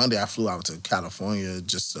Sunday, and Monday I flew out to California.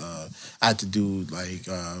 Just I had to do like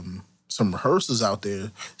some rehearsals out there.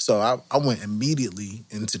 So I went immediately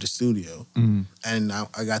into the studio, and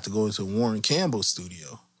I got to go to Warren Campbell's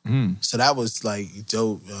studio. So that was like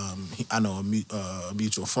dope. I know a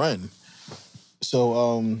mutual friend.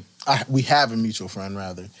 So we have a mutual friend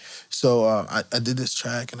rather. So I did this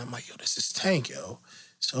track and I'm like, yo, this is Tank, yo.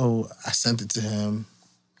 So I sent it to him.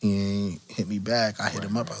 He ain't hit me back. I hit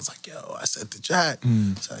him up. I was like, yo, I sent the track.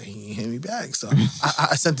 So he ain't hit me back. So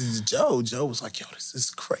I sent it to Joe. Joe was like, yo, this is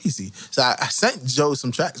crazy. So I sent Joe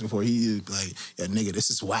some tracks before. He was like, yo, nigga, this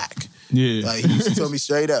is whack. Yeah. Like, he told me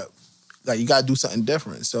straight up, like, you gotta do something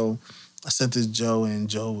different. So I sent this to Joe, and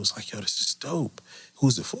Joe was like, yo, this is dope.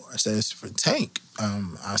 Who's it for? I said, it's for Tank.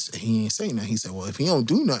 I said, he ain't saying nothing. He said, well, if he don't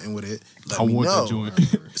do nothing with it, let me know.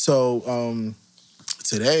 So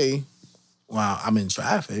today, while I'm in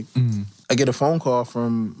traffic, I get a phone call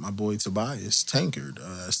from my boy Tobias Tankard,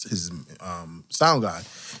 his sound guy.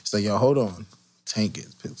 He's like, yo, hold on. Tank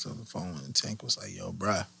picks up the phone, and Tank was like, yo,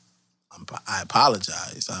 bruh, I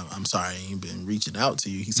apologize. I'm sorry I ain't been reaching out to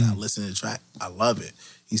you. He said, I listened to the track. I love it.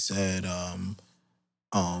 He said,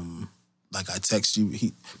 like, I text you.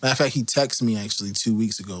 Matter of fact, he texted me actually 2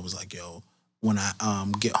 weeks ago. Was like, yo, when I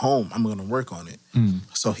get home, I'm going to work on it.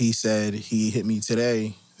 So he said he hit me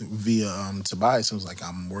today via Tobias. It was like,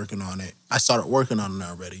 I'm working on it. I started working on it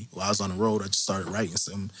already. While I was on the road, I just started writing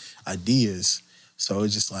some ideas. So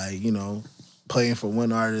it's just like, you know, playing for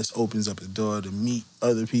one artist opens up the door to meet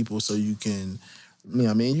other people so you can, you know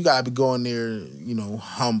what I mean? You got to be going there, you know,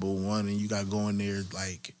 humble one, and you got to go in there,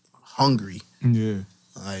 like, hungry. Yeah.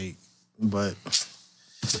 Like, but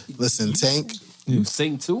listen, Tank. You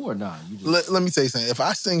sing too or not? Let me tell you something. If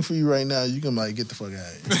I sing for you right now, you can like get the fuck out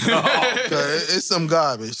of here. 'Cause it's some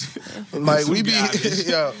garbage. Like we be,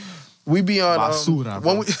 yo, we be on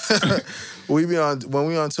when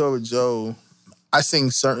we on tour with Joe. I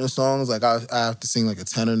sing certain songs, like I have to sing like a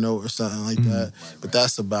tenor note or something like that. But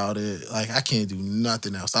that's about it. Like I can't do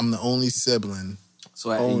nothing else. I'm the only sibling.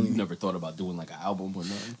 So you never thought about doing like an album or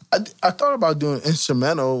nothing? I thought about doing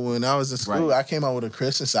instrumental when I was in school. Right. I came out with a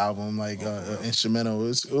Christmas album, like instrumental.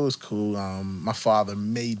 It was cool. My father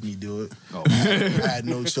made me do it. Oh. I had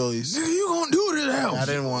no choice. You gonna do this album? I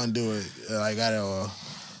didn't want to do it. Like I don't.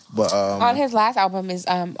 But on his last album is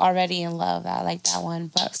Already in Love. I like that one.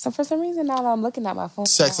 But so for some reason now that I'm looking at my phone,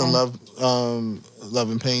 Sex and Love, Love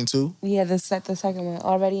and Pain too. Yeah, the second one,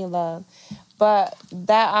 Already in Love. But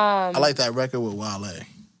that I like that record with Wale.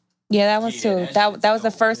 Yeah, that one too. That was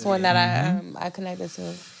the first one that I connected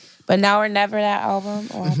to. But Now or Never, that album,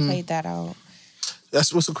 I played that out.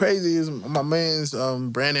 That's what's so crazy is my man's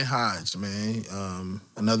Brandon Hodge, man.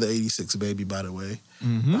 Another 86 baby, by the way.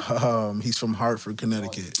 He's from Hartford,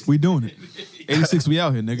 Connecticut. We doing it. 86, we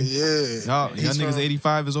out here, nigga. Yeah. Y'all niggas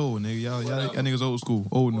 85 is old, nigga. Y'all niggas old school.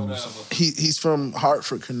 Old news. He's from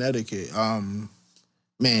Hartford, Connecticut.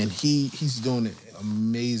 Man, he's doing it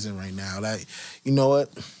amazing right now. Like, you know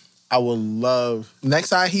what? I would love, next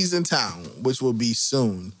time he's in town, which will be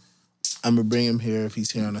soon, I'm going to bring him here if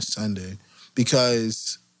he's here on a Sunday,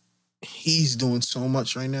 because he's doing so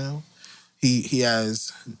much right now. He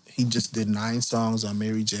just did 9 songs on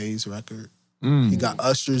Mary J's record. He got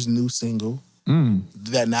Usher's new single.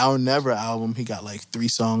 That Now or Never album, he got like 3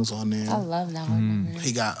 songs on there. I love Now or Never.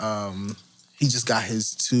 He got he just got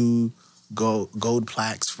his 2 gold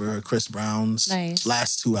plaques for Chris Brown's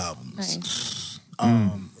last 2 albums. Nice.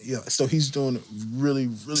 Yeah, so he's doing it really,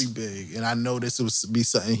 really big, and I know this would be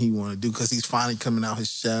something he want to do because he's finally coming out his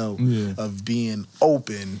shell of being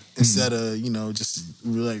open instead of just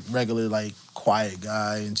really regular like quiet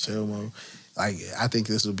guy and chill mode. Like I think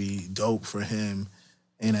this would be dope for him,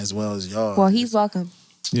 and as well as y'all. Well, he's welcome.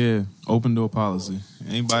 Yeah, open door policy.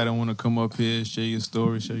 Anybody that want to come up here, share your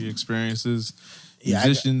story, share your experiences.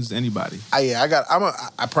 Musicians, anybody.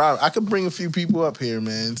 I could bring a few people up here,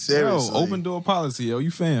 man. Seriously. Yo, open door policy, yo.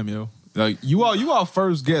 You fam, yo. Like you are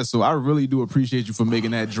first guest, so I really do appreciate you for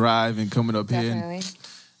making that drive and coming up here and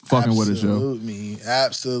fucking with us, yo.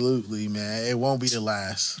 Absolutely, man. It won't be the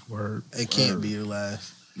last. Word. It can't be the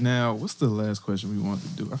last. Now, what's the last question we wanted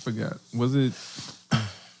to do? I forgot. Was it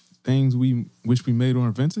things we wish we made or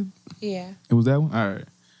invented? Yeah. It was that one? All right.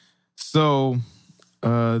 So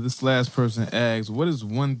this last person asks, what is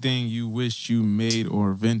one thing you wish you made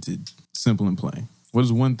or invented? Simple and plain. What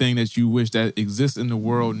is one thing that you wish that exists in the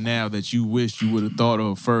world now that you wish you would have thought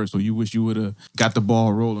of first, or you wish you would have got the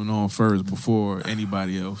ball rolling on first before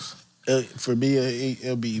anybody else? For me,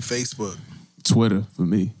 it'll be Facebook. Twitter, for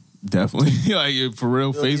me. Definitely. Like, for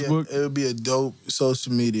real, Facebook? It'll be a dope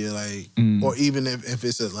social media, like, or even if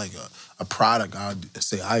it's a product, I'd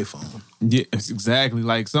say iPhone. Yeah, exactly.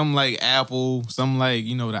 Like, something like Apple, something like,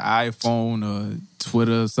 the iPhone or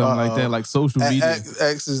Twitter, something like that, like social media.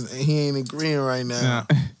 X he ain't agreeing right now.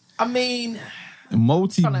 I mean...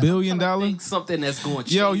 multi-billion dollar? Something that's going to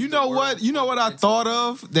change. Yo, you know what? You know what I thought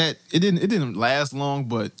of? That it didn't last long,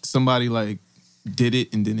 but somebody, like, did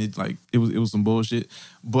it, and then it was some bullshit.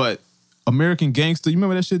 But American Gangster, you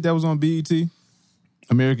remember that shit that was on BET?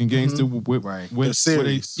 American Gangster with The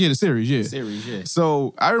series. the series, yeah. Series, yeah.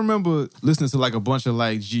 So I remember listening to like a bunch of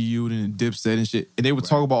like G Unit and Dipset and shit, and they would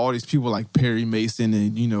talk about all these people like Perry Mason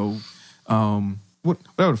and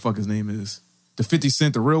whatever the fuck his name is, the 50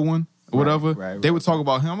 Cent, the real one. Whatever. They would talk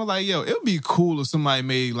about him. I'm like, yo, it would be cool if somebody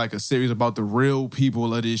made like a series about the real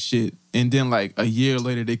people of this shit. And then like a year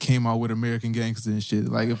later, they came out with American Gangster and shit.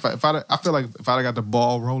 Like I feel like if I'd got the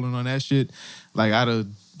ball rolling on that shit, like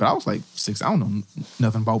but I was like 6. I don't know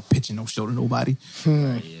nothing about pitching no show to nobody.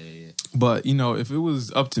 But if it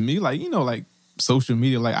was up to me, like like social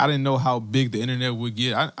media, like I didn't know how big the internet would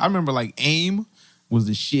get. I remember like AIM was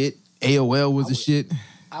the shit. AOL was the shit.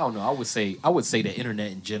 I don't know. I would say the internet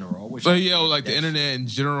in general. Like the internet in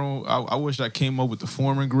general. I wish I came up with the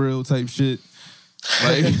Foreman grill type shit.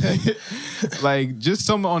 Like just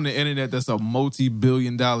something on the internet that's a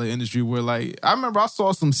multi-billion-dollar industry where like I remember I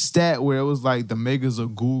saw some stat where it was like the makers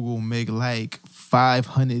of Google make like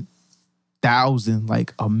 500,000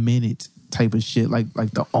 like a minute type of shit. Like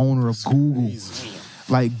the owner of Google.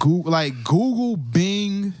 Like Google,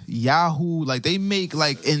 Bing, Yahoo, like they make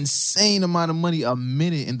like insane amount of money a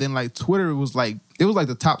minute, and then like Twitter was like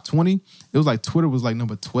the top 20. It was like Twitter was like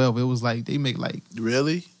number 12. It was like they make like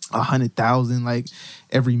really 100,000 like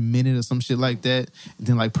every minute or some shit like that, and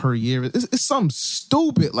then like per year. It's something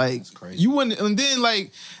stupid. Like you wouldn't, and then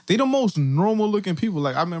like they the most normal looking people.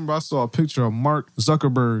 Like I remember I saw a picture of Mark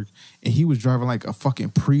Zuckerberg, and he was driving like a fucking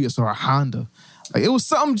Prius or a Honda. Like it was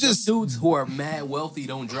something just dudes who are mad wealthy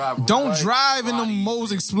don't drive in the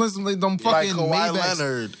most explicitly them fucking Kawhi Maybachs.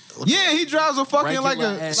 Leonard. Yeah, he drives a fucking like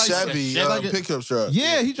a Chevy pickup truck.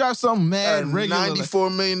 Yeah, he drives something mad regular.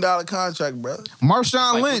 $94 million contract, brother.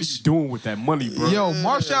 Marshawn Lynch. What are you doing with that money, bro? Yo,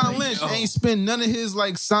 Marshawn Lynch ain't spent none of his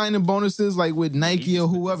like signing bonuses like with Nike or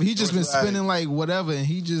whoever. He just been spending like whatever, and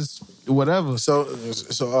he just whatever. So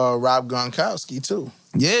Rob Gronkowski too.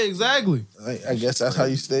 Yeah, exactly. I guess that's how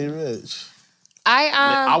you stay rich.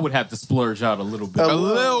 I would have to splurge out a little bit. A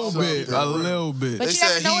little bit. But you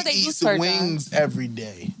never know what they do splurge on. Wings every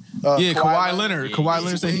day. Kawhi Leonard. Kawhi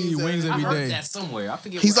Leonard said he eat wings every I heard day. that somewhere. I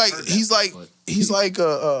forget. He's like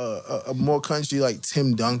a more country like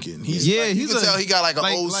Tim Duncan. You can tell he got like an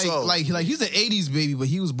old soul. Like he's an 80s baby, but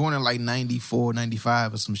he was born in like 94,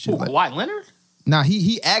 95 or some shit. Kawhi Leonard? Nah,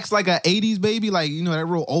 he acts like a 80s baby, like that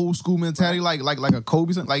real old school mentality, like a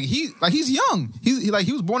Kobe. Like he's young. He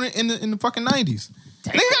was born in the fucking 90s.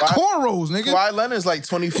 Nigga got cornrows, nigga. Kawhi Leonard's like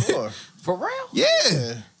 24. For real?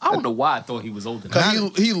 Yeah. I don't know why I thought he was older.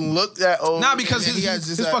 Because he looked that old. Nah, because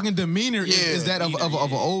his fucking demeanor is that of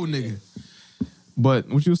an old nigga. But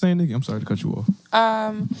what you were saying, nigga? I'm sorry to cut you off.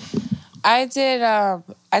 I did a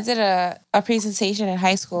presentation in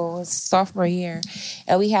high school, it was sophomore year,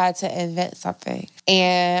 and we had to invent something.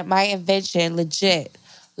 And my invention, legit,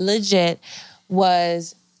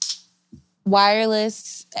 was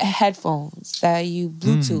wireless headphones that you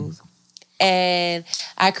Bluetooth. And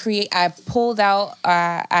I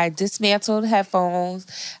dismantled headphones.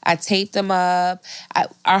 I taped them up.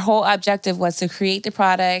 Our whole objective was to create the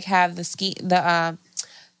product, have the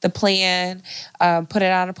plan, put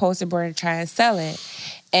it on a poster board and try and sell it.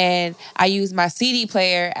 And I used my CD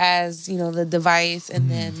player as, the device, and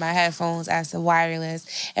then my headphones as the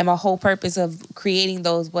wireless. And my whole purpose of creating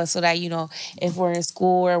those was so that, if we're in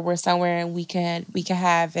school or we're somewhere and we can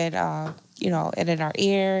have it, it in our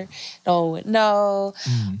ear, no one would know.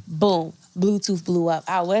 Boom. Bluetooth blew up.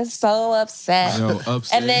 I was so upset.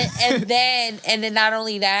 And then not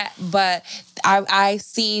only that, but I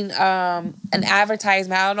seen an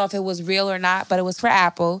advertisement. I don't know if it was real or not, but it was for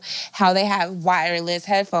Apple, how they have wireless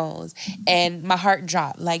headphones. And my heart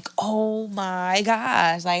dropped. Like, oh my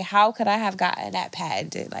gosh. Like, how could I have gotten that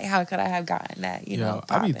patented? Like, how could I have gotten that,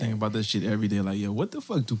 I be thinking about that shit every day. Like, yo, what the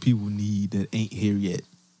fuck do people need that ain't here yet?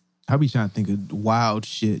 I be trying to think of wild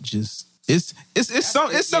shit. Just it's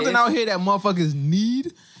something out here that motherfuckers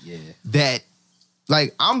need. Yeah. That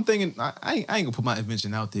like I'm thinking I ain't gonna put my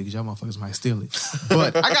invention out there because y'all motherfuckers might steal it.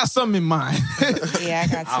 But I got something in mind. Yeah, I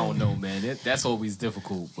got. I don't know, man. That's always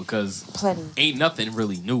difficult because ain't nothing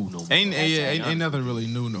really new no more. Ain't nothing really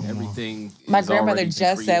new no more. Everything. My grandmother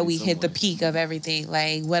just said we hit the peak of everything.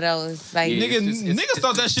 Like what else? Like niggas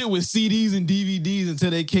thought that shit was CDs and DVDs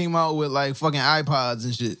until they came out with like fucking iPods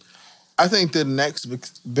and shit. I think the next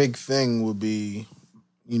big thing would be,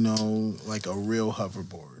 like a real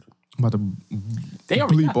hoverboard. I'm about to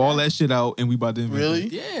bleep all that shit out, and we about to invent Really?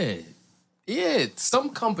 it. Yeah.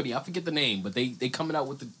 Some company, I forget the name, but they coming out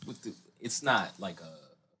with the. It's not like a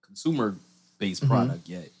consumer based product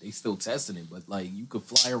yet. They still testing it, but like you could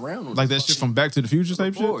fly around with like that shit from Back to the Future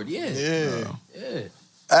type shit. Yeah.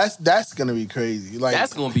 That's gonna be crazy. Like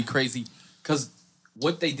that's gonna be crazy because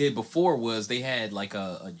what they did before was they had like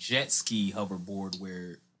a jet ski hoverboard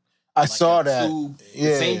where I saw that.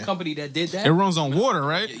 The same company that did that. It runs on water,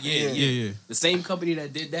 right? Yeah. The same company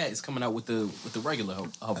that did that is coming out with the regular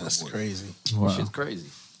hoverboard. That's crazy. Wow. Shit's crazy.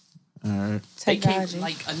 All right. They came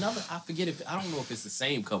like another. I forget if I don't know if it's the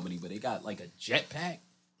same company, but they got like a jetpack.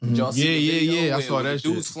 Did y'all see the video I where saw that the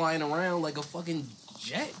shit. dudes flying around like a fucking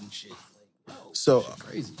jet and shit. Like, So shit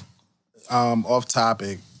crazy. Off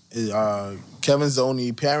topic. Kevin's the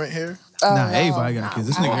only parent here. Nah, everybody got kids.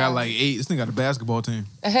 This nigga got like 8. This nigga got a basketball team.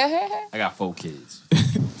 I got 4 kids.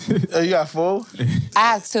 You got 4?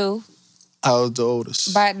 I have 2. How's the oldest?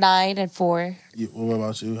 About 9 and 4. What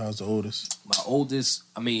about you? How's the oldest? My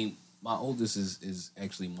oldest is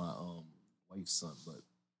actually my wife's son, but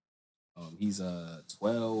he's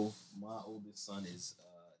 12. My oldest son is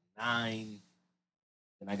 9.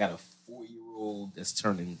 And I got a 4-year-old that's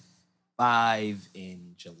turning 5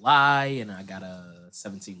 in July, and I got a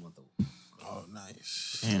 17-month-old. Oh,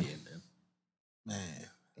 nice. Damn. Yeah, man.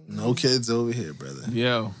 No kids over here, brother.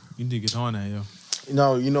 Yo, you need to get on that, yo.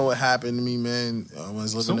 You know what happened to me, man? When I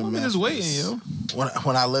was living Some in women Memphis. is waiting, yo.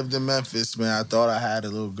 When I lived in Memphis, man, I thought I had a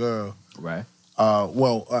little girl. Right.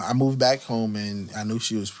 I moved back home and I knew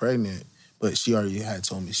she was pregnant, but she already had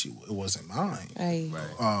told me it wasn't mine. Right.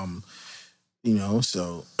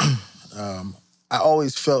 So I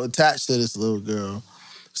always felt attached to this little girl.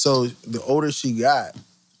 So the older she got,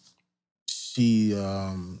 she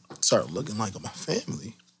started looking like my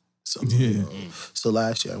family. So, so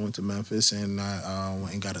last year I went to Memphis and I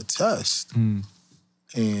went and got a test. And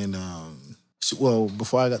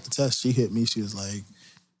before I got the test, she hit me. She was like,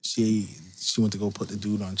 she went to go put the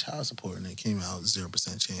dude on child support, and it came out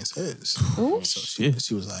 0% chance his. Ooh. So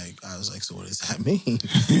she was like, I was like, so what does that mean?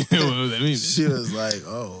 What does that mean? She was like,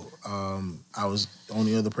 I was the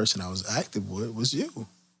only other person I was active with was you.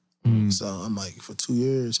 So I'm like, for 2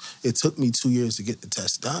 years, it took me 2 years to get the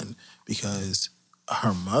test done because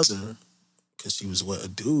her mother, because she was with a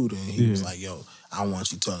dude, and he was like, yo, I don't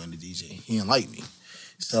want you talking to DJ. He didn't like me.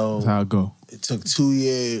 So that's how it go. It took 2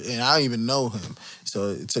 years, and I don't even know him. So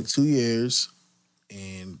it took 2 years,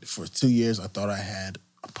 and for 2 years, I thought I had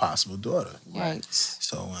a possible daughter. Right.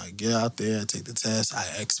 So when I get out there, I take the test, I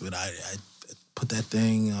expedite it. I put that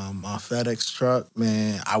thing on FedEx truck.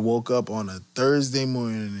 Man, I woke up on a Thursday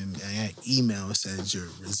morning, and I had email that said your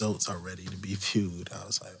results are ready to be viewed. I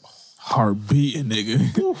was like, heart beating,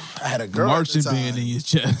 nigga. I had a girl marching at the time. band in your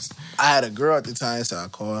chest. I had a girl at the time, so I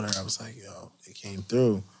called her. I was like, yo, it came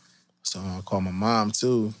through. So I called my mom,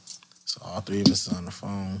 too. So all 3 of us on the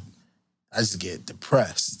phone. I just get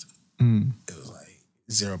depressed. It was like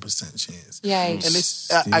 0% chance.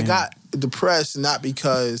 Yikes. And I got depressed not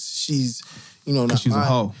because she's, not she's mine. a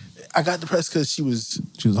hoe. I got depressed because she was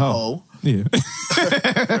a hoe. Yeah.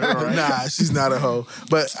 Nah, she's not a hoe.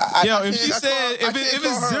 But if it's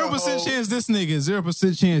 0% chance, this nigga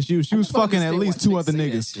 0% chance she was fucking at least 2 other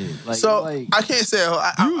niggas. I can't say a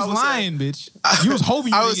hoe. You was lying, bitch. You was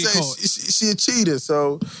hoping you I would didn't get caught. say she a cheater.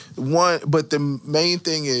 So but the main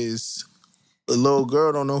thing is the little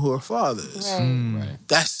girl don't know who her father is. Right.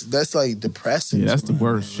 That's like depressing. Yeah, that's the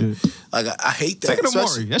worst shit. Like I hate that. Take it to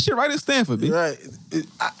Maury. That shit right at Stanford, bitch. Right.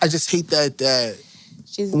 I just hate that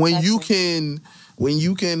when you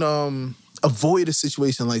can avoid a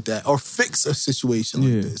situation like that or fix a situation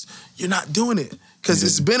like this, you're not doing it because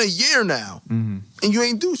it's been a year now and you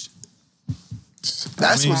ain't do shit.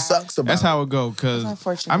 That's what sucks about it. That's how it go. Because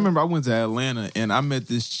I remember I went to Atlanta and I met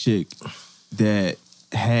this chick that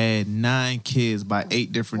had 9 kids by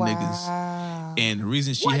 8 different niggas, and the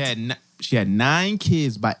reason she had 9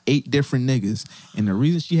 kids by 8 different niggas, and the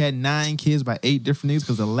reason she had 9 kids by 8 different niggas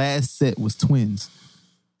because the last set was twins.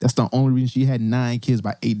 That's the only reason she had 9 kids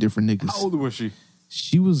by 8 different niggas. How old was she?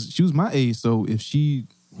 She was my age, so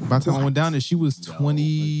by the time I went down there, she was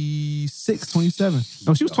 26, 27.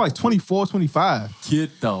 No, she was like 24, 25.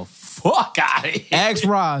 Get the fuck out of here. Ask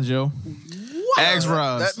Roz, yo. Ask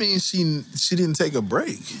Roz. That means she didn't take a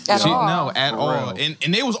break. No, at all. And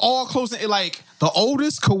they was all close. Like, the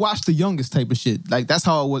oldest could watch the youngest type of shit. Like, that's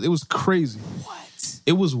how it was. It was crazy. What?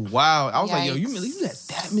 It was wild. I was like, yo, you had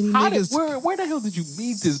that many niggas? Where the hell did you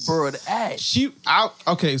meet this bird at?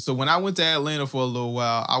 Okay, so when I went to Atlanta for a little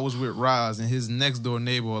while, I was with Roz and his next door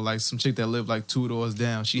neighbor, like some chick that lived like 2 doors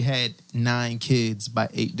down. She had 9 kids by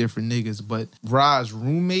 8 different niggas, but Roz's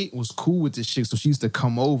roommate was cool with this chick, so she used to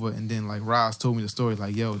come over, and then like Roz told me the story,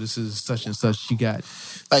 like, yo, this is such and such. She got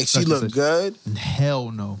like she looked good.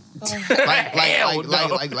 Hell no.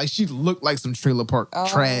 Like she looked like some trailer park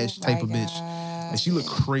trash type of bitch. Like, she looked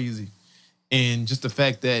crazy. And just the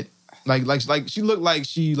fact that like she looked like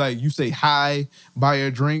she, like, you say hi, buy her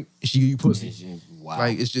a drink, she give you pussy. Wow.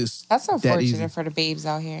 Like it's just That's that easy. unfortunate for the babes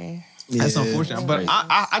out here. That's Yeah. unfortunate. But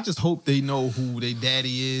I just hope they know who their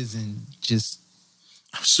daddy is and just.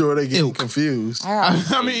 I'm sure they get confused.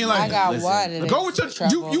 I mean, like, I got one. and go it's with your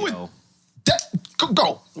trouble. you would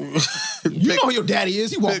go. You know who your daddy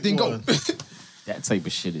is. He walked in. Go. That type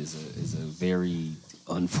of shit is a very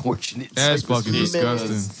unfortunate. That's type of fucking shit.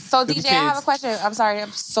 disgusting. So DJ, I have a question. I'm sorry.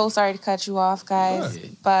 I'm so sorry to cut you off, guys.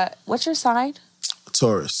 But what's your sign?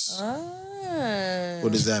 Taurus. Ah.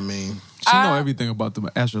 What does that mean? She know everything about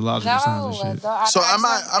the astrological signs and shit. So I'm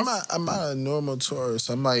not a normal Taurus.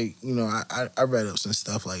 I'm like, you know, I read up some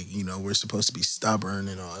stuff like, you know, we're supposed to be stubborn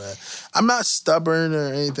and all that. I'm not stubborn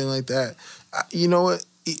or anything like that. You know what?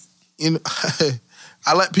 You know,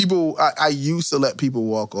 I let people. I used to let people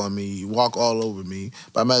walk on me, walk all over me.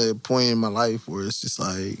 But I'm at a point in my life where it's just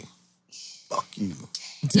like, fuck you.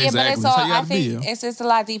 Yeah, but it's all. I think it's a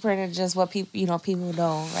lot deeper than just what people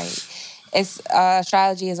know, right? It's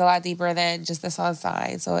astrology is a lot deeper than just the sun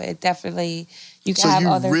sign. So it definitely you can have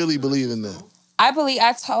other. So you really believe in that? I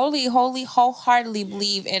totally, wholeheartedly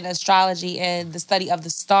believe in astrology and the study of the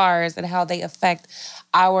stars and how they affect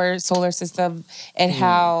our solar system and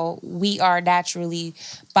how we are naturally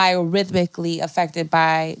biorhythmically affected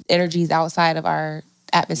by energies outside of our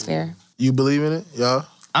atmosphere. You believe in it, yeah?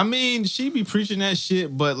 I mean, she be preaching that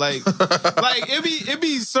shit, but like it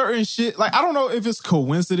be certain shit. Like I don't know if it's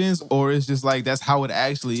coincidence or it's just like that's how it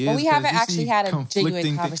actually is. Well, we haven't actually had a conflicting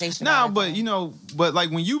genuine conversation. Nah, but you know, but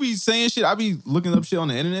like when you be saying shit, I be looking up shit on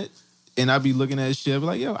the internet, and I be looking at shit, I be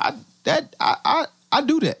like, yo, I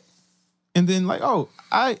do that, and then like, oh,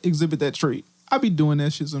 I exhibit that trait. I be doing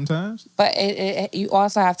that shit sometimes. But you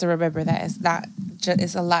also have to remember that it's not.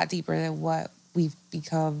 It's a lot deeper than what we've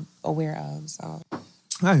become aware of. So.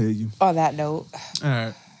 I hear you. On that note. All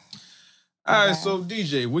right. So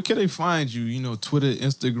DJ, where can they find you? You know, Twitter,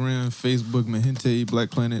 Instagram, Facebook, Mahente,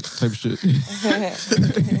 Black Planet type shit.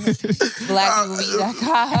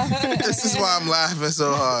 BlackMovie.com. This is why I'm laughing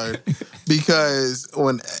so hard. Because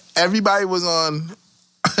when everybody was on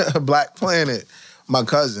Black Planet, my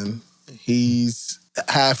cousin, he's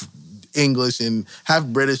half English and half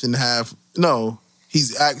British and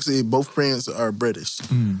he's actually, both parents are British.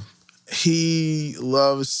 He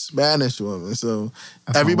loves Spanish women. So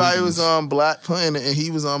everybody was on Black Planet and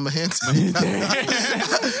he was on Mahente.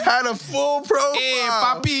 Had a full profile. Hey,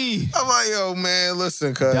 papi. I'm like, yo, man,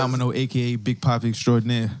 listen, cuz. Domino, a.k.a. Big Pop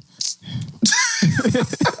Extraordinaire.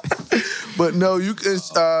 But no, you can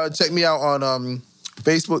check me out on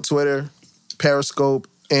Facebook, Twitter, Periscope,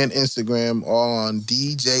 and Instagram, all on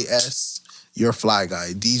DJS Your Fly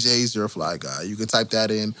Guy. DJ's Your Fly Guy. You can type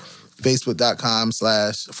that in.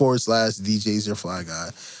 Facebook.com//DJs Your Fly Guy.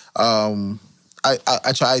 I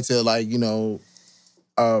try to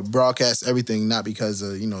broadcast everything, not because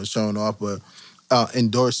of showing off, but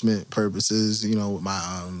endorsement purposes. You know, with my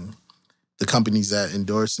the companies that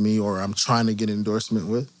endorse me or I'm trying to get endorsement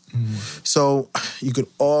with. So you could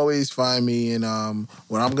always find me, and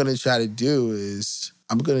what I'm gonna try to do is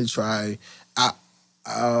I'm gonna try.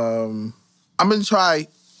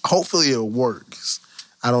 Hopefully it works.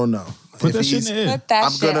 I don't know. Put that shit in the air. Put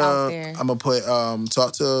that shit out there. I'm gonna put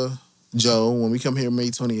talk to Joe when we come here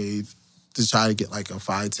May 28th to try to get like a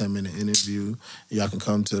 5-10 minute interview. Y'all can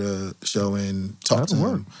come to the show and talk to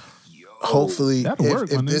him. Hopefully,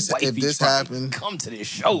 if this happens, come to this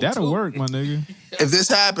show. That'll work, my nigga. If this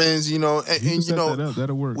happens,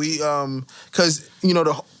 that'll work. We because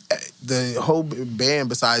the whole band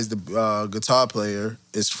besides the guitar player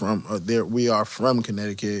is from there. We are from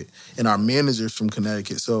Connecticut, and our manager's from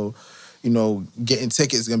Connecticut. So, getting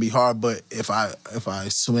tickets is gonna be hard. But if I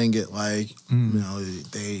swing it like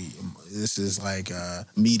this is like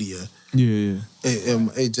media. Yeah.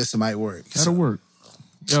 It just might work. That'll work.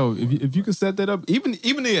 Yo, if you could set that up, even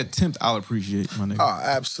the attempt, I'll appreciate, my nigga. Oh,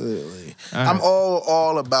 absolutely. I'm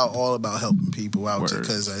all about helping people out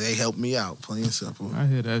because they help me out. Plain and simple. I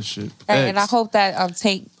hear that shit. Right, and I hope that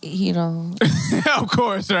Tank, of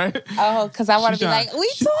course, right? Because I want to be like, we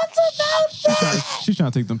talked about that. She's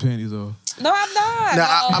trying to take them panties off. No, I'm not.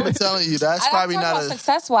 I'm telling you, that's probably not a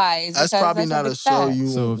success wise. That's probably not a show you.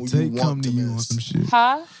 So if Tank come to you on some shit,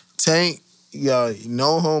 huh? Tank,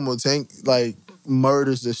 no homo. Tank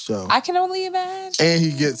murders this show. I can only imagine. And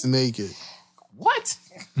he gets naked. What?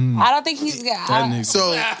 I don't think he's got. That nigga.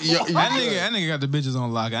 So that nigga got the bitches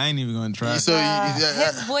on lock. I ain't even gonna try. So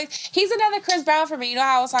his voice. He's another Chris Brown for me. You know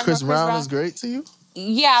how I was talking Chris about Chris Brown is great to you?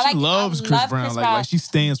 Yeah, she loves Chris Brown. Like she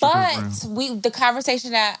stands for Chris Brown. The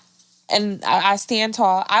conversation and I stand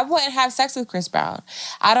tall. I wouldn't have sex with Chris Brown.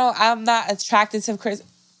 I'm not attracted to Chris.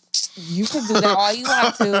 You can do that all you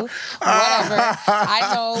want to. Whatever.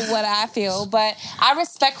 I know what I feel, but I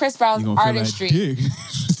respect Chris Brown's artistry.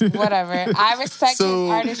 Whatever. I respect his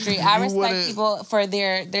artistry. I respect people for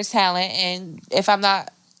their talent, and if I'm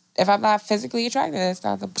not physically attracted, that's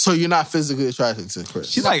not the. So you're not physically attracted to Chris?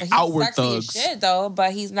 She's like outward sexy thugs. as shit though,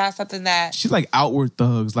 but he's not something that. She's like outward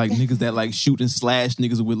thugs, like niggas that like shoot and slash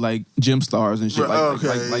niggas with like gym stars and shit.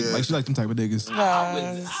 Like she like them type of niggas.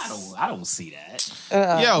 I don't see that.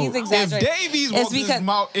 Yo, he's if Davies walked this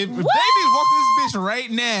bitch right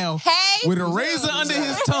now with a razor under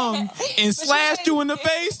his tongue and slashed you in the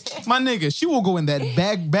face, my nigga, she will go in that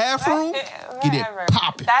back bathroom, get it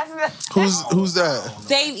popping. Who's that?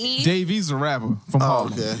 Davies a rapper from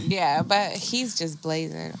Harlem. Okay. Yeah, but he's just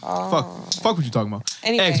blazing. Oh. Fuck what you talking about.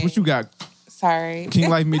 Anyway. X, what you got? Sorry.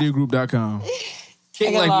 KingLifeMediaGroup.com.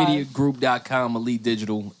 KingLifeMediaGroup.com, Elite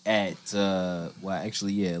Digital at,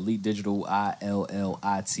 Elite Digital,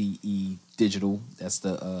 ILLITE Digital. That's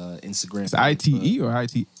the Instagram. It's ITE or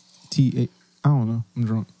ITTA? I don't know. I'm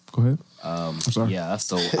drunk. Go ahead. I'm sorry. Yeah,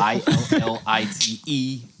 so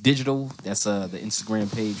ILLITE Digital. That's the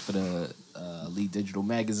Instagram page for the Elite Digital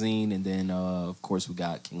magazine. And then, of course, we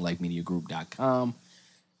got KingLifeMediaGroup.com.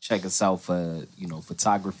 Check us out for,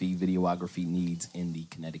 photography, videography needs in the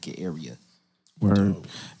Connecticut area. Word.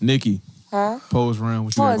 Nikki. Huh? Pose round.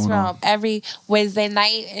 What you got going on? Every Wednesday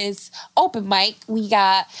night is open mic. We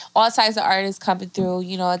got all types of artists coming through.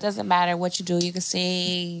 It doesn't matter what you do. You can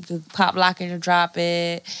sing, you can pop, lock it, or drop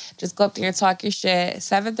it. Just go up there and talk your shit.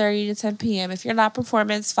 7:30 to 10 p.m. If you're not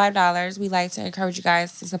performing, it's $5. We like to encourage you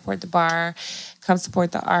guys to support the bar. Come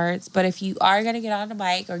support the arts. But if you are going to get on the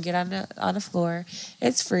mic or get on the floor,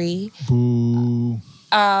 it's free. Boo.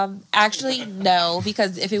 Actually, no,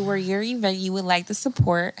 because if it were your event, you would like the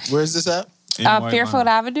support. Where's this at? Fairfield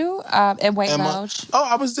Avenue and White Lounge.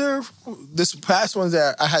 I was there. This past one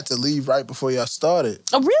that I had to leave right before y'all started.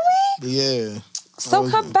 Oh, really? Yeah. So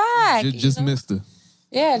come back. Just missed her.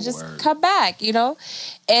 Yeah, just come back.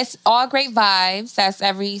 It's all great vibes. That's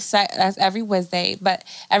every Wednesday, but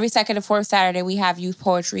every second and fourth Saturday we have youth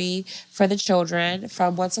poetry for the children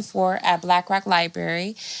from 1 to 4 at Black Rock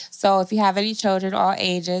Library. So if you have any children, all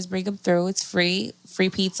ages, bring them through. It's free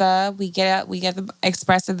pizza. We get them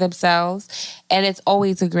expressing themselves, and it's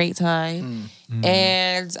always a great time.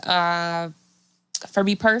 And for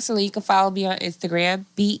me personally, you can follow me on Instagram,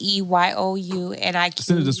 BEYOUNIQUE. It's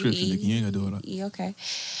in the description, Nikki. You ain't gonna do it. Okay.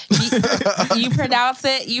 You pronounce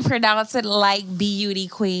it like Beauty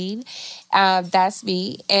Queen. That's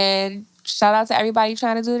me. And shout out to everybody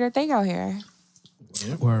trying to do their thing out here.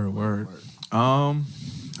 Word. I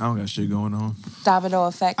don't got shit going on. Domino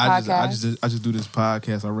Effect podcast. I just do this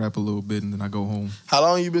podcast. I rap a little bit and then I go home. How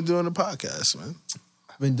long you been doing the podcast, man?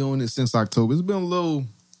 I've been doing it since October. It's been a little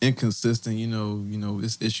inconsistent,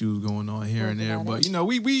 it's issues going on here and there, but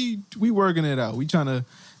we working it out. We trying to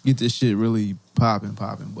get this shit really popping,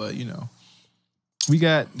 but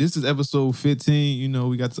this is episode 15.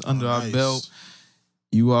 We got under our belt.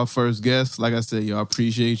 You are first guest. Like I said, y'all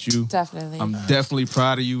appreciate you. Definitely. I'm definitely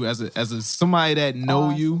proud of you as a somebody that know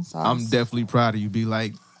you. Awesome. I'm definitely proud of you. Be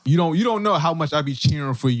like, you don't know how much I be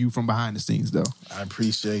cheering for you from behind the scenes though. I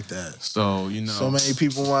appreciate that. So so many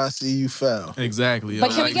people want to see you fail. Exactly. But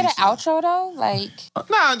can we get an outro though?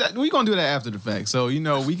 Nah, we gonna do that after the fact. So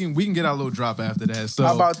we can get our little drop after that. So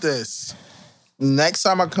how about this? Next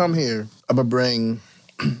time I come here, I'm gonna bring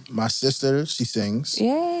my sister. She sings.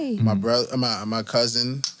 Yay! My brother, my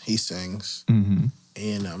cousin, he sings. Mm-hmm.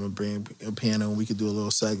 And I'm gonna bring a piano and we could do a little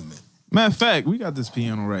segment. Matter of fact, we got this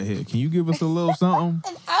piano right here. Can you give us a little something?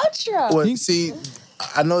 An outro. Well, see,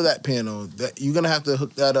 I know that piano. That you're gonna have to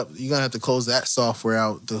hook that up. You're gonna have to close that software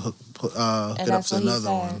out to hook it up to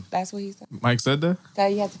another one. That's what he said. Mike said that? That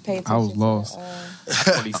you have to pay attention. I was lost.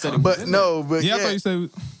 What he said. But no, but yeah, I thought you said.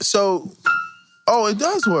 So, it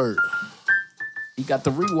does work. He got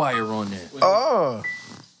the rewire on there. Oh.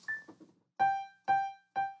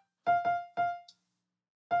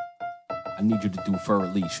 I need you to do Fur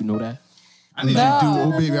Leash. You know that? I need you to do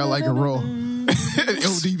Oh Baby, I Like It Raw.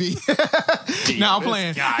 ODB. Nah, I'm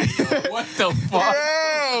playing. Guy, yo. What the fuck?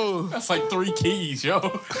 Yo. That's like 3 keys,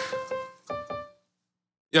 yo.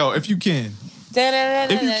 Yo, if you can.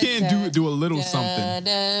 Do a little something.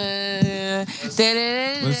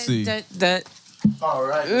 Let's see. All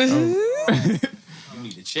right. You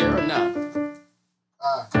need a chair or not?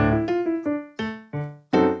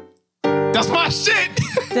 That's my shit.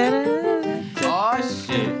 Oh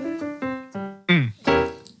shit.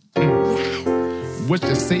 What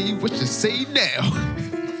you say now?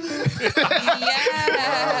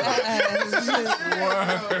 Yes.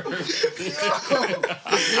 Word.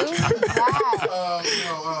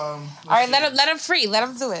 All right, let him free. Let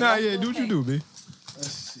him do it. Nah, yeah, do what you do, B. Let's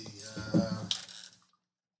see.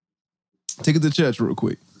 Take it to church real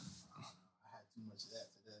quick.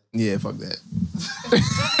 Yeah, fuck that.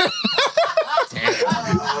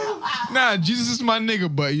 Nah, Jesus is my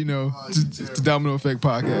nigga, but you know, it's the Domino Effect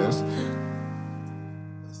podcast.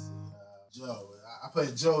 Let's see. Joe. I play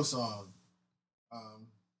a Joe song.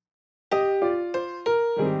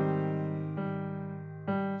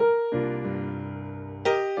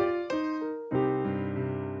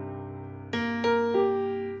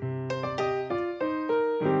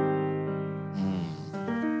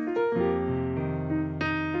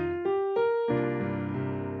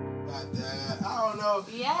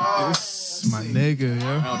 This is my nigga,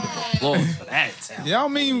 yo. Applause for that. Yeah, I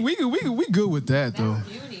mean, we good with that though.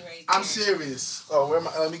 I'm serious. Oh,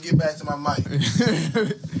 let me get back to my mic.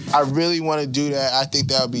 I really want to do that. I think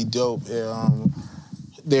that would be dope.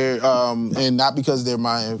 And not because they're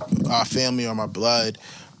my family or my blood.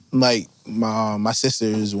 Like my sister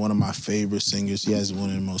is one of my favorite singers. She has one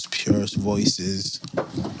of the most purest voices.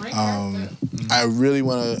 I really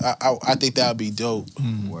want to. I think that would be dope.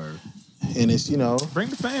 Word. And it's, you know, bring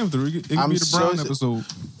the fam through. It can be the Brown episode.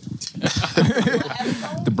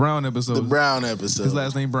 The Brown episode. The Brown episode. His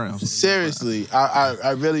last name Brown. Seriously,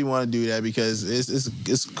 I really want to do that because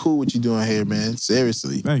it's cool what you're doing here, man.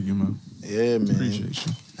 Seriously. Thank you, man. Yeah, man. Appreciate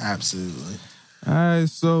you. Absolutely. All right,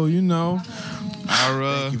 so you know,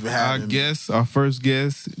 our guest, our first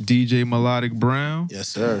guest, DJ Melodic Brown. Yes,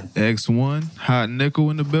 sir. X1, Hot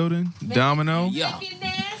Nickel in the building. Domino. Yeah.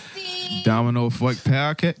 Domino Effect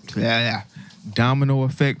Podcast. Yeah. Domino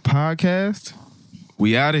Effect Podcast.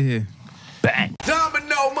 We out of here. Bang.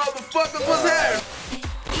 Domino motherfuckers was here.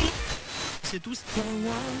 C'est tout.